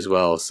teenager as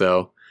well.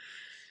 So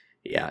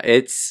yeah,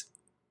 it's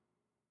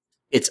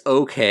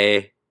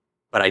okay,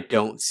 but I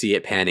don't see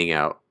it panning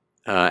out.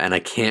 And I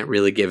can't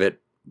really give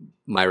it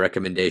my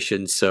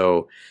recommendation,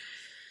 so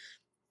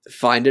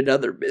find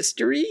another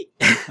mystery.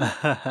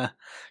 For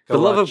the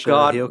love of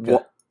God,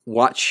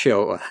 watch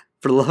Showa.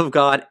 For the love of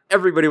God,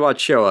 everybody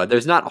watch Showa.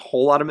 There's not a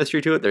whole lot of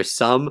mystery to it. There's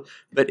some,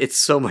 but it's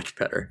so much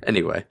better.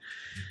 Anyway,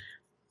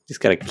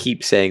 just gotta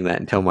keep saying that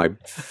until my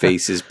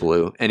face is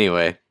blue.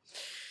 Anyway.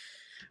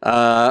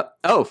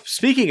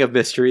 Speaking of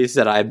mysteries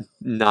that I'm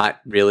not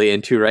really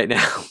into right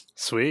now.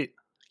 Sweet.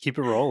 Keep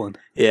it rolling.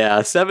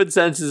 Yeah, Seven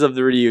Senses of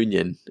the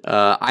Reunion.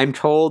 I'm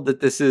told that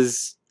this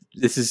is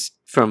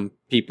from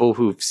people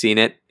who've seen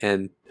it,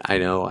 and I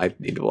know I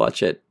need to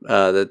watch it.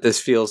 That this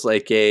feels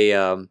like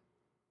a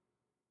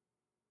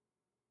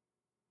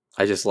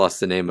I just lost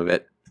the name of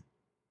it.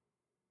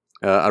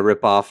 A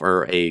ripoff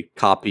or a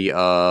copy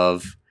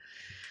of.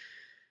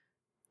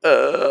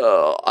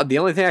 The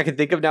only thing I can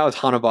think of now is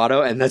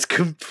Hanabado, and that's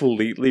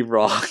completely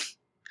wrong.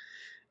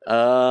 You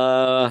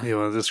want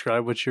to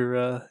describe what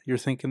you're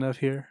thinking of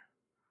here?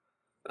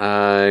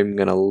 I'm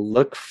gonna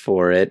look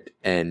for it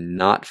and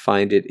not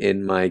find it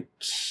in my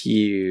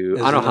queue.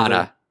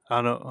 Anohana.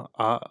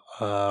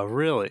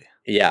 Really?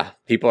 Yeah,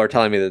 people are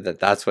telling me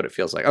that's what it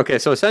feels like. Okay,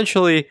 so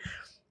essentially,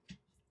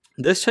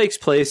 this takes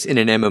place in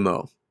an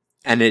MMO,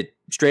 and it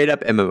straight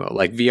up MMO,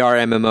 like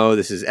VR MMO.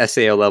 This is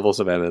SAO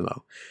levels of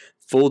MMO,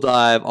 full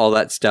dive, all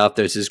that stuff.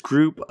 There's this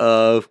group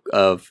of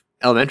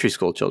elementary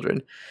school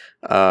children.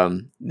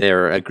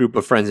 They're a group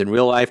of friends in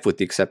real life, with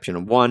the exception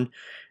of one.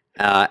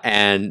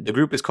 And the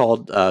group is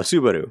called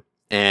Subaru,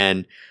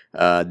 and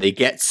they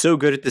get so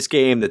good at this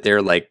game that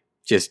they're like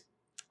just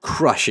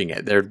crushing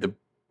it. They're the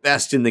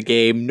best in the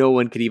game. No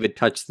one could even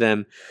touch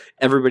them.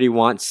 Everybody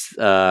wants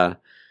them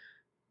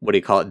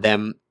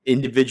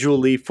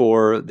individually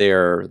for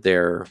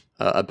their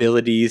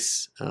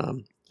abilities.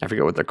 I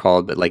forget what they're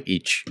called, but like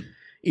each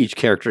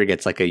character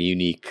gets like a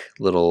unique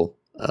little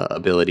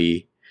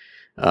ability.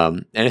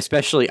 And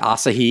especially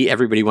Asahi,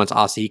 everybody wants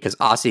Asahi because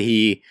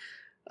Asahi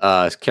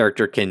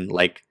character can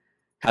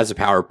has a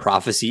power of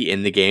prophecy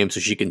in the game, so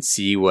she can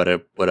see what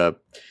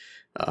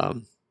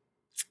an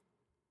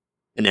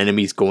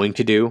enemy's going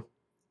to do.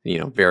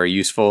 Very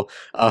useful.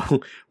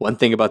 One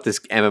thing about this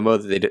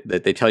MMO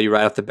that they tell you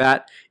right off the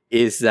bat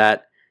is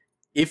that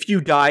if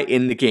you die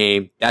in the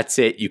game, that's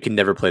it. You can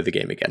never play the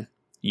game again.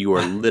 You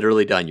are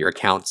literally done. Your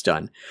account's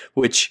done.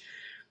 Which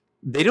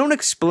they don't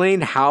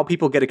explain how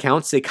people get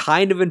accounts. They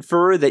kind of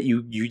infer that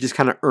you just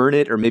kind of earn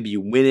it, or maybe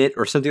you win it,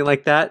 or something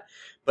like that.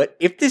 But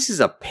if this is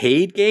a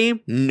paid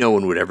game, no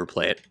one would ever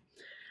play it.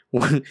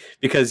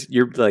 Because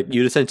you'd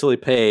essentially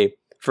pay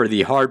for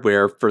the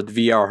hardware, for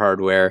the VR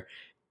hardware,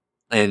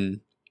 and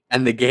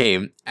the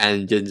game,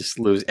 and just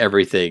lose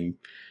everything,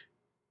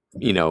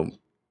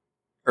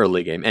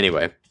 early game.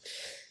 Anyway.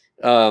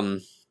 So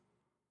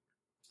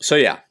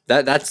yeah,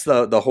 that's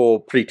the whole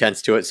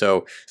pretense to it.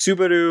 So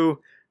Subaru,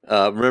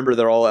 remember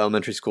they're all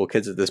elementary school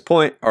kids at this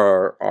point,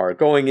 are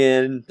going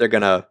in. They're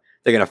gonna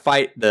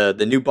fight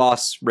the new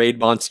boss raid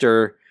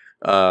monster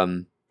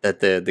that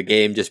the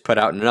game just put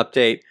out in an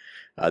update.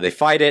 They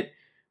fight it,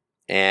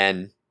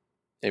 and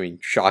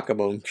shock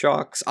among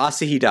shocks,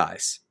 Asahi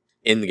dies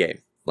in the game.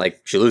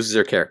 Like, she loses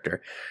her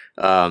character.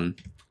 And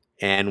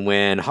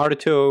when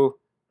Haruto,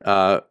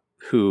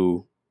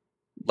 who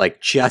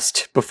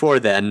just before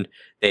then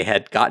they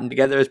had gotten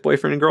together as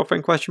boyfriend and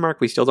girlfriend ?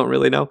 We still don't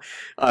really know.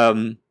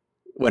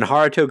 When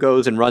Haruto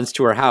goes and runs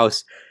to her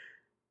house,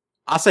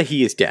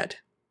 Asahi is dead.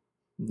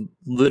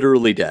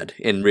 Literally dead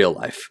in real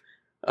life.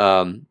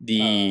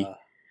 The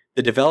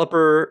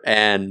developer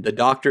and the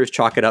doctors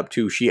chalk it up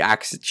to she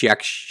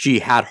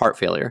had heart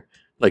failure.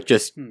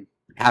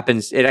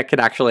 Happens. It could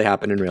actually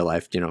happen in real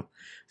life,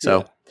 So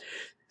yeah.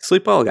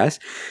 Sleep well, guys.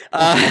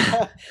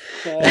 But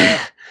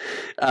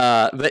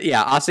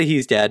yeah,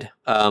 Asahi's dead.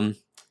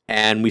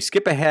 And we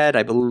skip ahead.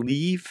 I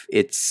believe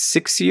it's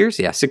 6 years.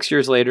 Yeah, 6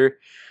 years later.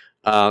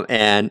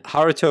 And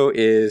Haruto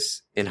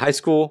is in high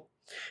school,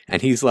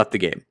 and he's left the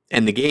game.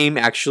 And the game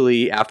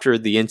actually, after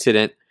the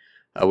incident,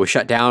 was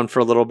shut down for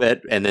a little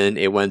bit, and then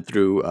it went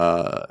through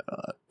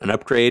an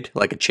upgrade,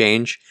 like a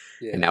change,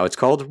 and now it's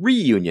called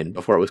Reunion.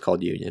 Before it was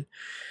called Union.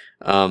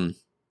 And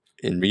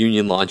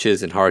Reunion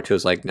launches, and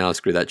Haruto's like, no,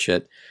 screw that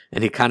shit,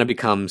 and he kind of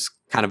becomes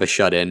kind of a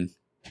shut-in,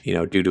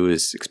 due to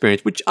his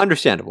experience, which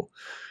understandable.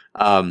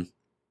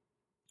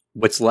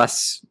 What's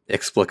less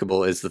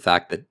explicable is the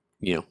fact that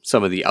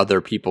some of the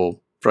other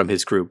people from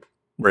his group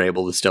were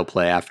able to still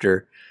play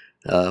after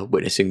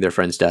witnessing their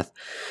friend's death.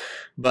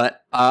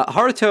 But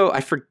Haruto,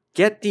 I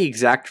forget the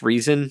exact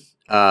reason,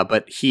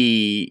 but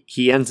he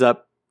ends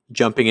up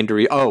jumping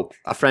into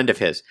a friend of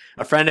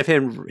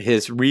him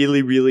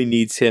really, really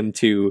needs him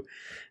to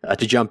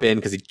jump in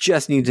because he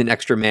just needs an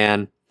extra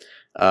man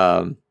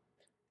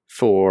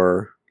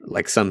for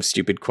like some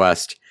stupid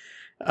quest.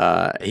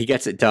 He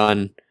gets it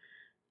done,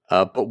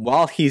 but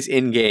while he's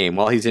in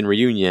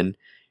Reunion,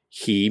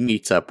 he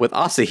meets up with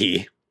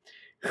Asahi,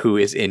 who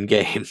is in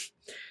game,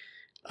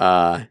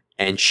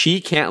 and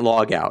she can't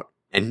log out.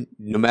 And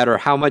no matter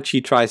how much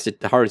he tries to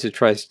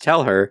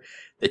tell her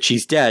that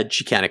she's dead,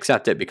 she can't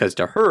accept it because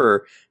to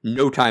her,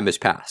 no time has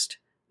passed.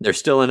 They're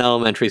still in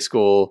elementary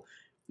school.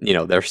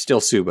 They're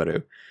still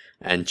Subaru.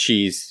 And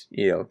she's,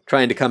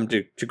 trying to come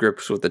to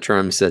grips with the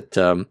terms that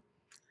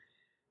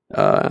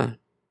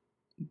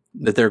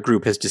that their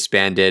group has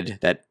disbanded,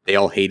 that they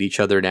all hate each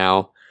other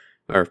now,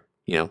 or,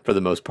 for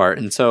the most part.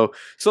 And so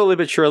slowly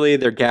but surely,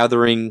 they're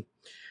gathering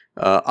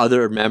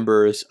other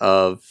members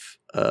of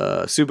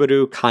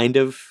Subaru, kind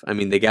of. I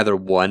mean, they gather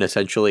one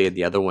essentially, and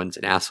the other one's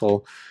an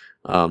asshole.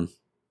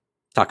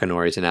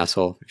 Takanori's an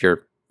asshole.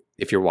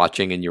 If you're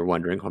watching and you're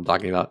wondering who I'm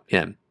talking about,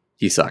 him.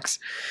 He sucks.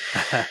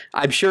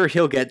 I'm sure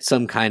he'll get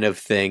some kind of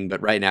thing,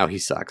 but right now he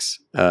sucks.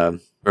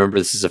 Remember,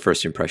 this is a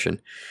first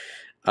impression.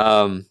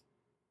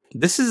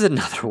 This is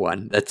another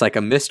one that's like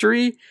a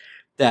mystery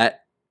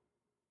that...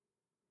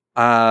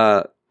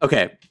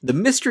 okay, the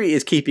mystery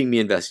is keeping me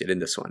invested in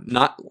this one.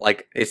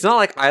 It's not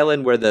like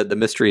Island where the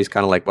mystery is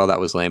kind of like, well,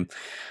 that was lame.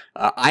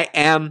 I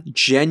am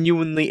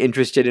genuinely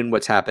interested in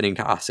what's happening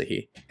to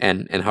Asahi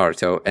and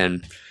Haruto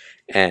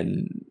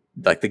and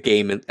like the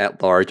game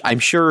at large. I'm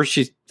sure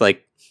she's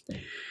like,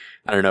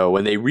 I don't know,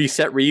 when they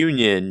reset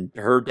Reunion,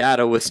 her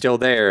data was still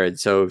there, and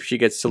so she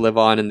gets to live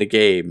on in the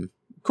game.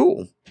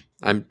 Cool.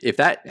 If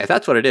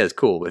that's what it is,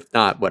 cool. If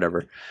not,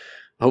 whatever.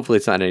 Hopefully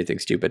it's not anything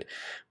stupid.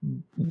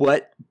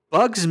 What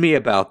bugs me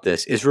about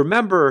this is,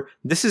 remember,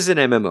 this is an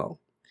MMO.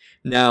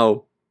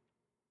 Now,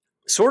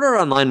 Sword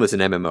Art Online was an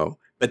MMO,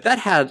 but that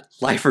had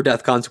life or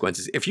death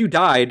consequences. If you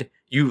died,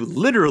 you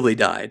literally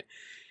died.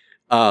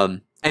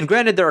 And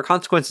granted, there are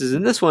consequences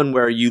in this one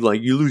where you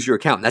lose your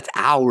account. That's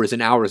hours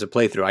and hours of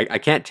playthrough. I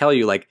can't tell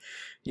you,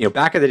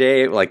 back in the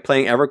day, like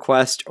playing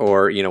EverQuest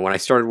or, when I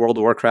started World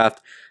of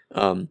Warcraft,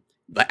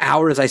 the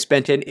hours I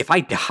spent in, if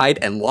I died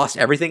and lost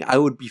everything, I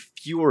would be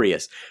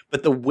furious.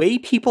 But the way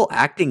people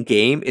act in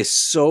game is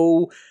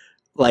so,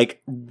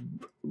 like,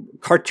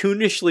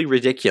 cartoonishly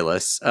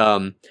ridiculous.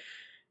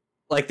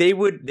 Like they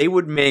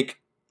would make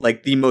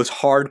like the most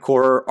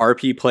hardcore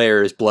RP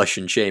players blush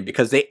and shame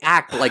because they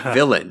act like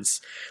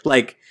villains.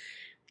 Like,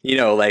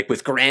 like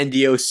with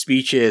grandiose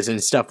speeches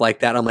and stuff like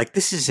that. I'm like,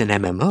 this is an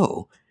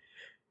MMO.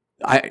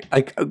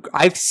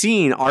 I've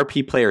seen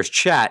RP players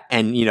chat,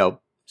 and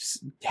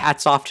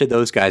hats off to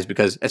those guys,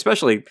 because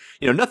especially,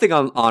 nothing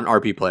on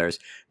RP players.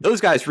 Those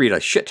guys read a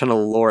shit ton of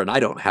lore, and I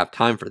don't have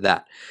time for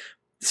that.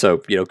 So,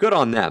 good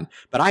on them.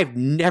 But I've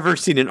never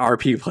seen an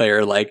RP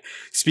player like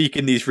speak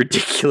in these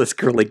ridiculous,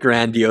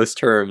 grandiose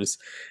terms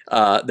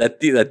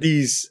that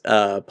these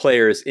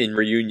players in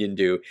Reunion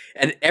do.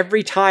 And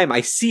every time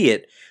I see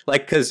it,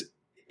 like, because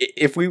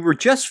if we were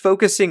just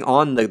focusing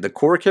on the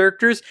core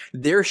characters,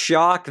 their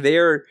shock,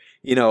 their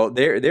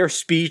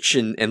speech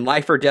and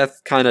life or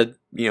death kind of,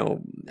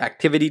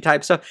 activity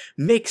type stuff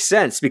makes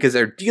sense because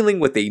they're dealing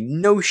with a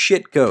no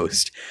shit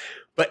ghost.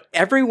 But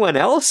everyone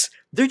else,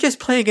 they're just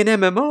playing an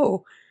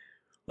MMO.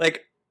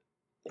 Like,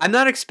 I'm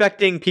not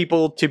expecting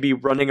people to be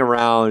running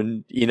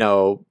around,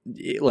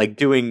 like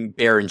doing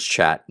Baron's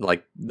chat.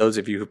 Like, those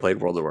of you who played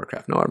World of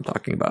Warcraft know what I'm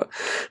talking about.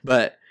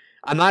 But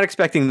I'm not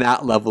expecting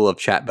that level of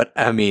chat. But,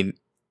 I mean,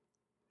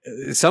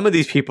 some of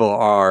these people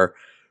are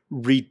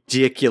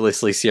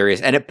ridiculously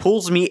serious. And it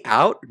pulls me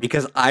out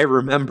because I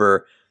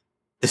remember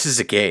this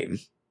is a game.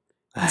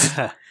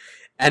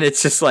 And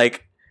it's just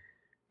like,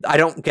 I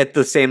don't get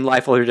the same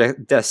life or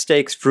death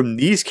stakes from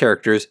these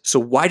characters, so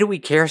why do we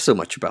care so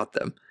much about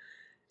them?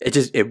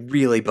 It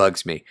really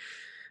bugs me.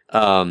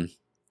 Other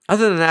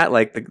than that,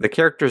 like the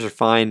characters are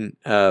fine.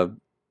 I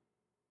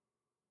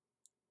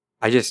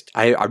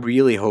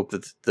really hope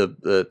that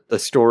the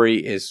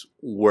story is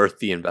worth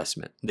the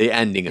investment. The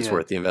ending is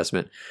worth the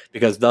investment,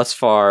 because thus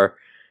far,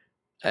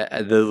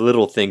 the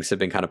little things have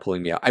been kind of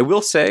pulling me out. I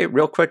will say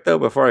real quick though,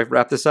 before I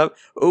wrap this up,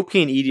 OP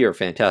and ED are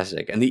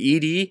fantastic, and the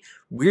ED,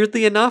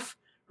 weirdly enough,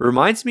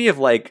 reminds me of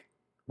like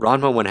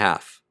Ranma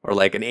 1/2 or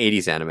like an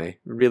 80s anime.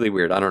 Really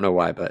weird. I don't know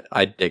why, but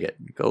I dig it.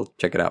 Go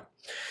check it out.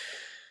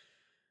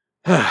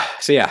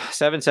 So yeah,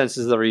 Seven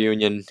Senses of the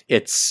Reunion.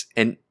 It's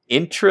an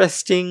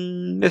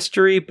interesting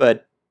mystery,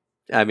 but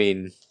I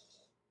mean,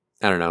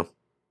 I don't know.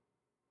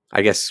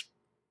 I guess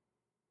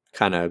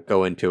kind of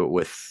go into it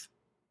with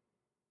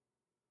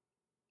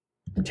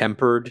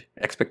tempered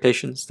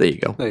expectations. There you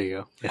go. There you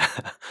go. Yeah.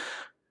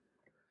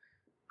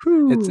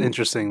 It's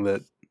interesting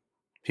that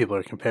people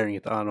are comparing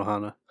it to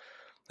Anohana.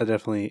 That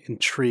definitely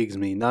intrigues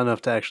me. Not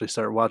enough to actually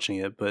start watching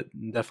it, but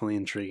definitely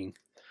intriguing.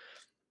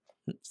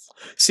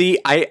 See,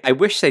 I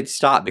wish they'd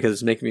stop, because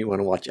it's making me want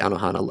to watch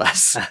Anohana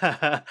less.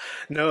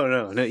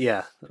 No,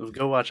 yeah.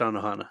 Go watch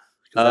Anohana.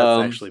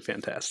 That's actually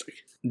fantastic.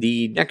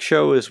 The next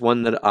show is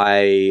one that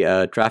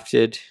I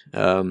drafted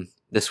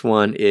This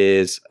one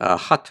is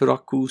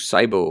Hataraku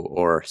Saibo,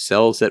 or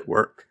Cells at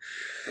Work.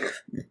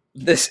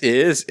 This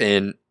is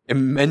an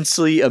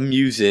immensely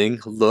amusing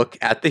look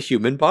at the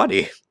human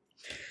body.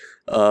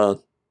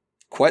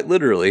 Quite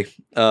literally.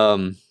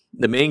 The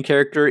main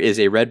character is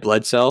a red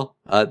blood cell.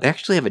 They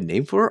actually have a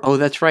name for her? Oh,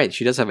 that's right.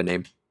 She does have a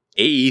name.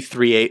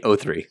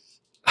 AE3803.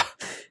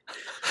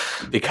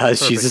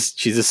 Because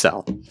she's a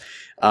cell.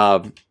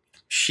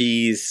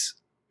 She's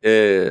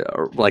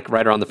like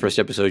right around the first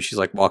episode, she's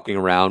like walking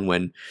around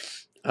when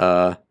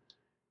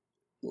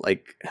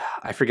like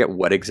I forget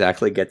what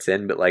exactly gets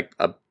in, but like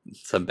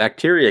some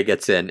bacteria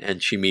gets in,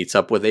 and she meets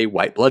up with a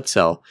white blood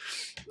cell,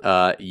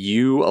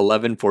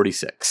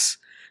 U1146.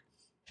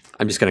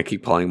 I'm just gonna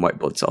keep calling him white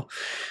blood cell.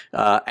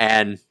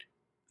 And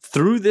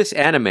through this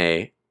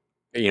anime,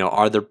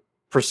 are the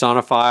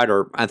personified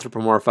or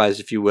anthropomorphized,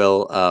 if you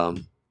will,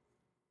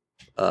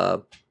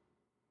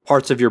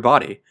 parts of your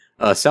body,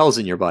 cells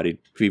in your body,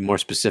 to be more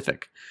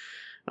specific.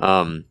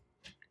 What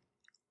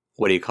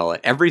do you call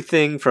it?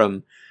 Everything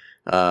from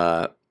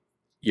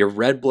your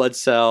red blood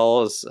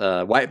cells,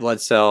 white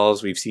blood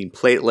cells. We've seen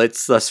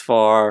platelets thus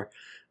far.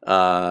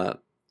 The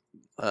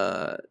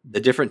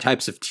different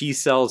types of T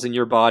cells in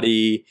your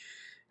body.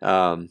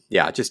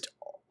 Just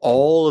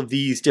all of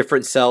these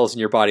different cells in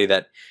your body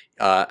that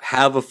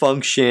have a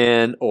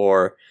function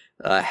or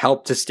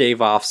help to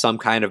stave off some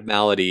kind of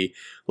malady.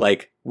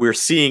 Like, we're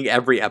seeing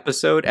every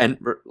episode. And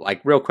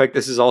like, real quick,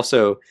 this is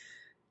also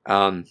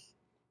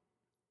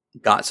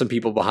got some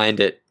people behind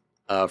it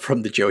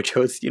from the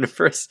JoJo's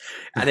universe,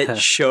 and it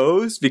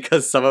shows,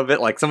 because some of it,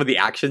 like some of the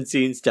action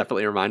scenes,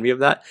 definitely remind me of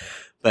that.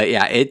 But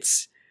yeah,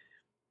 it's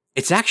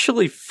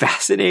actually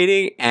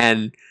fascinating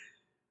and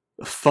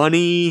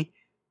funny,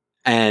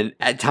 and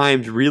at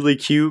times really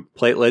cute.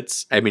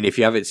 Platelets. I mean, if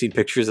you haven't seen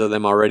pictures of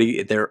them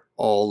already, they're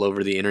all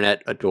over the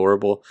internet.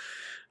 Adorable.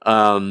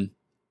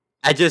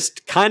 I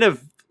just kind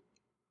of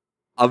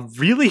a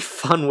really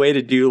fun way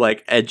to do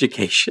like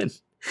education,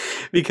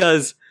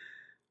 because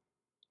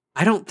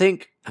I'm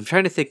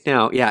trying to think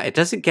now. Yeah, it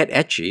doesn't get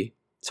ecchi.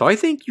 So I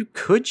think you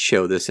could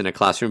show this in a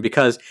classroom,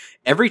 because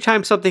every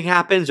time something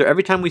happens, or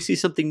every time we see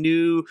something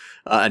new,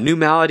 a new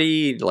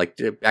malady, like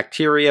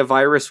bacteria,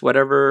 virus,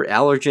 whatever,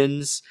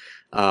 allergens,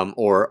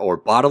 or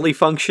bodily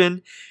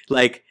function,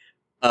 like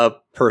a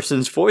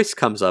person's voice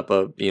comes up,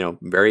 a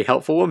very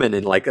helpful woman,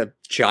 and like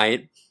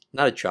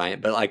not a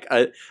giant, but like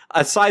a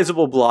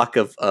sizable block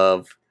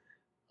of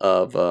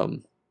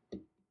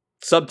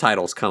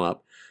subtitles come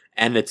up,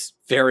 and it's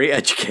very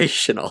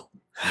educational.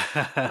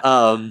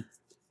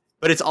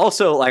 But it's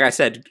also, like I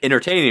said,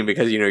 entertaining,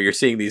 because you're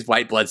seeing these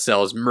white blood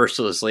cells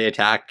mercilessly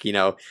attack,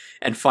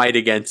 and fight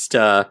against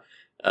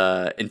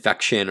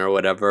infection or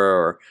whatever,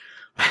 or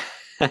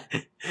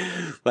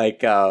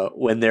like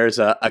when there's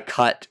a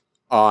cut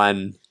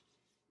on,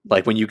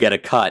 like when you get a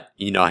cut,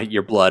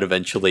 your blood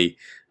eventually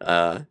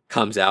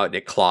comes out and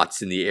it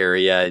clots in the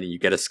area, and you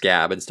get a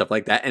scab and stuff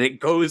like that, and it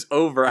goes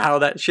over how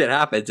that shit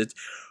happens. It's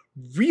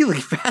really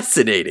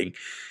fascinating.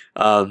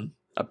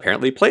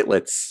 Apparently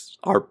platelets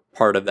are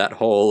part of that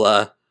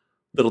whole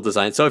little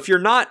design. So if you're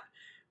not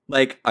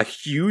like a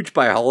huge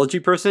biology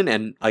person,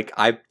 and like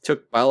I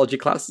took biology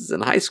classes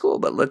in high school,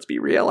 but let's be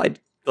real,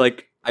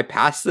 I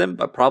passed them,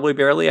 but probably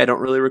barely. I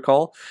don't really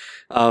recall,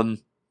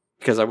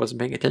 because I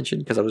wasn't paying attention,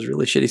 because I was a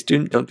really shitty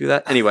student. Don't do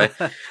that. Anyway,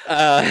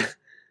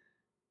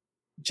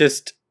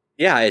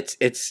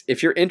 it's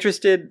if you're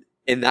interested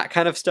in that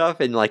kind of stuff,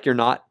 and like you're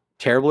not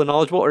terribly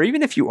knowledgeable, or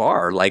even if you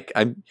are, like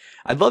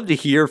I'd love to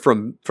hear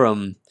from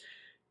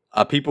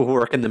people who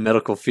work in the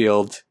medical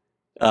field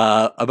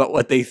about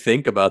what they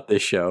think about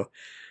this show.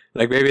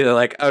 Like, maybe they're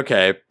like,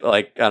 okay,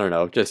 like, I don't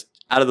know, just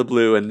out of the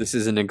blue, and this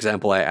is an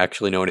example I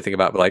actually know anything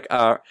about, but like,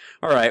 all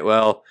right,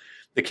 well,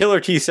 the killer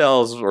T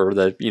cells, or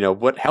the,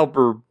 what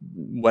helper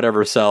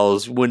whatever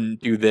cells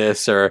wouldn't do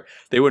this, or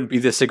they wouldn't be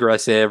this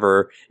aggressive,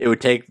 or it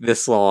would take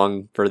this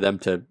long for them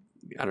to,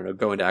 I don't know,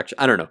 go into action.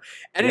 I don't know.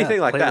 Anything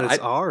like that.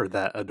 Platelets are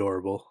that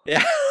adorable.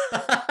 Yeah.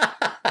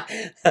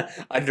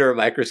 Under a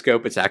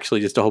microscope, it's actually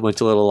just a whole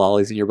bunch of little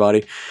lollies in your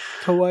body.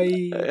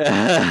 Kawaii.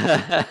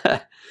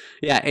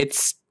 Yeah,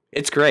 it's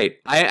great.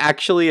 I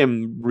actually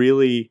am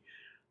really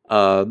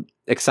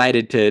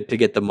excited to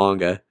get the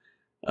manga,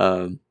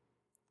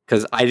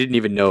 because I didn't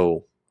even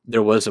know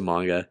there was a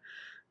manga.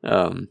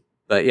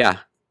 But yeah,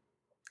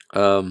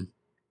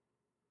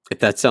 if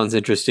that sounds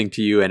interesting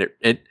to you, and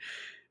it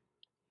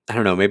I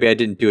don't know, maybe I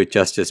didn't do it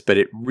justice, but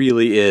it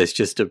really is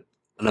just an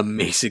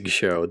amazing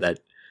show that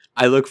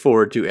I look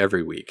forward to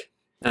every week.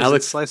 And is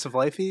it slice of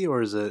lifey,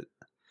 or is it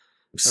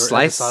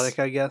episodic,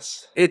 I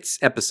guess?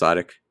 It's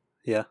episodic.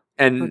 Yeah.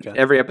 And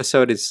every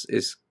episode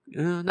is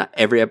not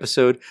every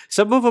episode.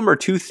 Some of them are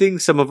two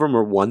things, some of them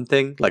are one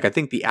thing. Like, I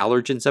think the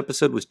allergens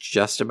episode was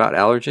just about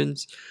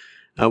allergens,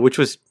 which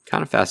was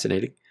kind of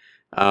fascinating.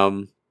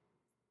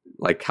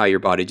 Like how your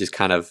body just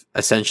kind of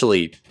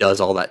essentially does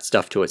all that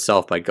stuff to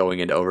itself by going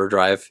into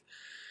overdrive.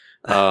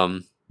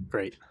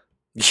 Great.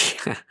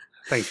 Yeah.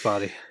 Thanks,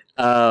 body.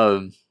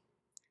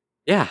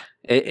 Yeah,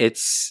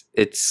 it's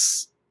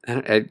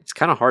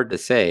kind of hard to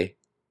say.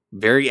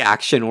 very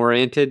action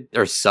oriented.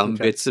 There's some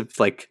bits of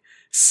like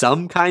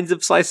some kinds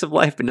of slice of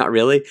life, but not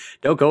really.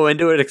 Don't go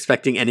into it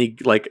expecting any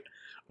like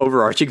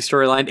overarching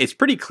storyline. It's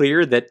pretty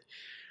clear that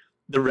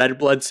the red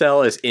blood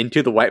cell is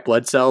into the white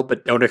blood cell,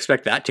 but don't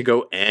expect that to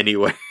go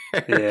anywhere.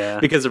 Yeah.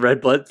 Because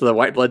the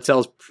white blood cell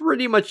is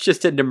pretty much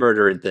just into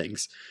murdering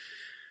things.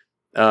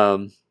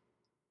 But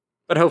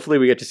hopefully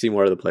we get to see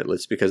more of the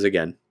platelets because,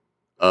 again,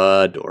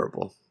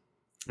 adorable.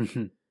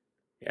 Mm-hmm.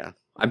 Yeah.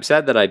 I'm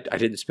sad that I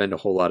didn't spend a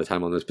whole lot of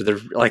time on this, but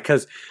there's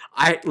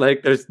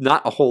there's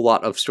not a whole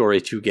lot of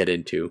story to get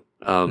into.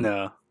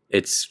 No.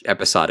 It's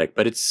episodic,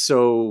 but it's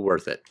so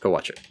worth it. Go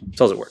watch it.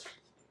 So does it work.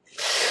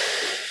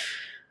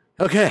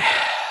 Okay.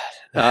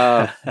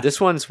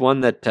 This one's one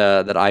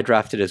that I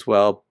drafted as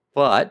well,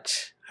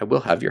 but I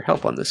will have your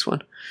help on this one.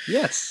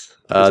 Yes.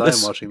 I am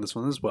watching this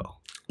one as well.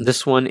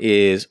 This one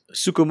is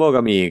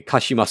Tsukumogami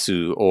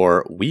Kashimasu,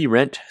 or We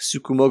Rent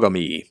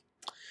Tsukumogami.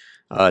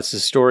 It's the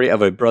story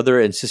of a brother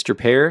and sister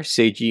pair,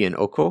 Seiji and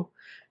Oko.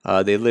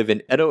 They live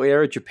in Edo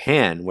era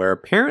Japan, where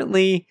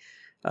apparently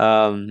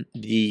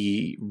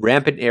the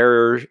rampant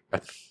error...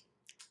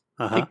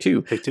 Take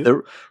two.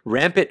 The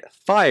rampant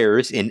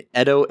fires in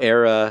Edo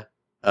era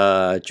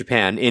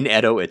Japan, in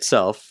Edo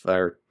itself,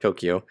 or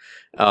Tokyo,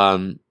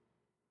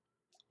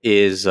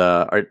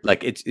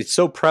 it's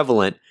so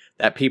prevalent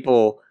that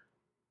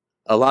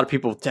a lot of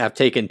people have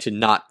taken to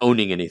not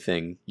owning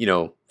anything,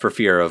 for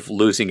fear of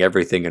losing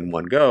everything in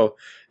one go.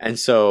 And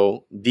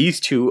so these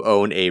two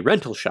own a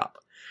rental shop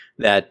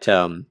that,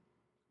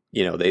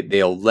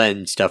 they'll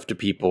lend stuff to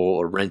people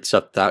or rent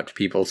stuff out to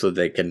people so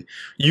they can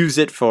use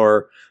it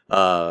for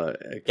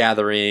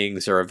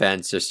gatherings or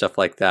events or stuff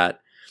like that.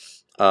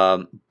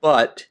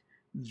 But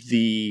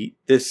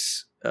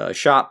this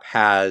shop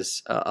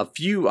has a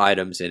few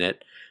items in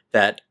it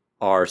that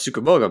are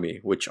Tsukumogami,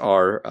 which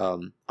are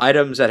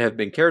items that have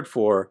been cared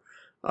for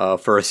a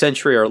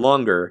century or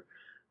longer,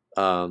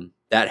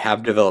 that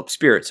have developed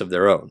spirits of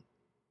their own.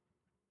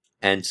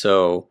 And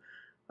so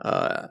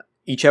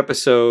each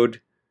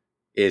episode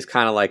is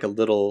kind of like a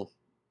little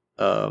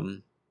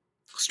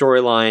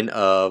storyline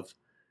of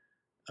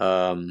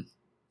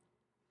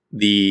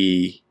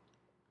there's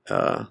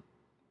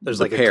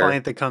like a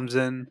client that comes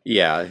in.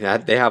 Yeah,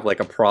 they have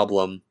like a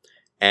problem,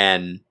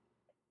 and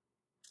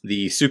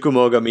the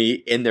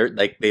Tsukumogami in their,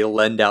 they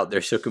lend out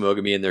their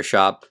Tsukumogami in their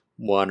shop,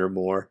 one or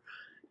more,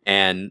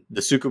 and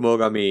the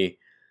Tsukumogami,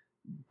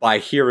 by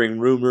hearing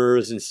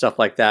rumors and stuff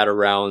like that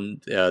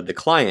around the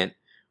client,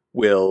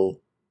 will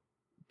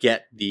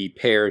get the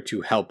pair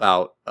to help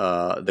out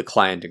the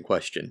client in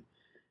question.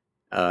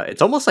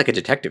 It's almost like a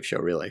detective show,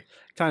 really.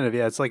 Kind of,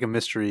 yeah. It's like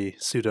a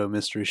pseudo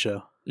mystery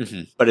show.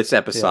 Mm-hmm. But it's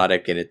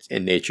episodic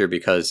in nature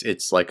because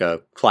it's like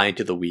a client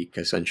of the week,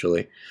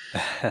 essentially.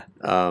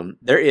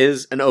 There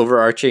is an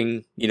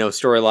overarching,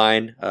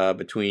 storyline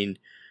between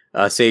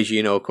Seiji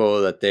and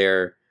Oko, that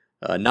they're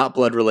not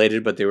blood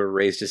related, but they were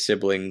raised as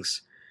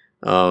siblings.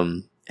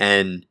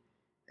 And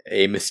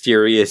a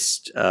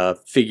mysterious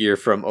figure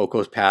from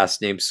Oko's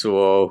past named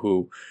Suo,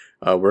 who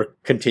we're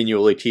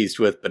continually teased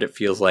with, but it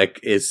feels like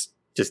is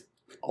just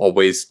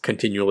always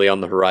continually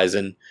on the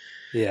horizon.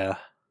 Yeah.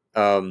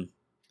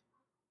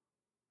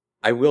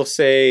 I will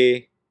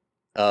say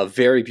a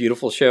very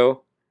beautiful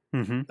show.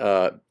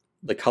 Mm-hmm.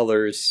 The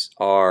colors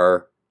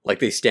are like,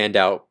 they stand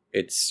out.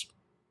 I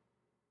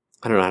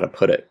don't know how to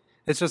put it.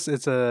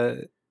 It's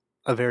a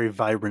very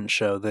vibrant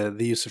show.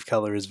 The use of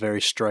color is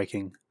very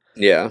striking.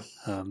 Yeah.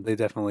 They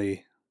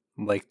definitely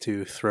like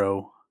to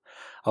throw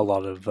a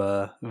lot of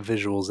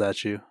visuals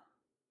at you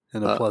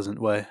in a pleasant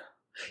way.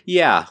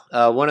 Yeah.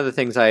 One of the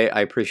things I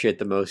appreciate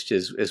the most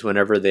is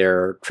whenever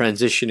they're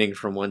transitioning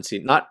from one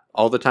scene, not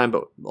all the time,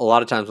 but a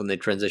lot of times when they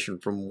transition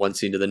from one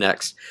scene to the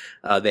next,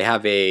 they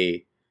have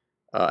an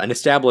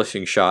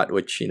establishing shot,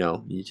 which,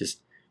 you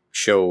just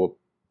show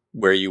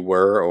where you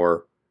were,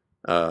 or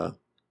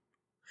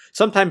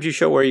sometimes you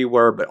show where you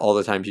were, but all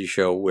the times you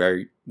show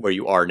where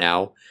you are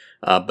now.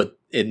 But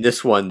in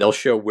this one, they'll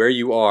show where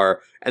you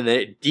are, and then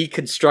it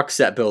deconstructs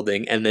that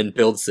building and then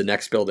builds the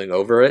next building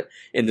over it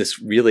in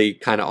this really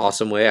kind of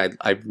awesome way.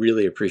 I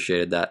really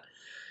appreciated that.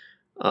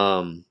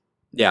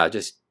 Yeah,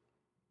 just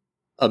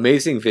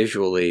amazing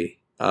visually.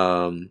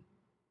 And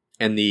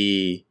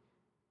the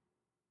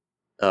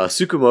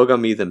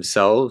Tsukumogami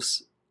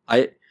themselves,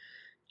 I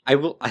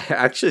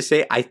actually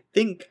say I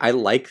think I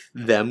like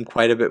them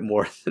quite a bit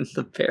more than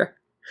the pair,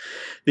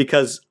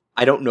 because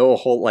I don't know a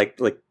whole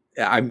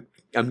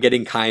I'm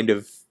getting kind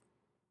of,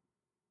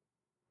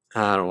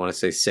 I don't want to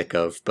say sick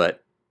of,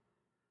 but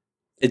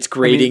it's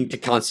grating to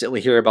constantly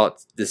hear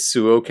about this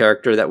Suo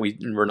character that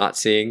we're not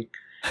seeing.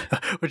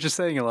 Which is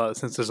saying a lot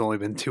since there's only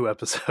been 2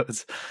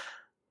 episodes.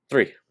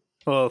 3.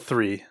 Well,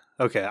 3.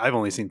 Okay, I've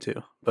only seen 2,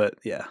 but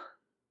yeah.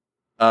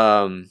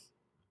 And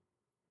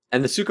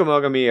the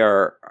Tsukumogami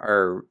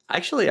are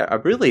actually, I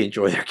really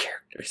enjoy their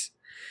characters.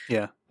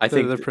 Yeah, I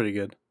think they're pretty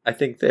good. I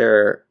think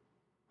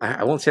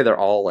I won't say they're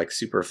all like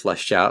super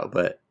fleshed out,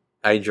 but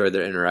I enjoy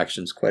their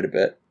interactions quite a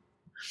bit.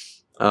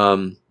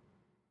 I'm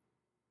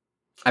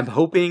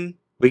hoping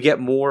we get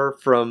more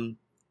from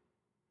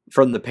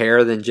from the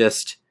pair than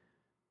just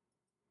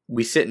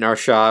we sit in our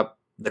shop,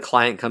 the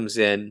client comes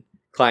in,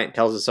 client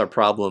tells us our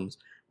problems,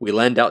 we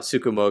lend out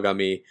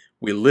Tsukumogami,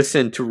 we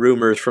listen to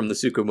rumors from the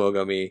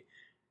Tsukumogami,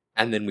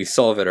 and then we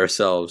solve it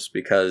ourselves,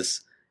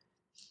 because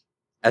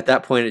at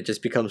that point it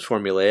just becomes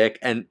formulaic.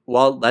 And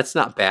while that's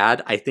not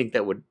bad, I think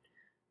that would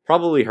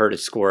probably hurt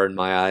its score in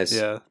my eyes.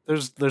 Yeah,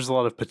 there's a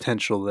lot of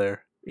potential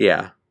there.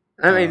 Yeah.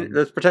 I mean,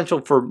 there's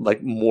potential for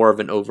like more of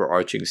an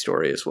overarching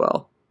story as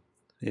well.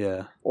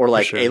 Yeah. Or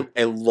like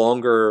a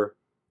longer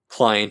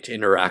client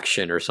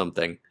interaction or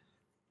something.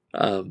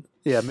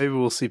 Yeah, maybe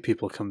we'll see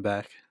people come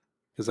back,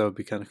 because that would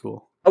be kind of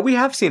cool. Oh, we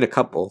have seen a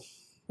couple.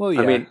 Well,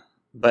 yeah. I mean,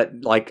 but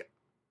like,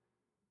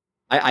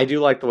 I do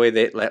like the way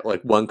they let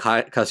like one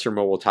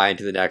customer will tie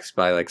into the next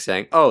by like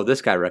saying, "Oh,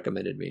 this guy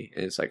recommended me,"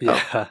 and it's like,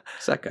 "Oh,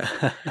 it's that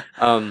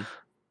guy."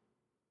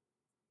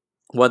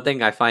 One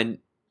thing I find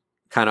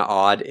kind of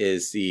odd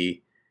is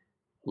the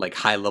like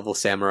high level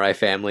samurai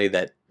family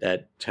that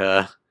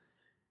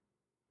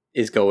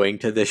is going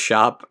to this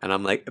shop, and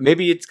I'm like,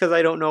 maybe it's because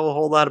I don't know a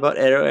whole lot about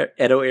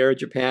Edo era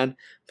Japan,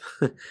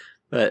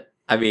 but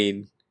I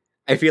mean,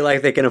 I feel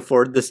like they can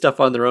afford this stuff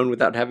on their own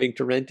without having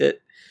to rent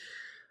it.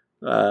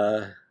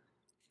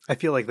 I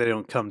feel like they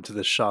don't come to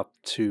the shop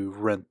to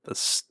rent the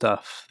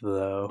stuff,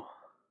 though.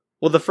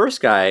 Well, the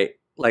first guy,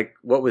 like,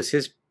 what was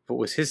his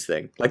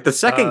thing? Like, the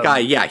second guy,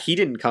 yeah, he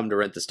didn't come to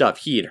rent the stuff.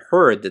 He had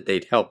heard that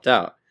they'd helped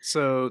out.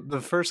 So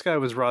the first guy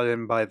was brought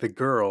in by the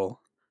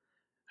girl,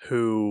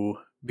 who,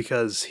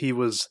 because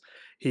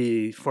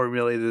he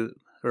formulated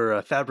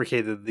or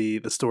fabricated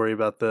the story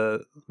about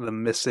the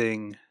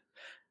missing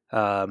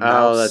mouse.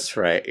 Oh, that's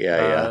right.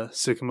 Yeah.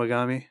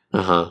 Tsukumogami.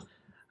 Uh-huh.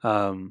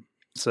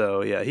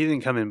 So yeah, he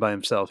didn't come in by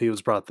himself. He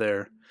was brought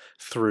there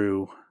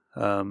through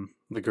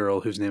the girl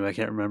whose name I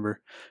can't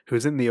remember,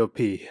 who's in the OP,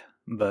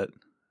 but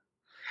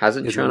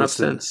hasn't shown up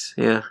since.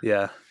 Yeah.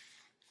 Yeah.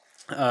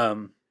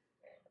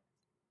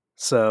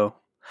 So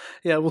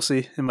yeah, we'll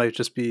see. It might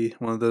just be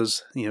one of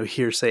those,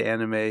 hearsay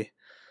anime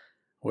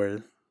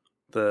where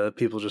the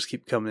people just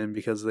keep coming in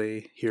because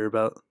they hear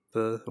about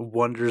the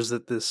wonders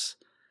that this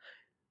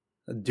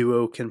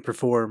duo can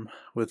perform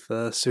with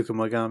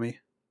Tsukumogami.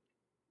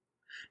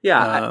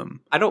 Yeah,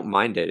 I don't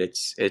mind it.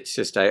 It's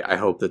just I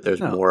hope that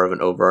there's more of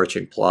an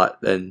overarching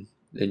plot than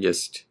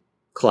just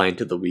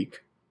client of the week.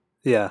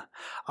 Yeah,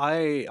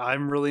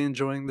 I'm really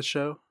enjoying the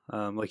show.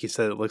 Like you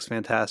said, it looks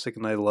fantastic,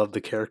 and I love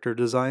the character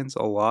designs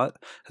a lot,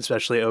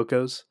 especially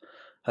Oko's.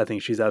 I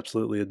think she's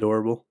absolutely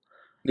adorable.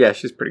 Yeah,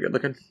 she's pretty good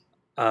looking.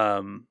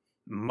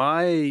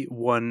 My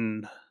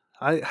one,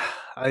 I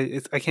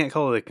can't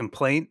call it a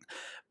complaint,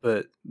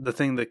 but the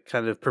thing that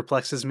kind of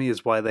perplexes me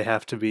is why they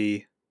have to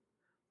be,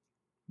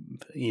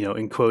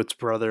 in quotes,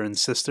 brother and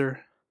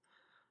sister.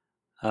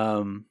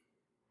 I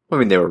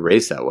mean, they were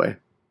raised that way.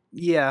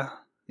 Yeah,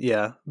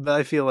 but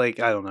I feel like,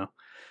 I don't know.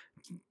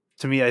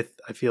 To me, I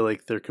feel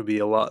like there could be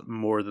a lot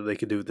more that they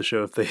could do with the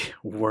show if they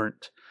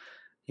weren't,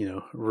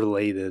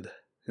 related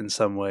in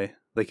some way.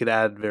 They could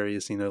add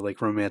various,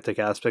 like romantic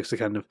aspects to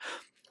kind of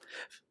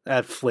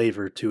add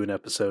flavor to an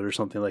episode or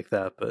something like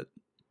that. But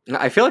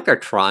I feel like they're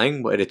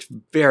trying, but it's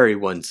very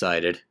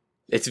one-sided.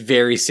 It's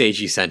very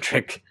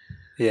Seiji-centric.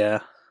 Yeah.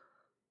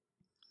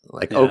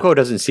 Like, Oko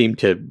doesn't seem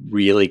to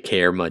really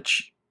care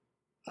much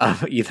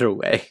either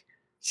way.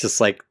 It's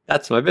just like,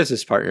 that's my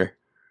business partner.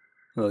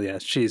 Well, yeah,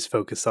 she's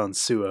focused on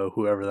Suo,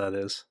 whoever that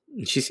is.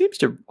 She seems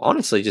to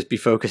honestly just be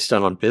focused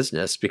on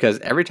business, because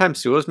every time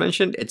Suo's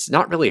mentioned, it's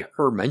not really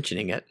her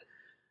mentioning it.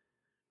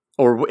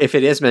 Or if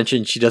it is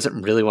mentioned, she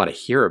doesn't really want to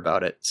hear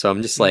about it. So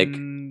I'm just like...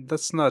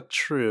 that's not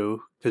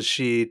true, because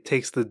she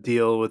takes the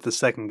deal with the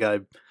second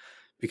guy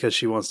because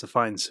she wants to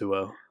find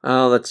Suo.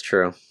 Oh, that's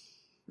true.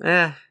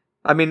 I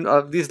mean,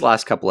 these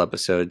last couple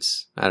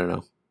episodes, I don't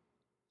know.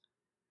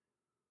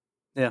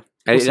 Yeah.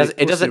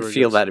 It doesn't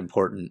feel that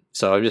important.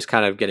 So I'm just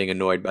kind of getting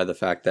annoyed by the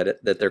fact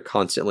that they're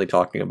constantly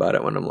talking about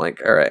it when I'm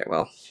like, all right,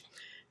 well,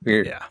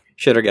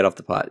 shit or get off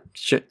the pot.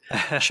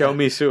 Show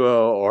me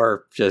Suo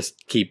or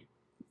just keep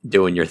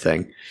doing your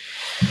thing.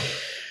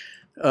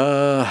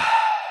 Yeah,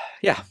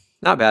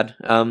 not bad.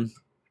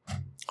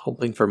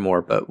 Hoping for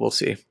more, but we'll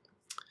see.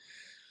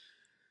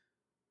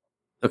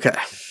 Okay.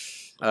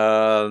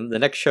 The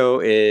next show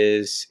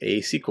is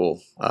a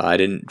sequel. I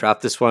didn't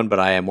draft this one, but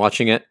I am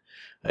watching it.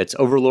 It's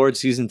Overlord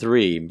Season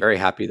 3. I'm very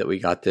happy that we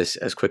got this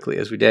as quickly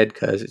as we did,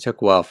 because it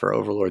took a while for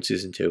Overlord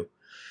Season 2.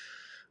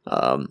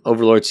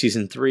 Overlord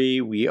Season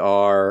 3, we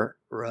are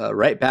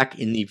right back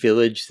in the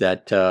village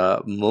that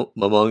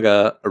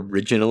Momonga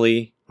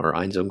originally, or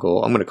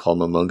Einzongol, I'm going to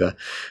call him Momonga,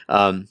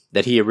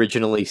 that he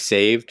originally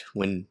saved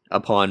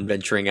upon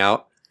venturing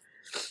out.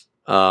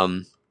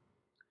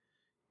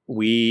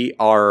 We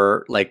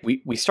are, like,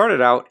 we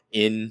started out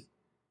in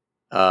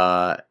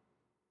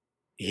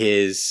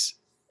his,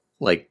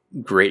 like,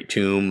 great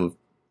tomb of,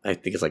 I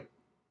think it's like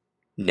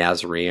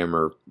Nazarium,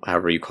 or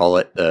however you call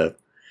it,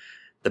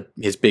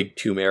 his big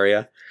tomb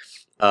area.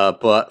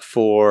 But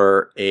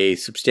for a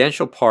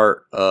substantial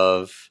part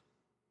of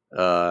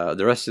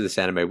the rest of this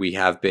anime, we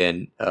have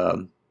been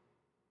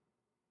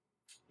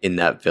in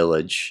that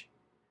village.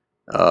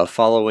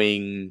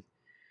 following.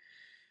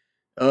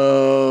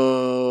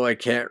 Oh, I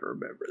can't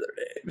remember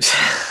their names.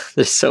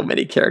 There's so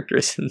many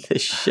characters in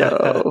this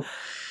show.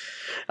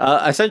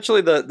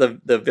 Essentially,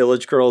 the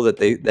village girl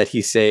that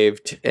he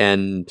saved,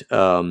 and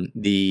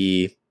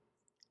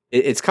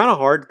it's kind of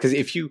hard because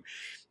if you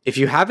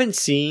haven't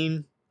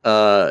seen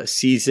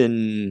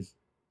season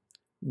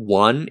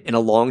 1 in a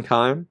long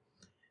time,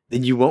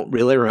 then you won't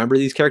really remember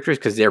these characters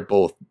because they're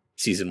both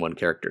season 1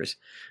 characters.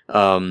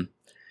 One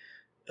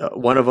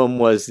of them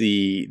was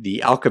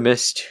the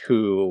alchemist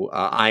who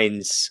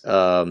Ainz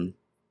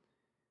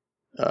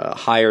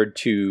hired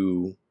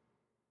to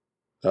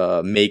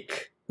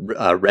make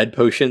red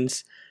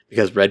potions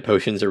because red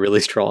potions are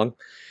really strong.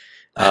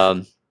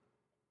 Carne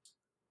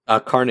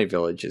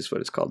Village is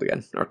what it's called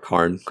again, or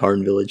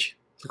Karn Village.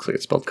 Looks like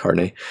it's spelled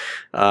Carne.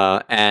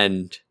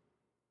 And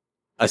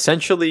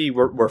essentially,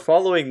 we're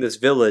following this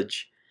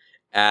village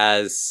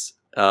as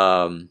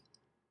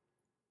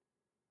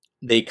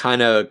they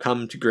kind of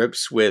come to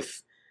grips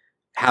with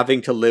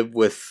having to live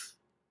with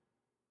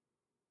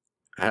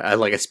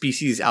like a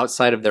species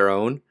outside of their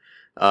own.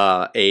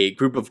 A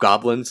group of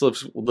goblins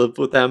live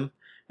with them,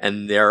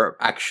 and they're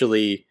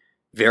actually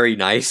very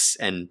nice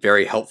and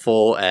very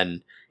helpful,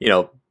 and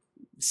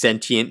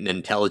sentient and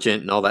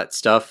intelligent and all that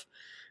stuff.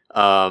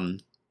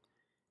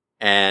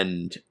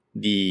 And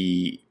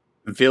the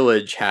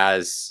village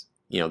has,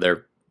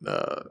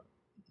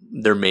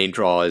 their main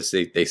draw is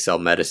they sell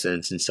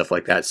medicines and stuff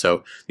like that.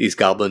 So these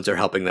goblins are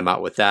helping them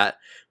out with that.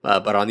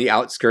 But on the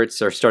outskirts,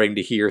 they're starting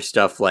to hear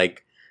stuff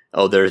like,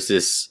 oh, there's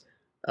this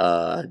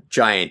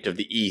giant of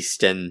the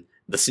east and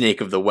the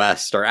snake of the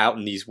west are out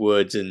in these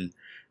woods, and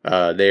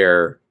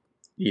they're,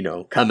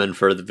 coming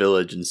for the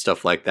village and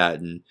stuff like that.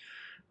 And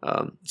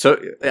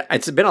so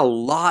it's been a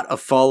lot of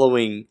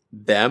following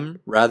them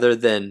rather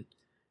than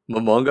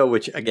Momonga,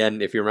 which,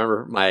 again, if you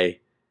remember my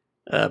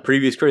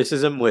previous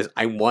criticism was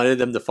I wanted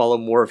them to follow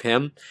more of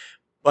him,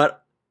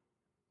 but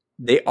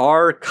they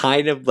are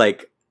kind of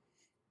like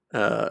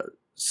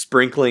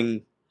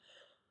sprinkling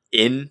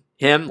in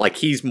him, like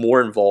he's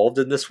more involved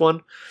in this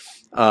one.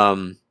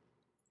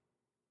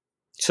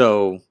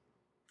 So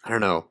I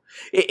don't know.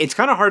 It's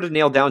kind of hard to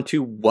nail down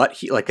to what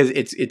he like, because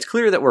it's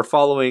clear that we're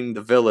following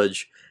the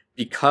village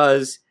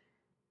because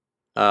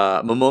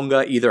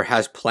Momonga either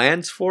has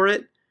plans for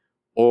it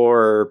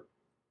or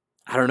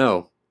I don't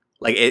know.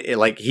 Like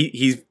like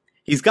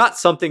he's got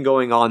something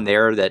going on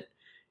there that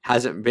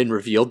hasn't been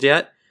revealed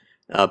yet.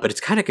 But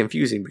it's kind of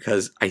confusing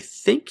because I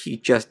think he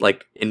just,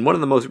 like, in one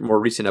of the more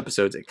recent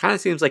episodes, it kind of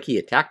seems like he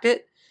attacked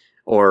it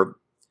or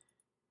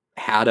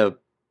had a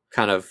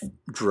kind of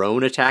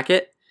drone attack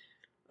it.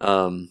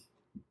 But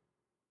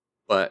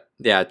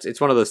yeah,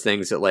 it's one of those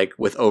things that, like,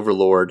 with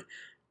Overlord,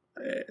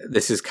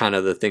 this is kind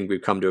of the thing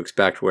we've come to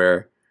expect,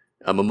 where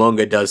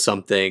Momonga does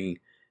something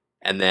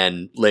and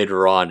then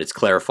later on it's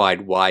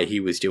clarified why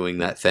he was doing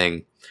that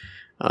thing.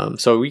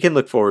 So we can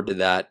look forward to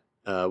that.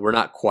 We're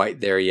not quite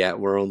there yet.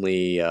 We're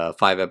only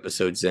 5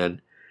 episodes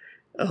in.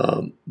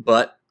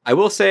 But I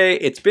will say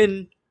it's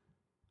been,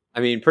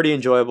 pretty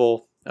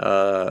enjoyable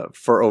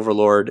for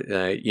Overlord.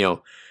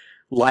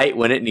 Light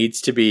when it needs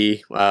to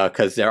be,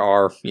 because there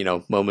are,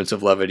 moments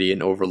of levity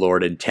in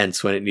Overlord,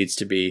 intense when it needs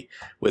to be,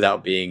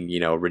 without being,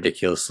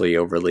 ridiculously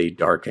overly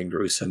dark and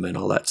gruesome and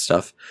all that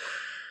stuff.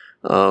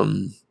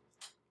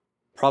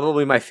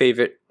 Probably my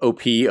favorite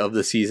OP of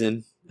the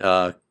season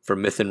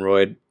from Myth and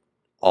Roid.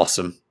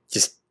 Awesome.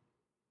 Just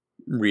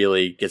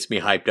really gets me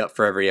hyped up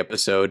for every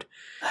episode.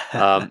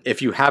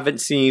 If you haven't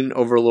seen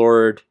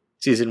Overlord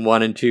season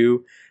 1 and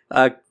 2,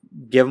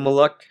 give them a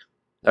look,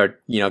 or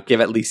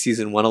give at least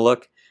season 1 a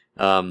look.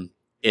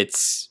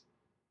 It's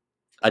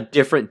a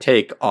different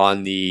take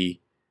on the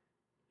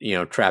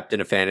trapped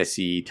in a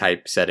fantasy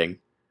type setting,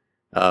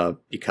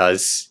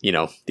 because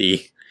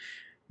the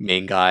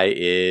main guy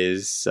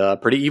is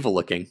pretty evil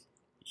looking,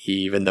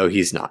 even though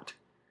he's not.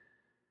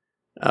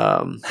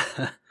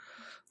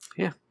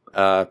 Yeah.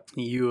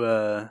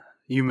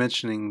 You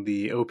mentioning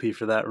the OP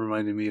for that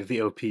reminded me of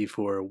the OP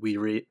for We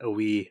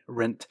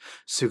Rent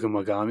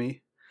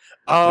Tsukumagami.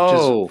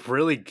 Oh, which is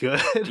really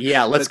good.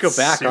 Yeah, let's go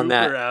back on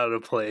that. Super out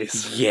of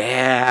place.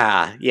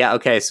 Yeah.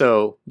 Okay.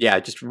 So yeah,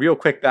 just real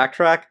quick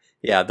backtrack.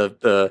 Yeah,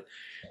 the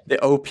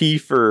OP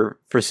for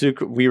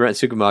We Rent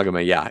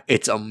Tsukumagami. Yeah,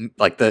 it's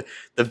like the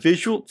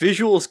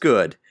visuals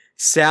good,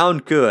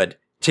 sound good.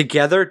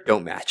 Together,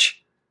 don't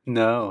match.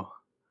 No.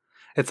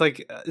 It's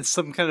like it's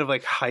some kind of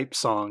like hype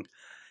song,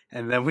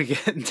 and then we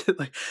get into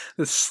like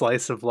this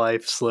slice of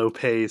life, slow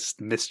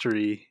paced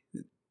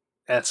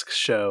mystery-esque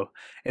show.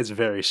 It's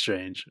very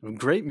strange.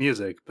 Great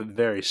music, but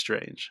very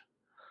strange.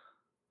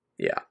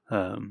 Yeah.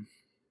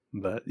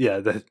 But yeah,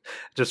 that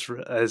just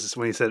as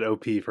when you said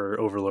OP for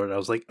Overlord, I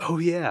was like, oh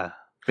yeah,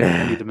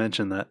 I need to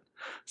mention that.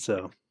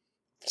 So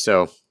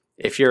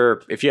if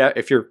you're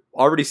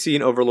already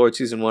seeing Overlord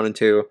season 1 and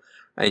 2.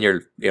 And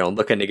you're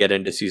looking to get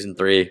into season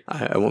 3,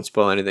 I won't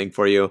spoil anything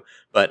for you.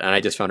 And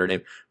I just found her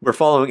name. We're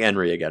following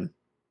Enri again.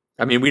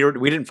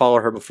 We didn't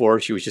follow her before.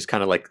 She was just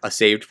kind of like a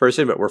saved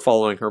person, but we're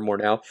following her more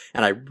now.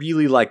 And I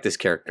really like this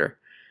character.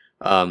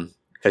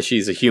 because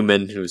she's a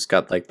human who's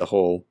got like the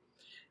whole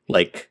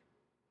like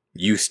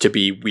used to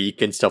be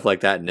weak and stuff like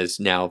that, and is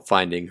now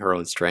finding her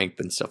own strength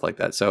and stuff like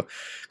that. So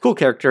cool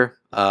character,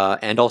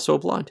 and also a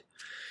blonde.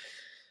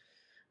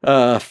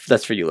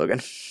 That's for you,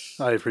 Logan.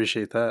 I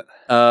appreciate that.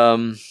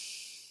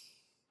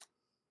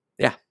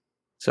 Yeah.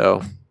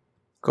 So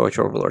go with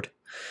your Overlord.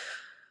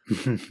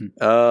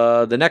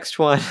 The next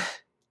one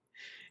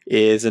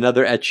is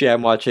another ecchi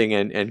I'm watching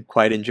and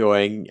quite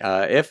enjoying.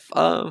 I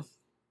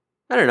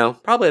don't know,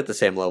 probably at the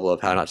same level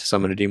of How Not to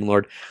Summon a Demon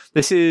Lord.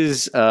 This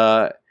is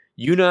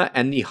Yuna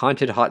and the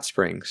Haunted Hot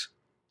Springs.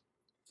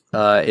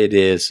 It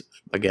is,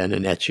 again,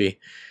 an ecchi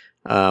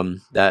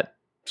that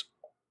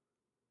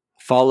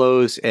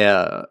follows...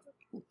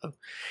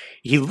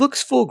 he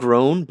looks full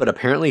grown, but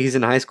apparently he's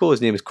in high school.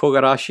 His name is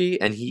Kogarashi,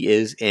 and he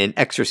is an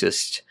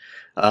exorcist.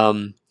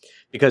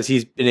 Because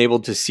he's been able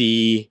to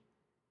see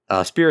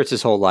spirits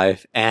his whole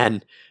life,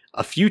 and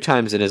a few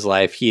times in his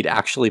life, he'd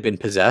actually been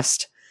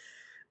possessed.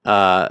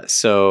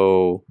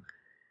 So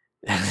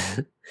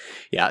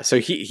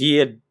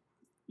he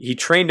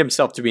trained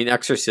himself to be an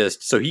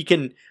exorcist, so he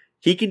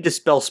can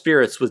dispel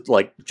spirits with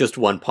like just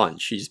one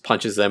punch. He just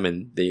punches them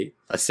and they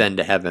ascend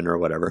to heaven or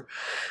whatever.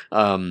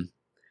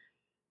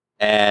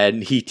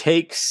 And he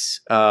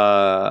takes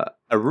a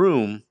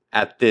room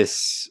at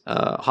this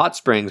hot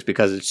springs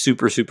because it's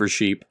super, super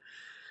cheap,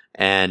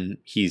 and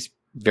he's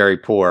very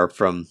poor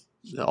from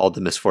all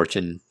the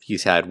misfortune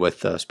he's had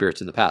with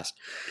spirits in the past.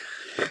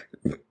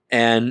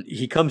 And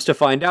he comes to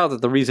find out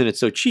that the reason it's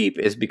so cheap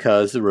is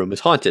because the room is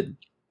haunted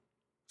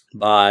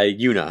by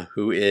Yuna,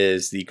 who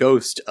is the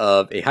ghost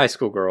of a high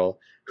school girl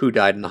who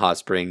died in the hot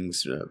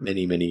springs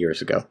many, many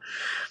years ago.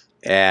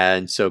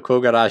 And so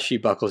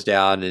Kogarashi buckles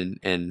down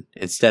and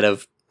instead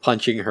of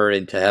punching her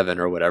into heaven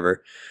or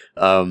whatever,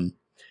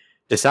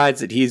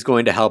 decides that he's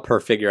going to help her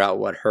figure out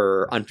what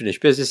her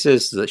unfinished business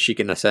is so that she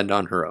can ascend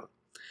on her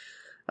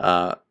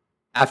own.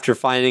 After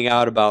finding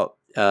out about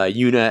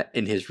Yuna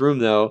in his room,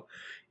 though,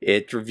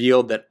 it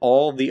revealed that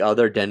all the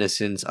other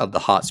denizens of the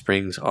hot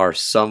springs are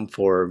some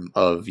form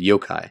of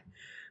yokai.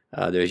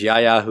 There's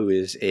Yaya, who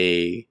is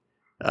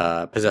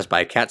possessed by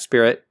a cat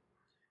spirit,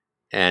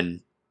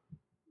 and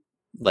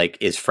like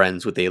is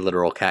friends with a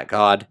literal cat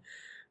god.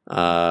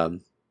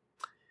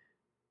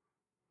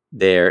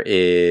 There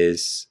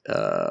is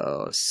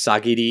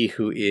Sagiri,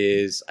 who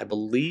is, I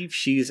believe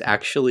she's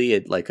actually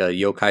like a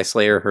yokai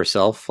slayer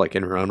herself, like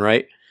in her own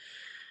right.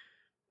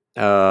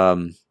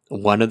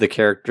 One of the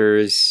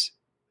characters,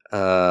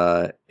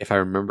 if I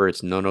remember,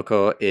 it's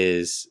Nonoko,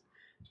 is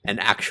an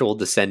actual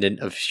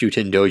descendant of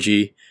Shuten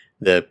Doji,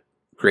 the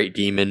great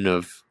demon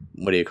of,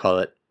 what do you call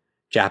it,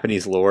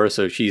 Japanese lore.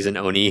 So she's an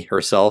Oni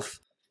herself.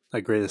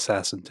 A great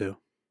assassin too.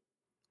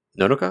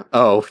 Nonoka?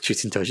 Oh,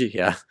 Shuten Doji,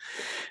 yeah.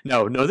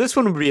 No, this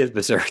one would be a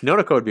berserker.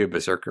 Nonoko would be a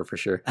berserker for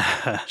sure.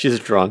 She's a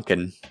drunk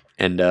and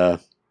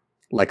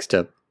likes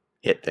to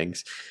hit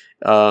things.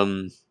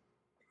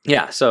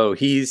 Yeah, so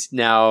he's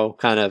now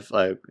kind of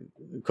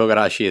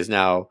Kogarashi is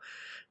now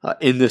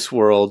in this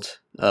world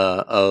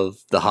of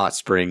the hot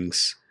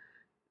springs,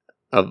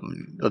 of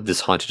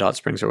this haunted hot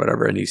springs or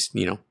whatever, and he's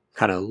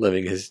kind of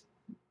living his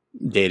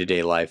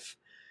day-to-day life.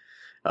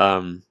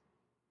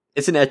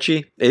 It's an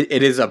ecchi.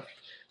 It is a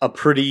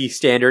pretty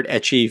standard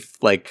ecchi,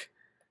 like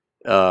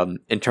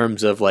in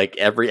terms of like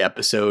every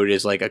episode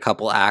is like a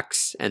couple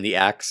acts, and the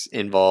acts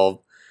involve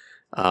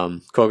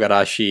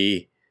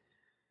Kogarashi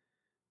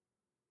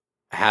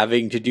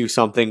having to do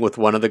something with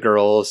one of the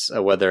girls,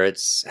 whether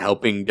it's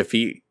helping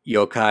defeat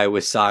yokai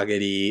with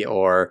Sagiri,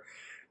 or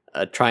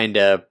trying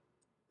to,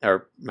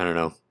 or I don't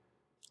know,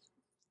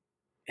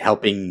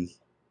 helping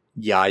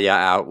Yaya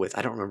out with,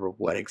 I don't remember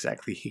what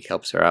exactly he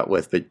helps her out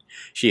with, but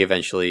she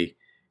eventually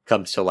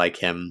comes to like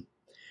him.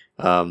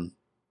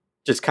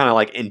 Just kind of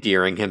like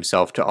endearing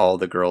himself to all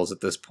the girls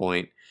at this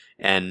point,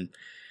 and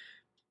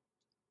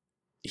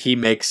he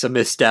makes a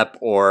misstep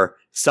or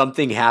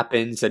something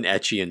happens and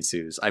ecchi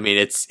ensues. I mean,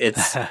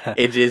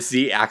 it is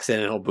the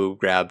accidental boob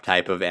grab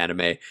type of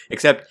anime.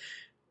 Except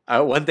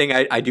one thing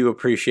I do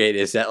appreciate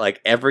is that like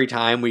every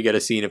time we get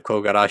a scene of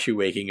Kogarashi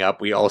waking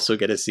up, we also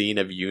get a scene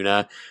of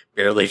Yuna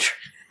barely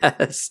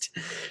dressed,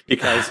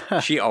 because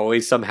she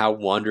always somehow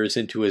wanders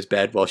into his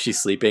bed while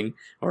she's sleeping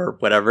or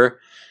whatever.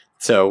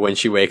 So when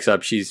she wakes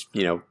up, she's,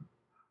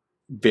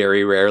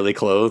 very rarely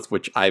clothed,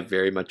 which I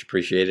very much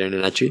appreciate in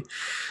an ecchi.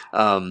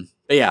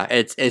 But yeah,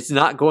 it's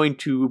not going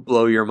to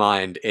blow your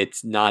mind.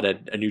 It's not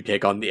a new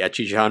take on the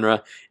ecchi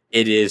genre.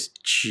 It is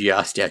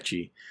just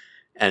ecchi,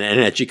 and an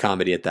ecchi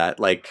comedy at that.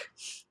 Like,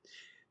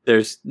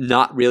 there's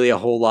not really a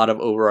whole lot of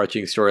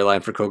overarching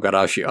storyline for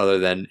Kogarashi other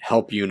than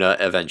help Yuna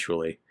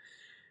eventually.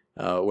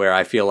 Where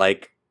I feel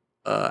like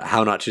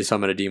How Not to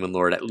Summon a Demon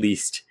Lord, at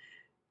least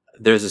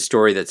there's a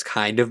story that's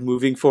kind of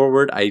moving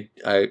forward. I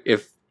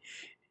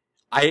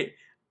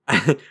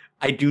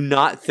do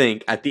not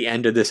think at the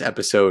end of this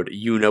episode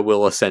Yuna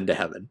will ascend to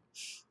heaven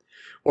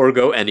or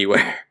go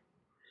anywhere.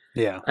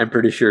 Yeah, I'm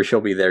pretty sure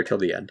she'll be there till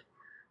the end.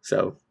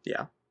 So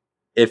yeah,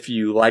 if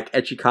you like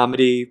ecchi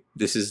comedy,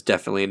 this is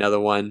definitely another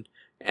one.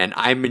 and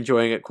I'm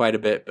enjoying it quite a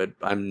bit, but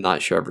I'm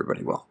not sure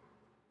everybody will.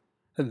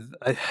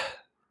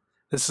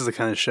 This is the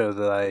kind of show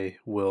that I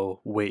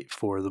will wait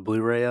for the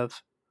Blu-ray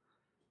of,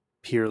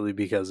 purely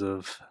because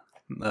of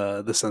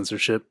the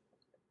censorship.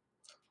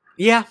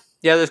 Yeah,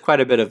 there's quite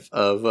a bit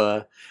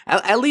of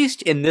at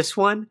least in this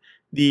one,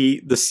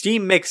 the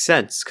steam makes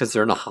sense because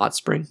they're in a hot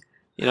spring,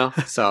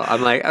 So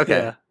I'm like,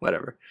 okay,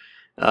 whatever.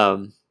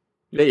 But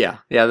yeah,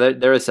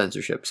 there is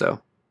censorship,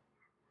 so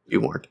be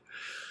warned.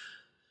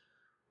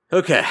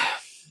 Okay.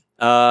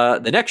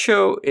 The next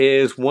show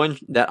is one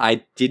that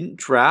I didn't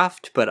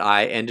draft, but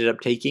I ended up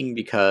taking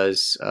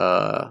because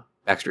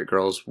Backstreet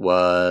Girls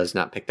was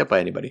not picked up by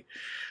anybody.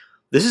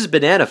 This is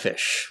Banana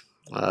Fish,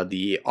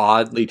 the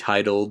oddly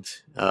titled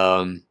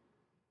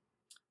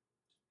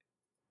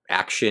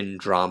action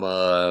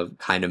drama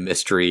kind of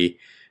mystery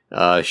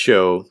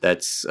show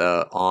that's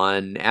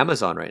on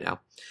Amazon right now.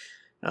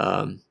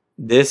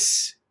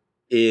 This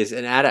is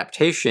an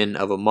adaptation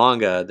of a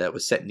manga that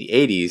was set in the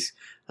 80s,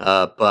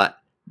 but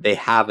they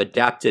have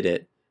adapted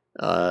it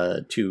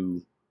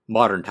to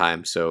modern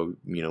times. So,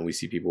 we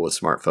see people with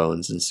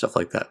smartphones and stuff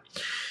like that.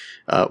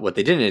 What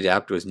they didn't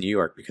adapt was New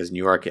York, because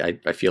New York,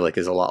 I feel like,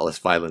 is a lot less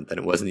violent than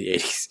it was in the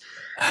 80s.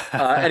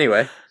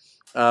 Anyway,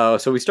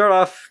 so we start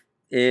off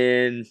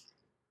in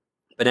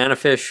Banana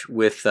Fish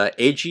with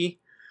Eiji,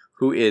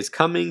 who is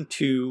coming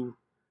to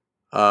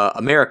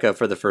America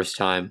for the first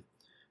time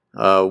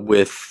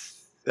with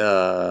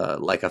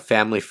like a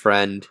family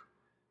friend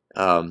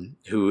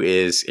who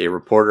is a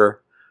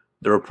reporter.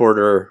 The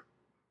reporter,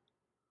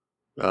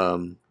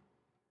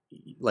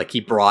 he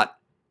brought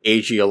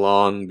Eiji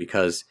along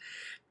because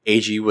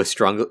Eiji was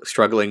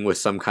struggling with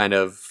some kind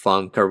of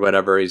funk or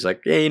whatever. He's like,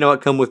 hey, you know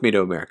what? Come with me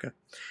to America.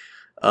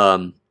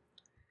 The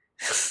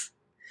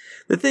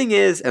thing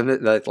is, and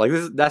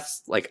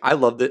that's like, I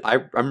loved it.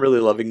 I'm really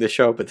loving this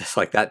show, but it's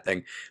like that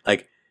thing.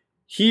 Like,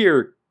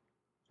 here,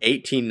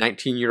 18,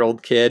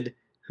 19-year-old kid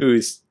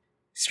who's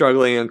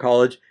struggling in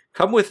college,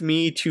 come with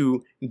me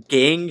to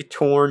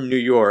gang-torn New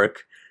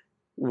York,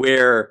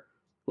 where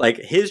like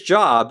his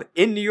job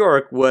in New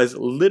York was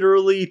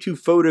literally to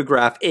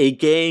photograph a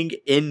gang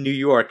in New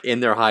York in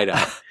their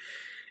hideout.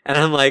 And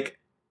I'm like,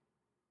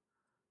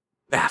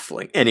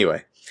 baffling.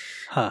 Anyway.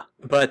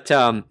 But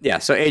so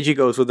Eiji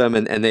goes with them,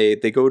 and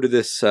they go to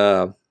this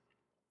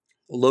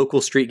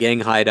local street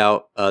gang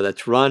hideout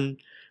that's run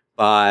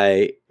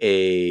by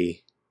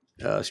a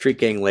street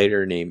gang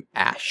leader named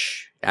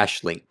Ash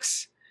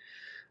Lynx.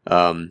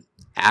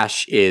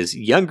 Ash is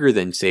younger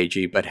than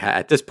Seiji, but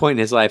at this point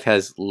in his life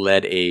has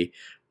led a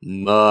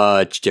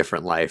much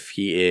different life.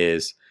 He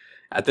is,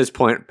 at this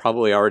point,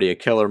 probably already a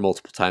killer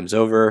multiple times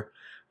over.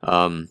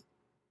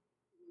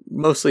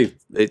 Mostly,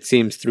 it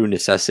seems, through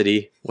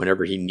necessity.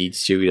 Whenever he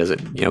needs to, he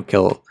doesn't,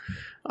 kill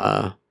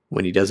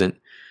when he doesn't.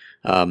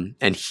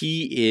 And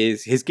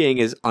his gang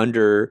is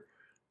under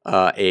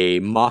a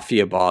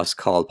mafia boss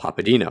called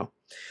Papadino.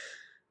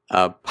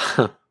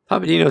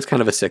 Papadino is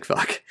kind of a sick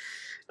fuck.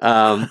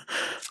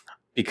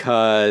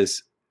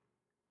 Because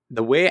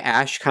the way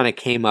Ash kind of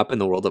came up in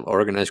the world of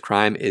organized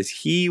crime is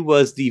he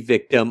was the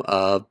victim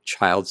of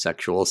child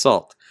sexual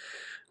assault.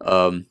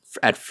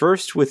 At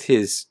first with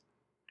his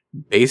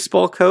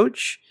baseball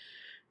coach,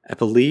 I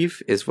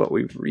believe, is what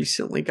we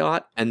recently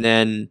got. And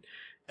then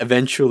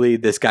eventually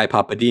this guy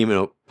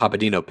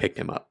Papadino picked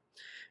him up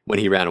when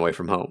he ran away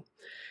from home.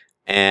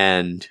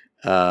 And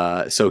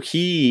so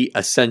he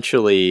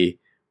essentially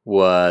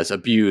was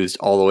abused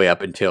all the way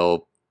up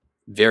until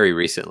very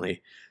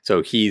recently.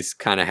 So he's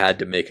kind of had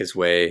to make his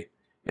way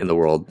in the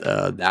world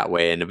that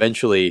way, and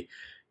eventually,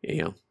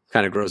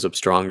 kind of grows up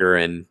stronger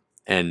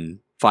and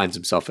finds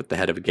himself at the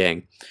head of a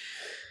gang.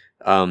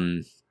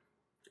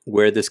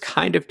 Where this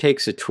kind of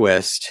takes a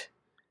twist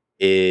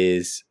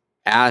is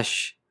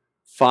Ash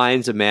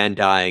finds a man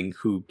dying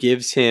who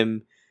gives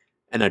him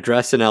an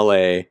address in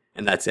LA,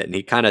 and that's it. And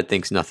he kind of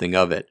thinks nothing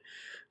of it.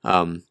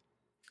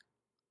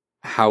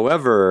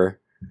 However,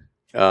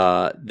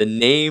 the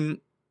name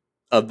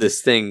of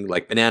this thing,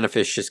 like Banana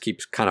Fish, just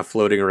keeps kind of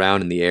floating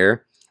around in the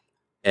air.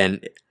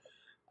 And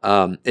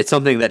it's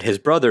something that his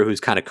brother, who's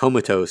kind of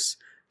comatose,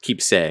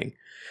 keeps saying.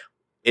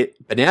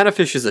 Banana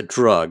Fish is a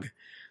drug.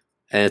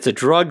 And it's a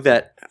drug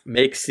that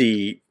makes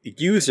the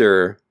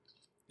user,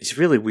 it's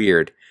really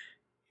weird,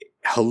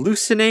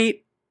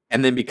 hallucinate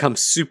and then become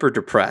super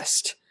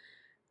depressed.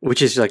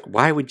 Which is like,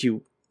 why would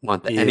you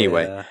want that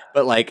anyway?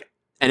 But like,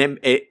 and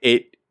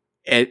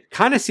it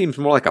kind of seems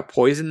more like a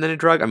poison than a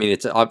drug. I mean,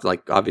 it's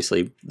like,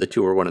 obviously the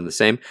two are one and the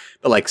same,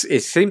 but like,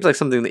 it seems like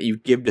something that you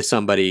give to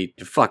somebody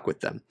to fuck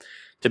with them,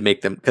 to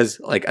make them, because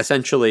like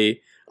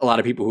essentially a lot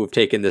of people who have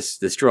taken this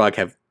drug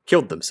have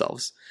killed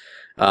themselves.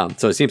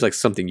 So it seems like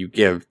something you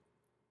give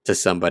to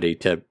somebody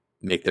to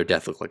make their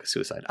death look like a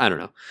suicide. I don't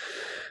know.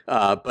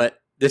 But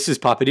this is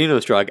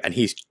Papadino's drug, and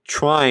he's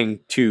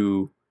trying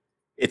to,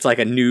 it's like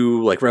a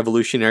new, like,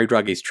 revolutionary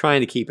drug. He's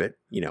trying to keep it,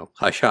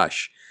 hush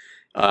hush.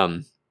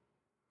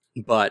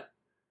 But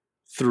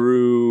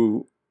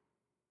through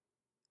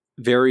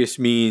various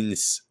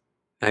means,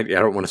 I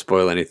don't want to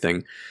spoil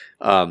anything,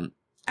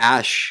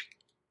 Ash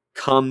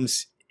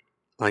comes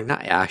like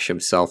not Ash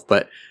himself,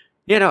 but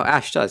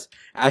Ash does.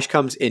 Ash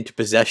comes into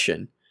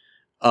possession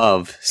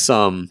of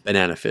some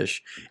banana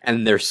fish,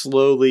 and they're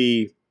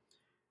slowly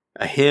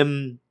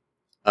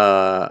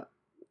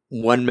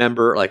one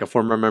member, like a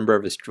former member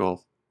of his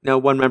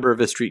one member of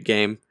his street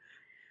game,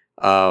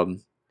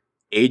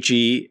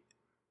 AG,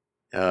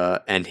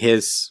 and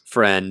his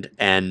friend,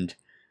 and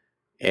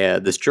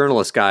this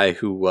journalist guy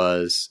who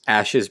was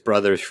Ash's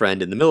brother's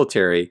friend in the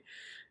military,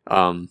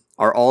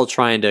 are all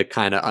trying to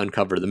kind of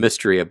uncover the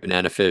mystery of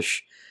banana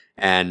fish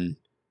and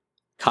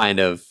kind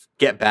of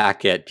get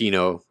back at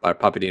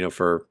Papadino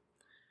for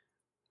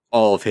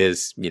all of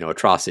his,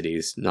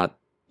 atrocities, not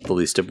the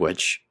least of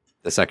which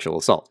the sexual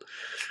assault.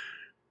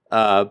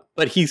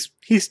 But he's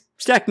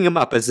stacking them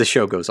up as the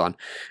show goes on.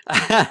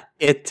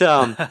 It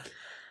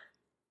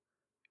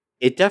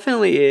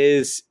definitely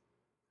is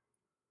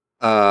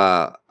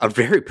a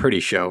very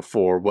pretty show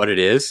for what it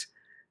is.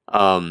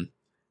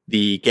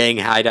 The gang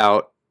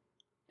hideout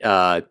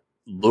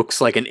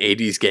looks like an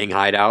 80s gang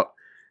hideout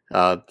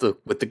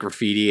with the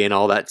graffiti and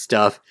all that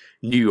stuff.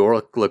 New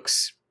York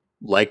looks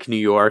like New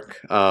York.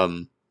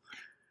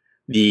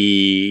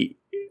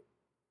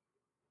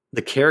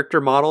 The character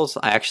models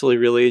I actually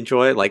really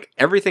enjoy. Like,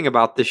 everything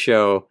about the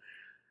show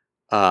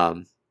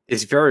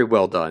is very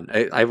well done.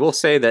 I will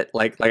say that,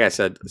 like I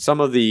said, some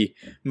of the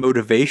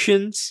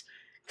motivations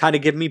kind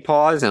of give me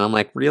pause, and I'm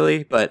like,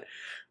 really? But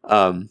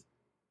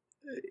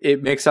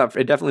it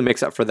definitely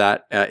makes up for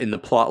that in the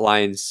plot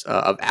lines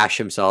of Ash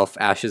himself.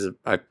 Ash is,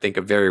 I think,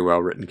 a very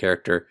well written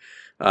character,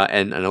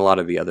 and a lot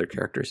of the other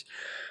characters.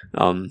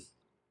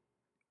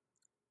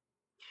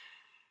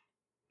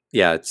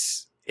 Yeah,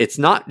 it's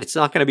not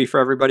going to be for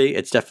everybody.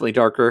 It's definitely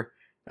darker.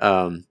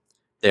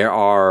 There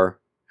are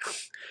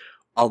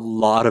a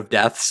lot of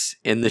deaths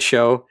in the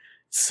show.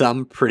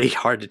 Some pretty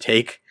hard to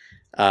take.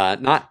 I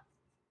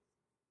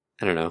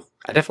don't know.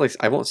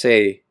 I won't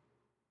say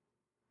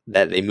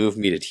that they moved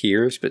me to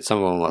tears, but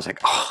some of them I was like,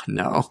 oh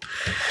no.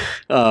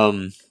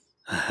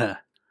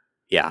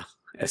 Yeah.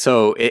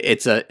 So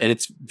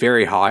it's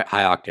very high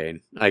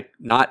octane. Like,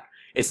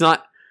 it's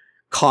not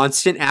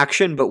constant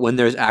action, but when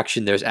there's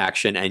action,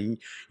 and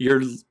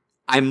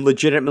I'm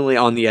legitimately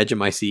on the edge of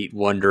my seat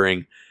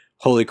wondering,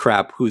 holy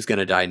crap, who's going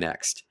to die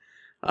next?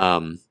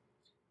 I'm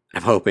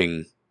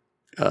hoping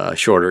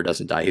Shorter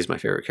doesn't die. He's my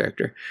favorite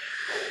character.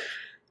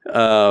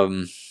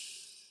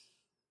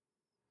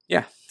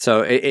 Yeah,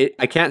 so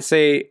I can't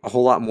say a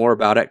whole lot more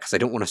about it because I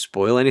don't want to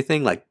spoil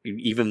anything. Like,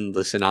 even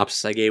the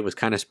synopsis I gave was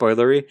kind of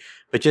spoilery,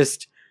 but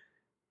just,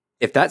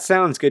 if that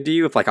sounds good to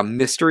you, if like a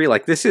mystery,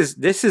 like this is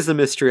the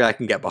mystery I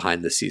can get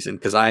behind this season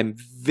because I'm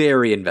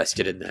very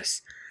invested in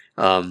this.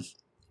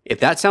 If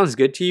that sounds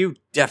good to you,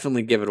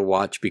 definitely give it a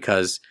watch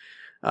because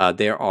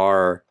there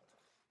are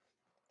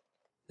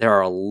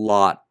a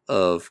lot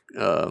of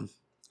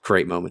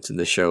great moments in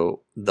the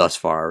show thus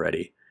far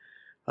already.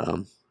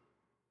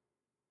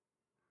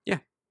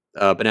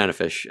 Banana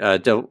Fish.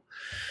 Don't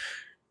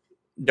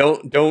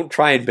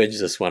try and binge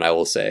this one, I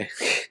will say.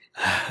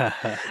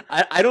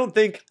 I don't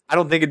think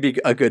it'd be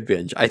a good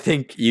binge. I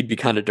think you'd be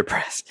kind of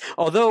depressed.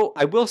 Although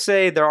I will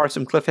say there are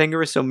some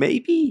cliffhangers, so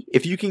maybe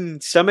if you can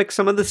stomach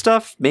some of the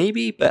stuff,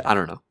 maybe, but I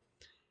don't know.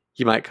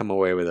 You might come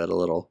away with it a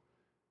little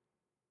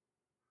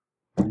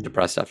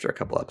depressed after a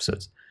couple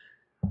episodes.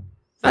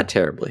 Not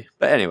terribly,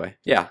 but anyway,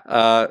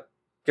 yeah.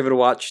 Give it a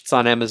watch. It's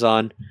on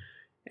Amazon,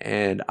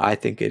 and I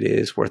think it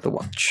is worth a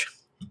watch.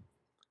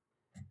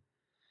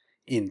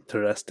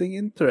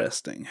 Interesting.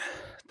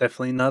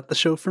 Definitely not the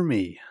show for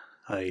me.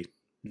 I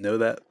know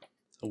that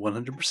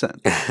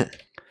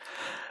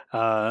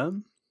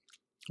 100%.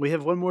 We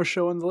have one more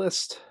show on the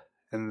list,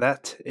 and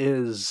that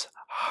is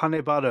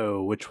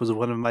Hanebado, which was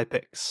one of my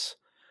picks.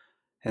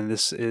 And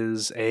this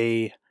is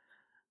a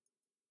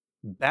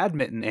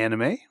badminton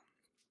anime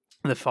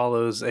that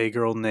follows a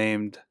girl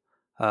named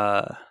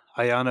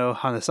Ayano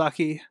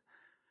Hanasaki,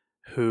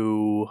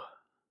 who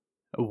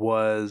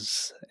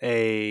was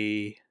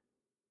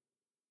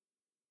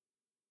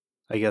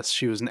I guess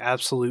she was an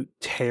absolute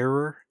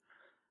terror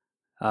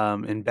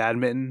in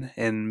badminton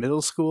in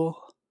middle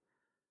school.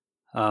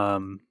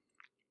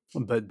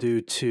 But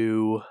due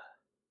to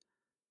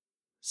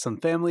some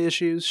family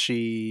issues,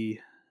 she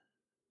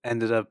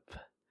ended up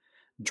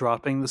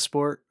dropping the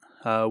sport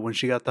when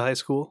she got to high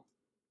school.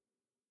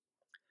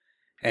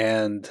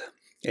 And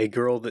a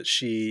girl that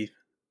she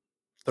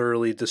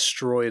thoroughly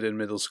destroyed in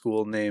middle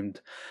school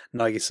named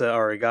Nagisa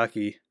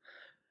Aragaki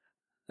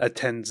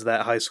attends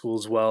that high school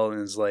as well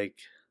and is like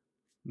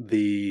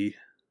the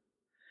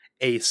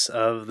ace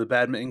of the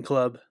badminton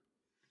club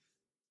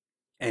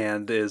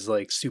and is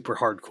like super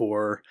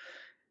hardcore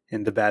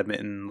into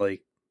badminton,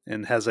 like,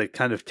 and has a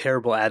kind of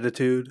terrible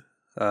attitude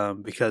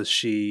because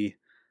she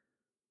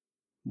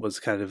was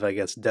kind of, I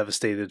guess,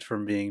 devastated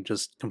from being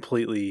just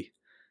completely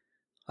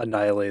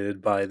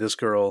annihilated by this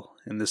girl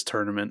in this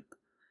tournament.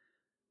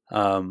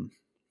 And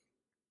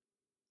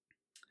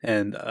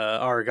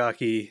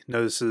Aragaki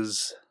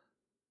notices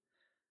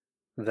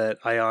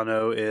that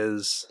Ayano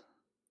is,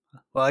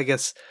 well, I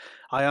guess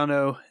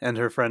Ayano and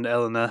her friend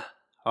Elena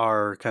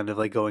are kind of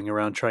like going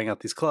around trying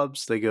out these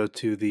clubs. They go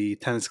to the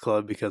tennis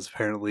club because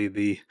apparently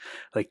the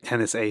like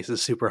tennis ace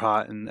is super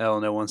hot, and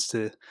Elena wants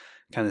to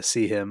kind of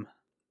see him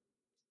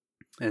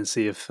and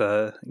see if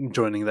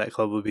joining that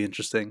club would be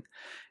interesting.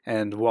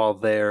 And while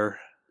they're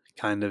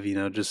kind of,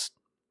 just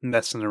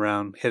messing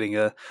around, hitting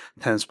a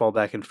tennis ball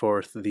back and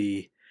forth,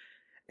 the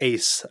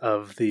ace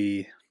of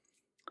the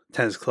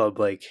tennis club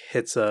like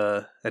hits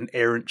an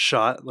errant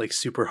shot like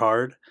super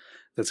hard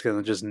that's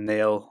gonna just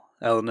nail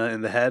Elena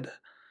in the head.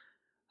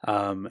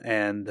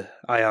 And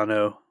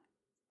Ayano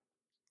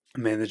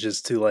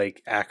manages to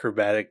like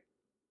acrobatic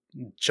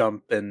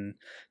jump and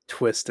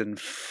twist and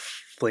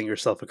fling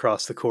herself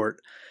across the court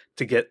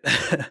to get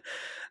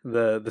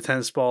the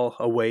tennis ball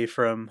away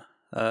from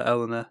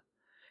Elena,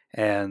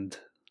 and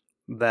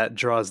that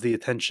draws the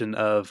attention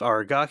of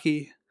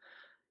Aragaki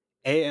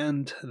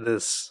and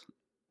this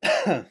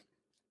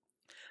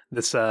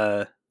this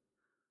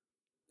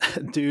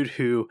dude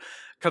who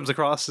comes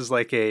across as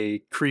like a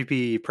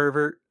creepy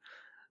pervert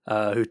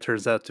who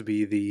turns out to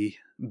be the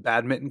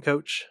badminton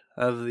coach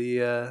of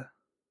the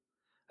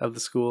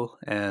school,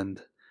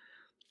 and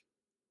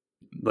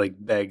like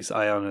begs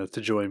Ayano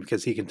to join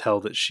because he can tell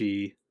that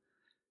she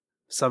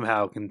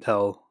somehow can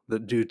tell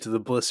that due to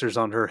the blisters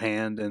on her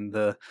hand and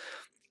the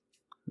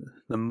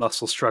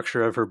muscle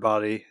structure of her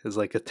body is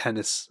like a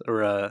tennis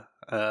or a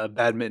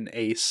badminton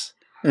ace.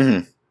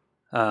 Mm-hmm.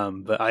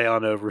 But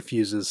Ayano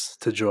refuses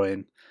to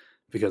join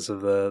because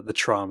of the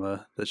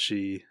trauma that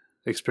she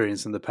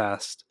experienced in the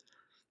past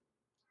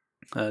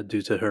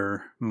due to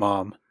her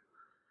mom.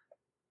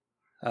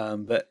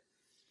 But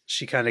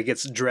she kind of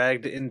gets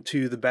dragged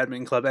into the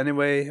badminton club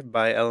anyway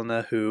by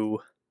Elena, who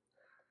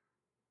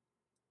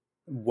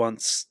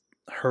wants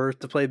her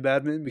to play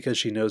badminton because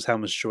she knows how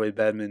much joy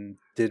badminton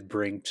did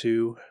bring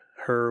to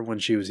her when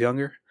she was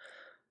younger.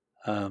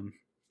 And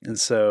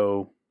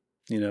so,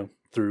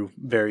 through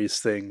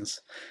various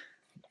things,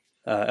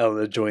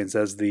 Elena joins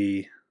as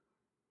the...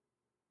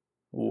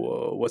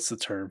 what's the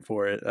term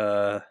for it?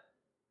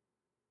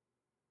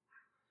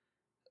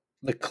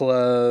 The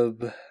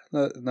club...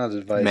 Not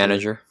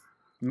advisor.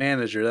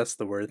 Manager, that's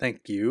the word.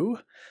 Thank you.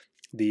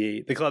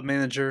 The club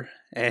manager,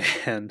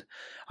 and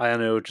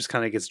Ayano just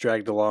kind of gets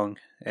dragged along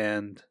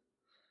and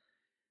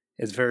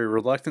is very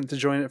reluctant to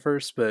join at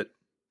first, but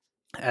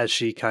as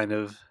she kind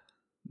of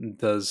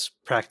does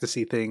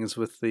practicey things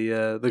with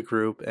the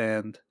group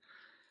and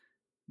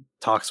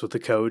talks with the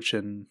coach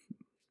and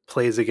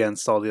plays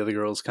against all the other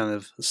girls, kind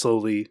of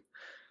slowly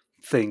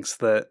thinks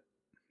that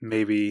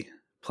maybe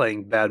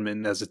playing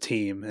badminton as a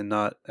team and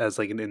not as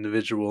like an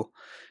individual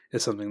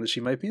is something that she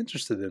might be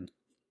interested in.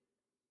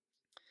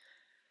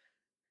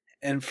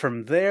 And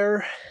from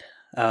there,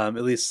 at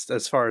least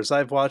as far as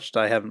I've watched,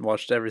 I haven't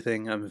watched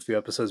everything. I'm a few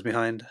episodes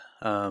behind.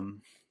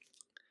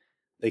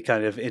 They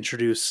kind of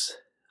introduce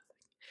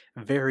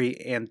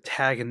very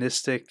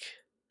antagonistic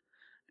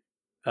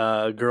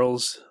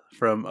girls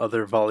from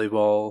other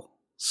volleyball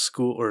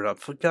school, or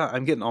not,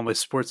 I'm getting all my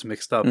sports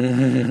mixed up.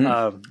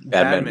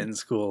 Badminton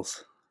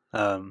schools.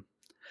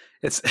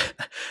 It's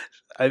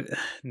I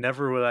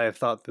never would I have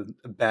thought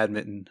that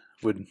badminton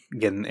would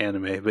get an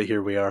anime, but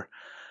here we are.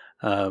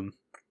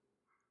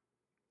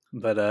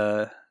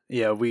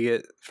 Yeah, we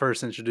get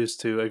first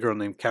introduced to a girl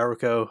named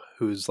Karuko,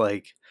 who's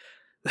like,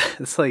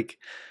 it's like,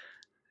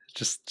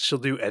 just she'll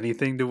do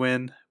anything to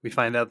win. We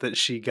find out that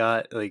she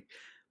had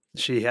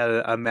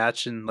a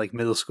match in like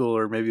middle school,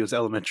 or maybe it was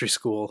elementary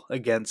school,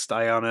 against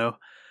Ayano.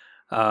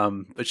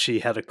 But she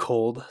had a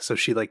cold, so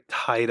she like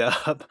tied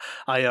up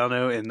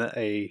Ayano in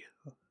a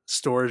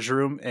storage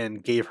room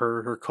and gave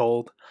her her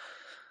cold.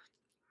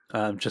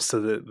 Just so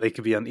that they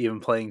could be on even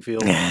playing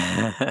field.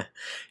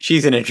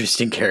 She's an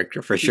interesting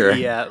character for sure.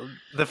 Yeah,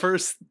 the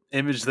first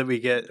image that we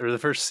get, or the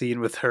first scene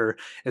with her,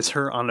 is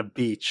her on a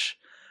beach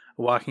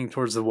walking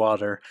towards the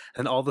water,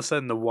 and all of a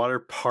sudden the water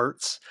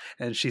parts,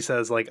 and she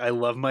says like, "I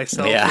love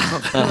myself," or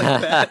something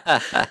like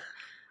that.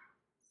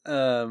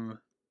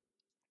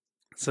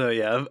 So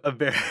yeah, a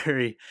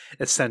very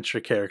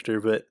eccentric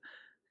character, but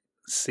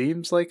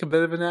seems like a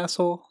bit of an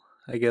asshole.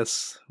 I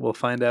guess we'll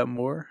find out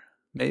more,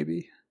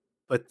 maybe.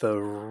 But the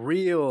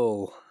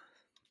real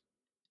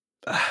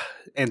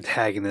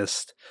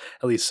antagonist,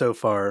 at least so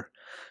far,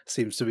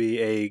 seems to be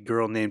a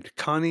girl named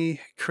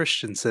Connie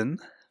Christensen,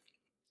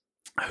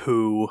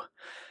 who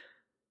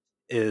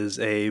is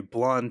a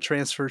blonde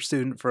transfer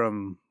student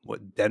from,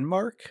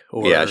 Denmark?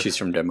 Yeah, she's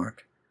from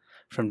Denmark.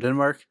 From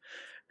Denmark,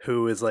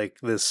 who is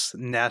like this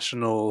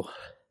national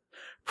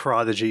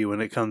prodigy when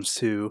it comes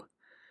to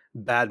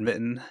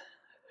badminton,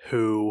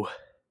 who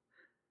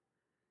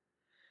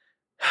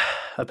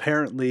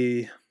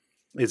apparently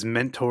is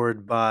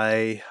mentored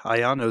by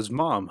Ayano's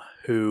mom,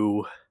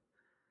 who,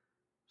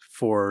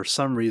 for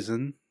some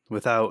reason,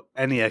 without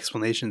any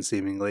explanation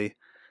seemingly,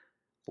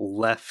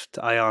 left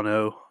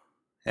Ayano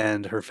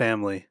and her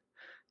family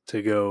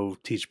to go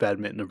teach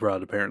badminton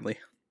abroad, apparently.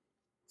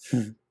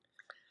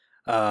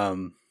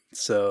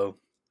 So,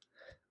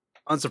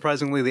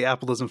 unsurprisingly, the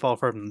apple doesn't fall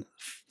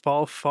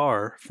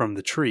far from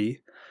the tree,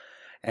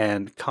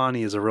 and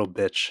Connie is a real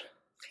bitch.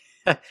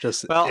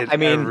 Just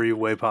in every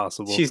way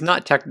possible. She's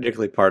not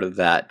technically part of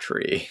that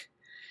tree.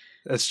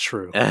 That's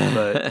true,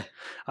 but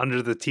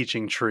under the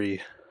teaching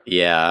tree.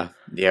 Yeah.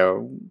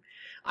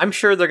 I'm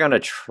sure they're gonna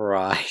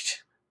try.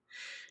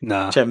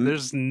 Nah,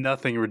 there's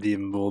nothing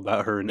redeemable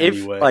about her in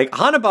any way. Like,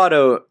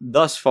 Hanabado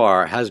thus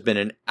far has been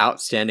an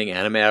outstanding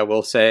anime, I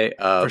will say.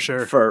 For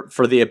sure.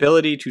 For the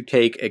ability to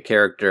take a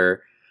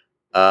character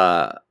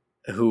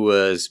who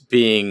was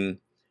being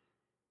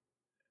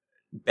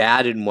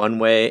bad in one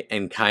way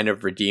and kind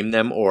of redeem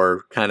them,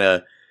 or kind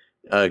of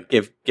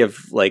give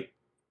like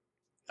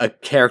a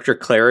character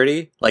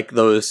clarity, like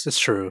those. It's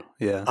true.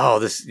 Yeah. Oh,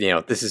 this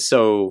is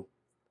so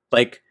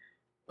like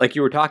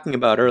you were talking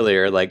about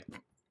earlier, like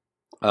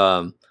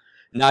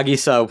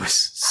Nagisa was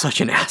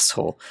such an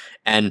asshole,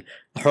 and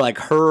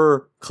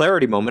her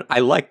clarity moment I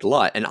liked a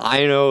lot, and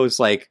Aino's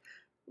like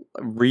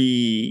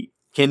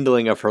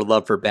rekindling of her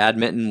love for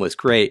badminton was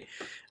great.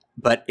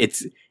 But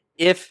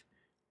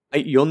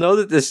you'll know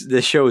that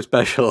this show is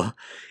special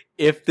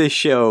if this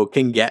show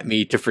can get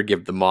me to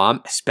forgive the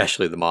mom,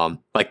 especially the mom.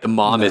 Like, the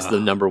mom is the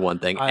number one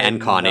thing, and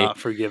Connie. I'm not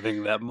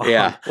forgiving that mom.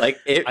 Yeah, like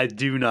I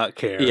do not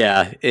care.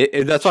 Yeah,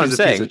 that's what I'm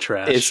saying. Piece of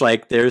trash. It's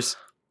like there's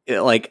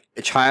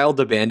child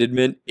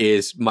abandonment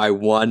is my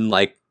one,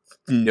 like,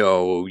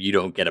 no, you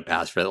don't get a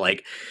pass for that.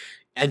 Like,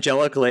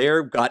 Angelic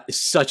Layer got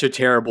such a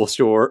terrible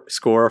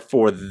score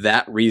for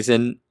that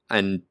reason,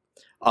 and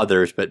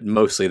others, but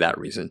mostly that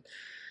reason.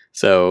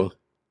 So,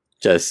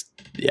 just,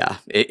 yeah,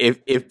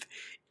 if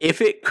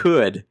it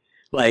could,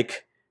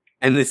 like,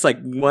 and it's like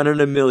 1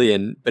 in a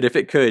million, but if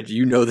it could,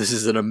 this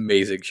is an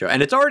amazing show,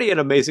 and it's already an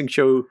amazing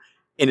show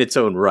in its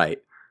own right.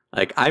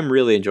 Like, I'm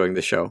really enjoying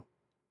the show.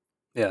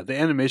 Yeah, the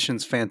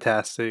animation's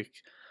fantastic.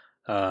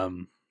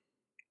 It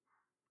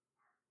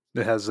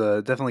has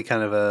definitely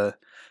kind of a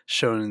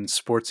shonen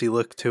sportsy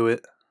look to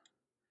it.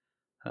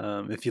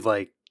 If you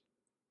like,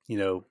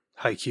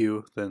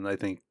 Haikyuu, then I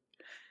think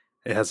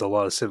it has a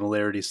lot of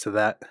similarities to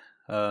that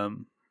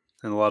in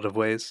a lot of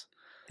ways.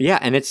 Yeah,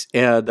 and it's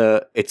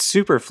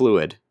super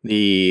fluid.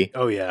 There's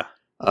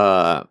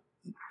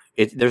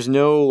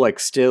no like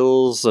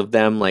stills of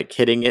them like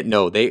hitting it.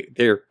 No,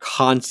 they're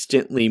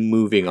constantly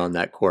moving on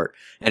that court,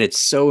 and it's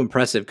so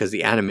impressive because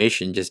the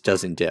animation just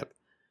doesn't dip.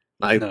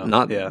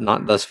 Not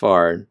thus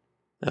far.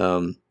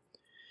 Go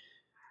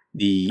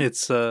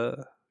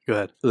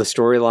ahead. The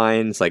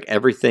storylines, like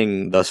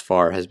everything thus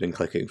far, has been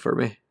clicking for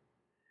me.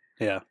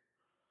 Yeah.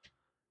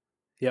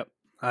 Yep.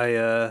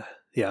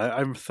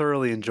 I'm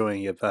thoroughly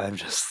enjoying it, but I'm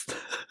just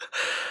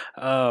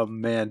oh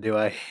man, do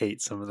I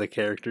hate some of the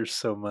characters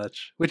so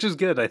much, which is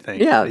good, I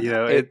think. Yeah,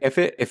 if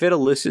it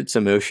elicits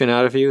emotion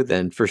out of you,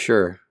 then for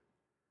sure.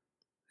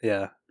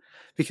 Yeah,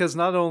 because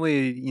not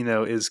only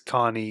is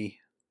Connie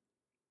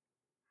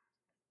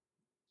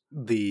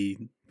the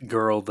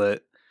girl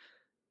that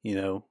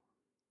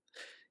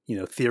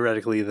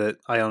theoretically that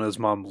Iona's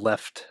mom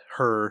left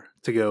her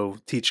to go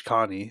teach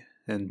Connie.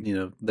 And,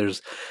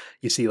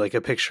 you see like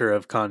a picture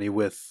of Connie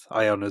with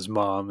Iona's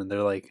mom, and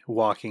they're like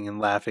walking and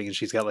laughing, and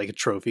she's got like a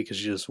trophy because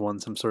she just won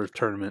some sort of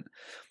tournament.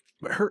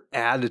 But her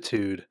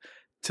attitude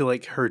to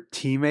like her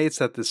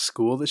teammates at the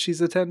school that she's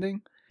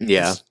attending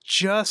is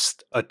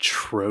just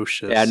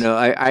atrocious. Yeah, no,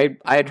 I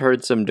had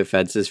heard some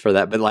defenses for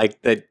that, but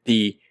like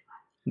the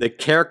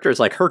characters,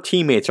 like her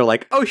teammates are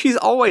like, oh, she's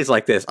always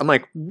like this. I'm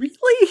like,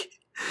 really?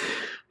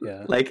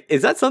 Yeah. Like,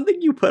 is that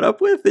something you put up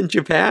with in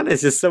Japan?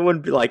 Is just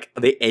someone like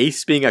the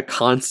ace being a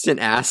constant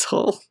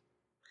asshole?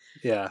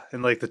 Yeah,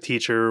 and like the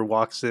teacher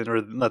walks in,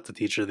 or not the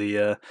teacher,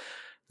 the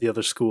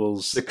other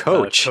school's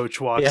coach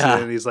walks in,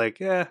 and he's like,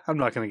 "Yeah, I'm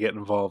not going to get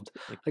involved."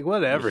 Like,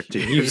 whatever,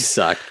 dude. You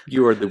suck.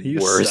 You are the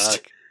worst.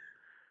 Suck.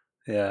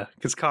 Yeah,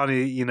 because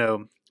Connie,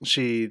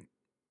 she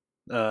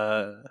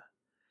goes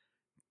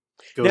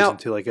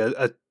into like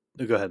a.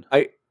 Go ahead.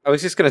 I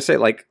was just gonna say,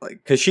 like,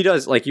 because she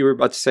does, like you were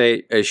about to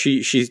say,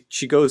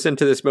 she goes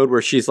into this mode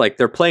where she's like,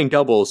 they're playing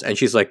doubles, and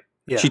she's like,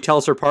 she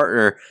tells her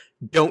partner,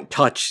 "Don't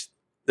touch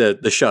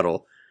the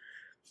shuttle,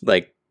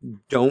 like,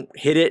 don't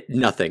hit it,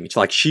 nothing." It's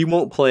like she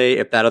won't play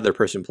if that other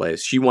person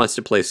plays. She wants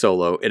to play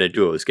solo in a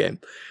duos game,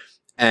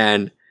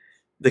 and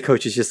the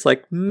coach is just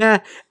like, meh,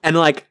 and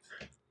like.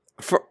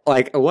 For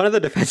like one of the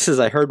defenses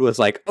I heard was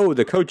like, oh,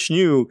 the coach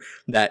knew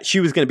that she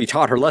was going to be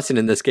taught her lesson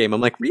in this game.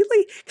 I'm like,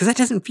 really? Because that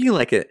doesn't feel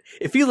like it.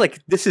 It feels like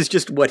this is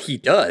just what he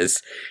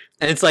does.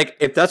 And it's like,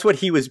 if that's what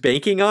he was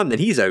banking on, then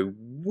he's a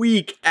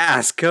weak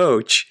ass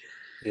coach.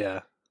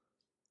 Yeah.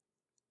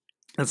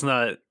 That's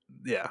not,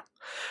 yeah.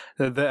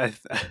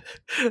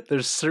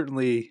 There's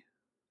certainly,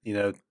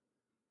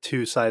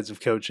 two sides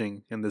of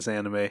coaching in this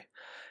anime.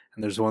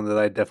 And there's one that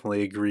I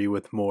definitely agree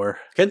with more.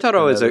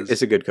 Kentaro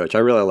is a good coach. I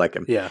really like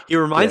him. Yeah. He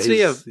reminds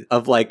me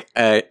of like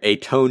a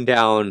toned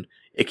down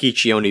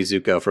Ikichi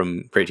Onizuka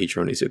from Great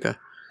Teacher Onizuka.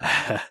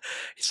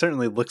 He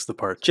certainly looks the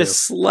part,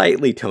 just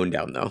slightly toned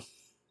down, though.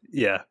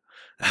 Yeah.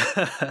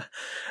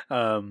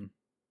 But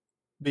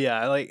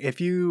yeah, like if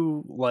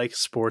you like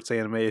sports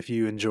anime, if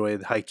you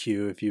enjoyed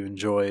Haikyuu, if you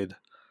enjoyed,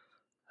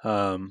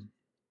 I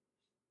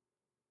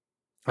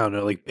don't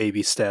know, like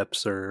Baby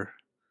Steps or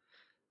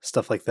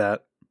stuff like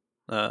that.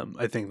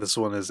 I think this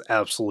one is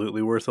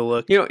absolutely worth a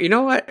look. You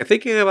know what?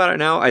 Thinking about it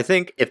now, I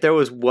think if there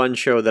was one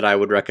show that I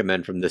would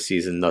recommend from this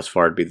season thus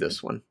far, it'd be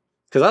this one.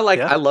 Because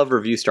I love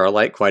Review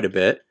Starlight quite a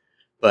bit,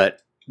 but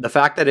the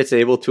fact that it's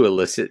able to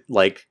elicit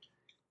like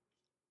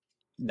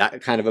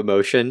that kind of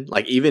emotion,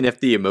 like even if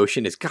the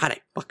emotion is, God,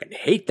 I fucking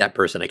hate that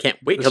person, I can't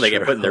wait till they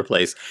get put in their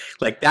place.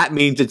 Like that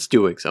means it's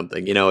doing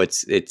something. You know,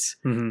 it's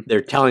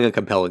they're telling a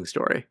compelling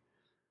story.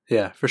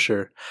 Yeah, for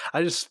sure.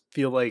 I just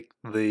feel like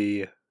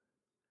I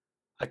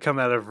come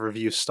out of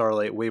Review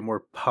Starlight way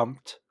more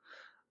pumped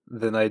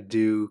than I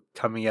do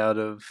coming out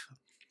of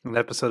an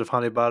episode of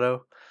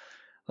Hanebado.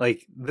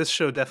 Like, this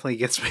show definitely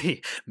gets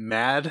me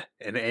mad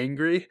and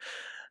angry.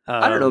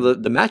 I don't know,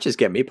 the matches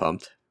get me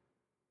pumped.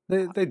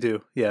 They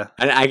do, yeah.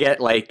 And I get,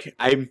 like,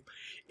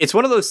 it's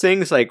one of those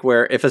things, like,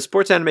 where if a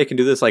sports anime can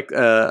do this, like,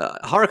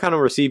 Haruka no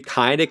Receive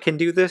kind of can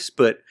do this,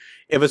 but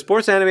if a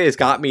sports anime has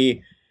got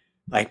me,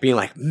 like, being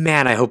like,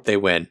 man, I hope they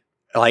win.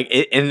 Like,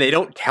 and they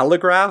don't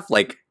telegraph,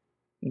 like,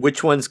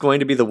 which one's going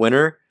to be the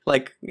winner,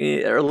 like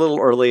a little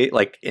early,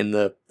 like in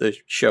the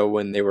show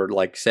when they were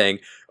like saying,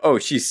 oh,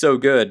 she's so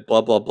good, blah,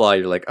 blah, blah.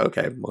 You're like,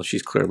 okay, well,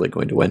 she's clearly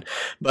going to win.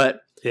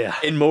 But yeah,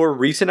 in more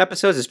recent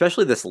episodes,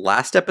 especially this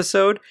last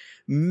episode,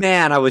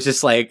 man, I was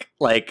just like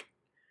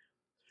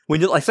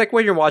when it's like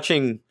when you're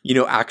watching, you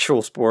know,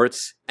 actual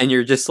sports and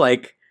you're just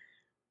like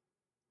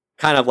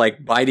kind of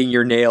like biting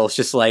your nails,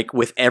 just like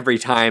with every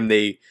time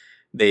they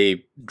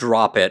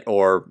drop it,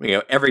 or, you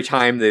know, every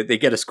time they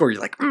get a score,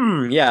 you're like,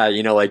 yeah,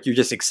 you know, like you're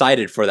just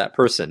excited for that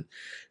person.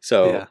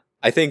 So yeah.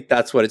 I think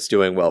that's what it's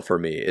doing well for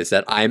me, is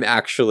that I'm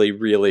actually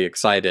really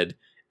excited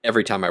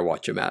every time I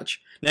watch a match.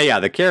 Now, yeah,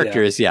 the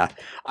characters,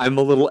 I'm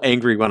a little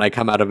angry when I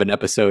come out of an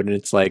episode and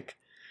it's like,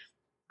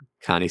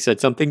 Connie said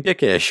something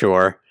dickish,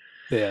 or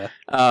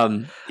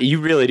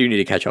you really do need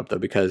to catch up though,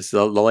 because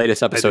the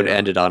latest episode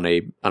ended on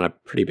a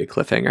pretty big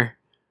cliffhanger.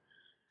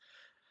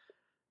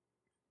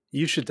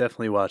 You should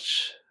definitely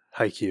watch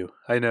Haikyuu.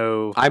 I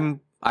know.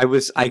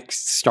 I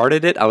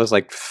started it. I was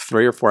like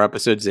 3 or 4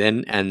 episodes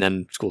in, and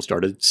then school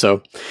started.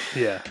 So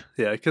yeah,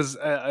 because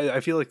I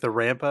feel like the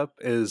ramp up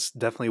is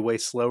definitely way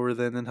slower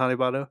than in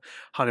Hanebado.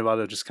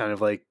 Hanebado just kind of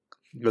like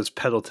goes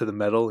pedal to the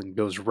metal and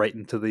goes right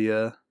into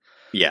the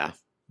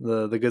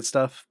the good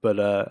stuff. But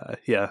I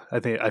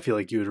feel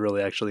like you would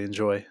really actually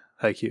enjoy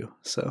Haikyuu.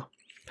 So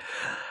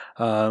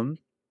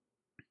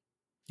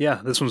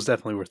this one's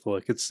definitely worth a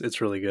look.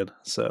 It's really good.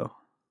 So.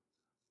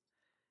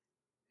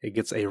 It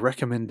gets a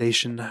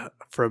recommendation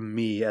from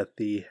me at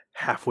the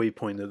halfway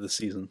point of the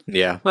season.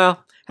 Yeah,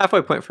 well,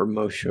 halfway point for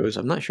most shows.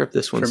 I'm not sure if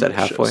this one's at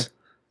halfway. Shows.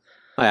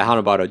 Oh, yeah,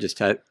 Hanebado just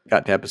got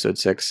to episode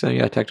 6, so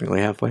yeah, technically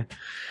halfway.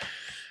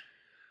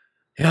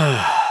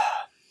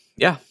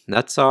 Yeah,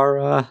 that's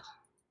our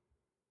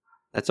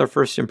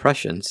first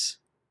impressions.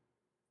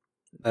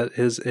 That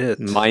is it.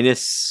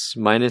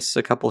 Minus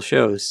a couple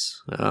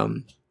shows.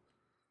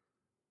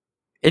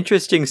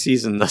 Interesting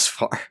season thus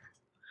far.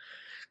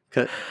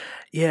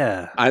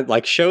 Yeah. I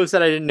like shows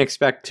that I didn't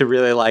expect to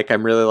really like,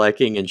 I'm really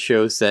liking, and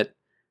shows that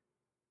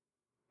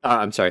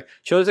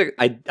shows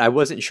that I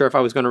wasn't sure if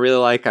I was going to really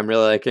like, I'm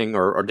really liking,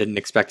 or didn't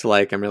expect to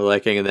like, I'm really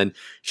liking, and then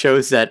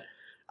shows that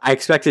I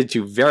expected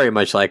to very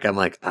much like, I'm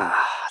like,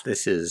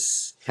 this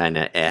is kind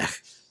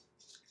of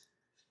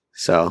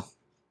So,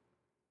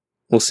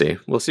 we'll see.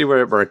 We'll see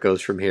where it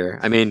goes from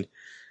here. I mean,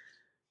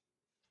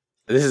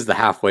 this is the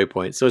halfway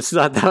point, so it's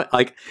not that,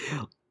 like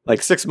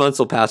 6 months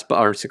will pass by,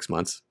 or 6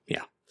 months,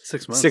 yeah.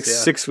 6 months.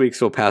 6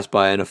 weeks will pass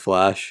by in a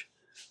flash,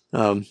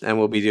 and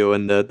we'll be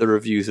doing the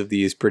reviews of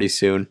these pretty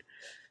soon,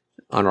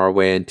 on our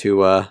way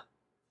into on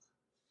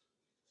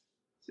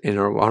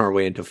our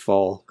way into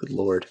fall. Good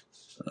Lord!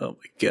 Oh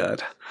my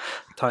God!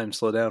 Time,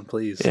 slow down,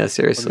 please. Yeah,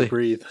 seriously.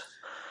 Breathe.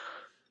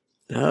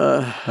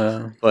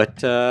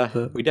 But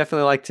we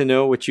definitely like to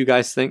know what you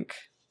guys think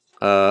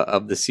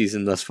of the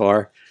season thus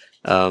far,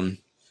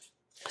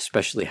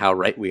 especially how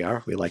right we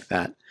are. We like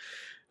that.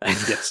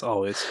 Yes,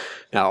 always.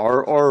 Now,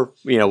 or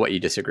you know, what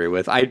you disagree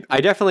with. I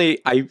definitely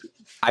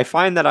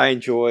find that I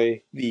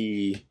enjoy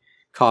the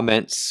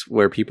comments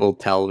where people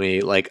tell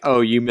me like, "Oh,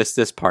 you missed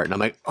this part," and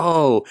I'm like,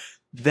 "Oh,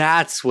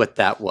 that's what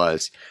that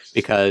was."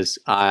 Because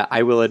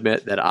I will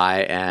admit that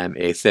I am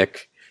a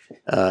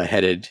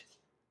thick-headed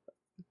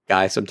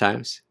guy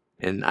sometimes,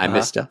 and I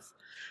miss stuff.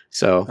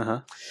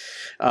 So,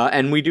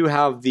 and we do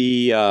have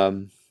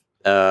the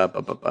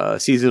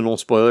seasonal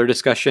spoiler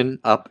discussion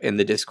up in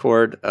the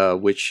Discord,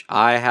 which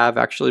I have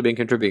actually been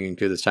contributing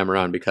to this time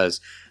around, because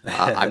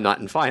I'm not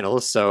in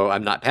finals, so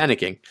I'm not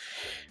panicking.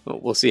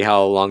 We'll see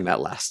how long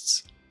that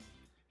lasts.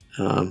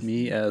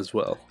 Me as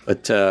well.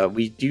 But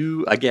we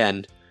do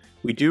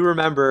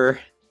remember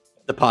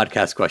the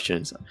podcast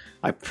questions.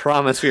 I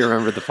promise we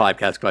remember the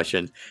podcast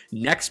question.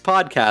 Next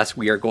podcast,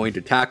 we are going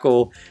to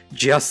tackle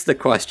just the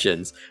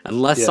questions,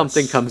 unless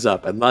something comes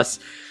up, unless,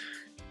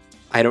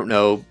 I don't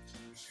know,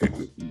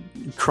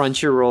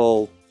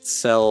 Crunchyroll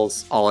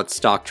sells all its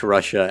stock to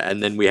Russia,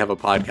 and then we have a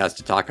podcast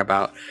to talk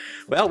about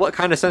well, what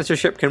kind of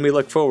censorship can we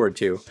look forward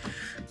to?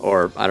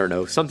 Or, I don't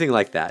know, something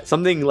like that.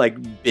 Something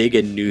like big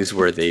and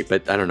newsworthy,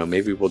 but I don't know,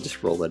 maybe we'll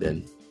just roll it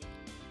in.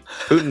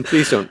 Putin,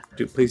 please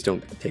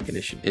don't take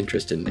an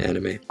interest in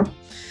anime.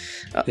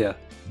 Yeah.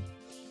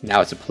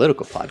 Now it's a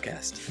political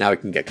podcast. Now we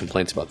can get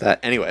complaints about that.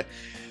 Anyway,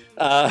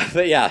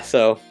 but yeah,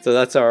 so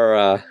that's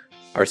our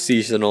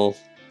seasonal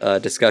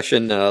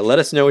discussion. Let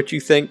us know what you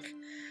think.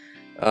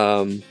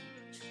 And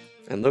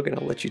Logan,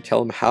 I'll let you tell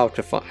them how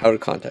to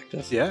contact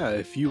us. Yeah,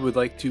 if you would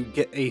like to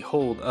get a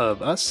hold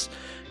of us,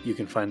 you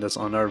can find us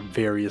on our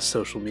various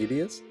social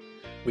medias.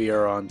 We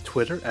are on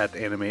Twitter at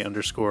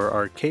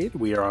anime_arcade.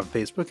 We are on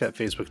Facebook at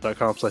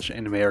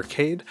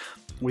facebook.com/animearcade.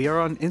 We are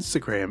on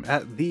Instagram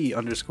at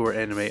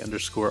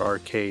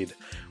 _anime_arcade.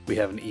 We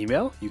have an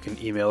email. You can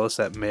email us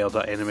at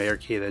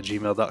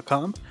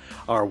mail.animearcade@gmail.com.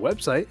 Our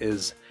website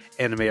is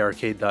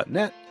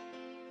animearcade.net.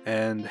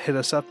 And hit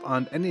us up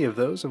on any of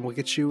those, and we'll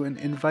get you an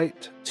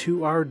invite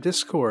to our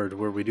Discord,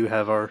 where we do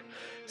have our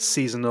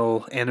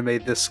seasonal anime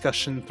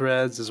discussion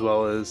threads, as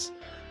well as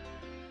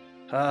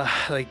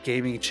like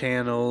gaming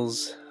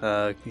channels,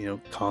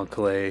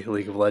 Conclave,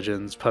 League of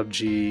Legends,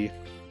 PUBG.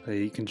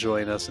 You can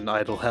join us in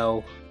Idle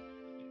Hell.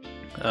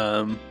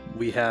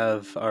 We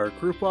have our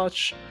group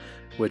watch,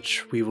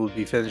 which we will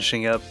be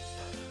finishing up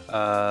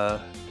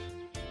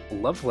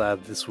Love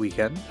Lab this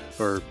weekend,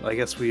 or I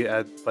guess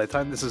by the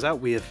time this is out,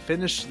 we have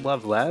finished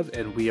Love Lab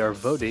and we are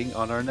voting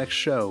on our next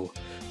show.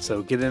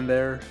 So get in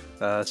there,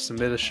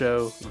 submit a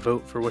show,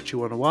 vote for what you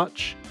want to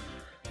watch.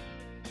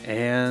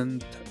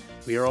 And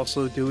we are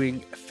also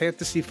doing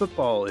fantasy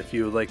football if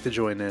you would like to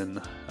join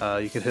in.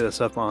 You can hit us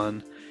up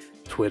on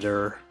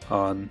Twitter,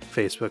 on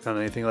Facebook, on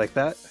anything like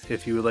that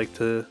if you would like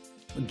to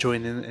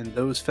join in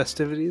those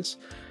festivities.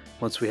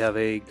 Once we have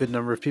a good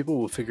number of people,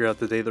 we'll figure out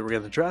the day that we're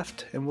going to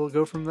draft, and we'll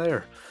go from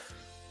there.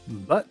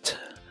 But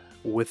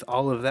with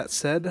all of that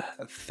said,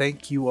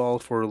 thank you all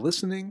for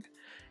listening,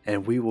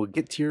 and we will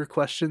get to your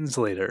questions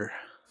later.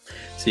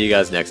 See you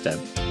guys next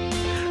time.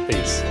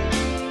 Peace.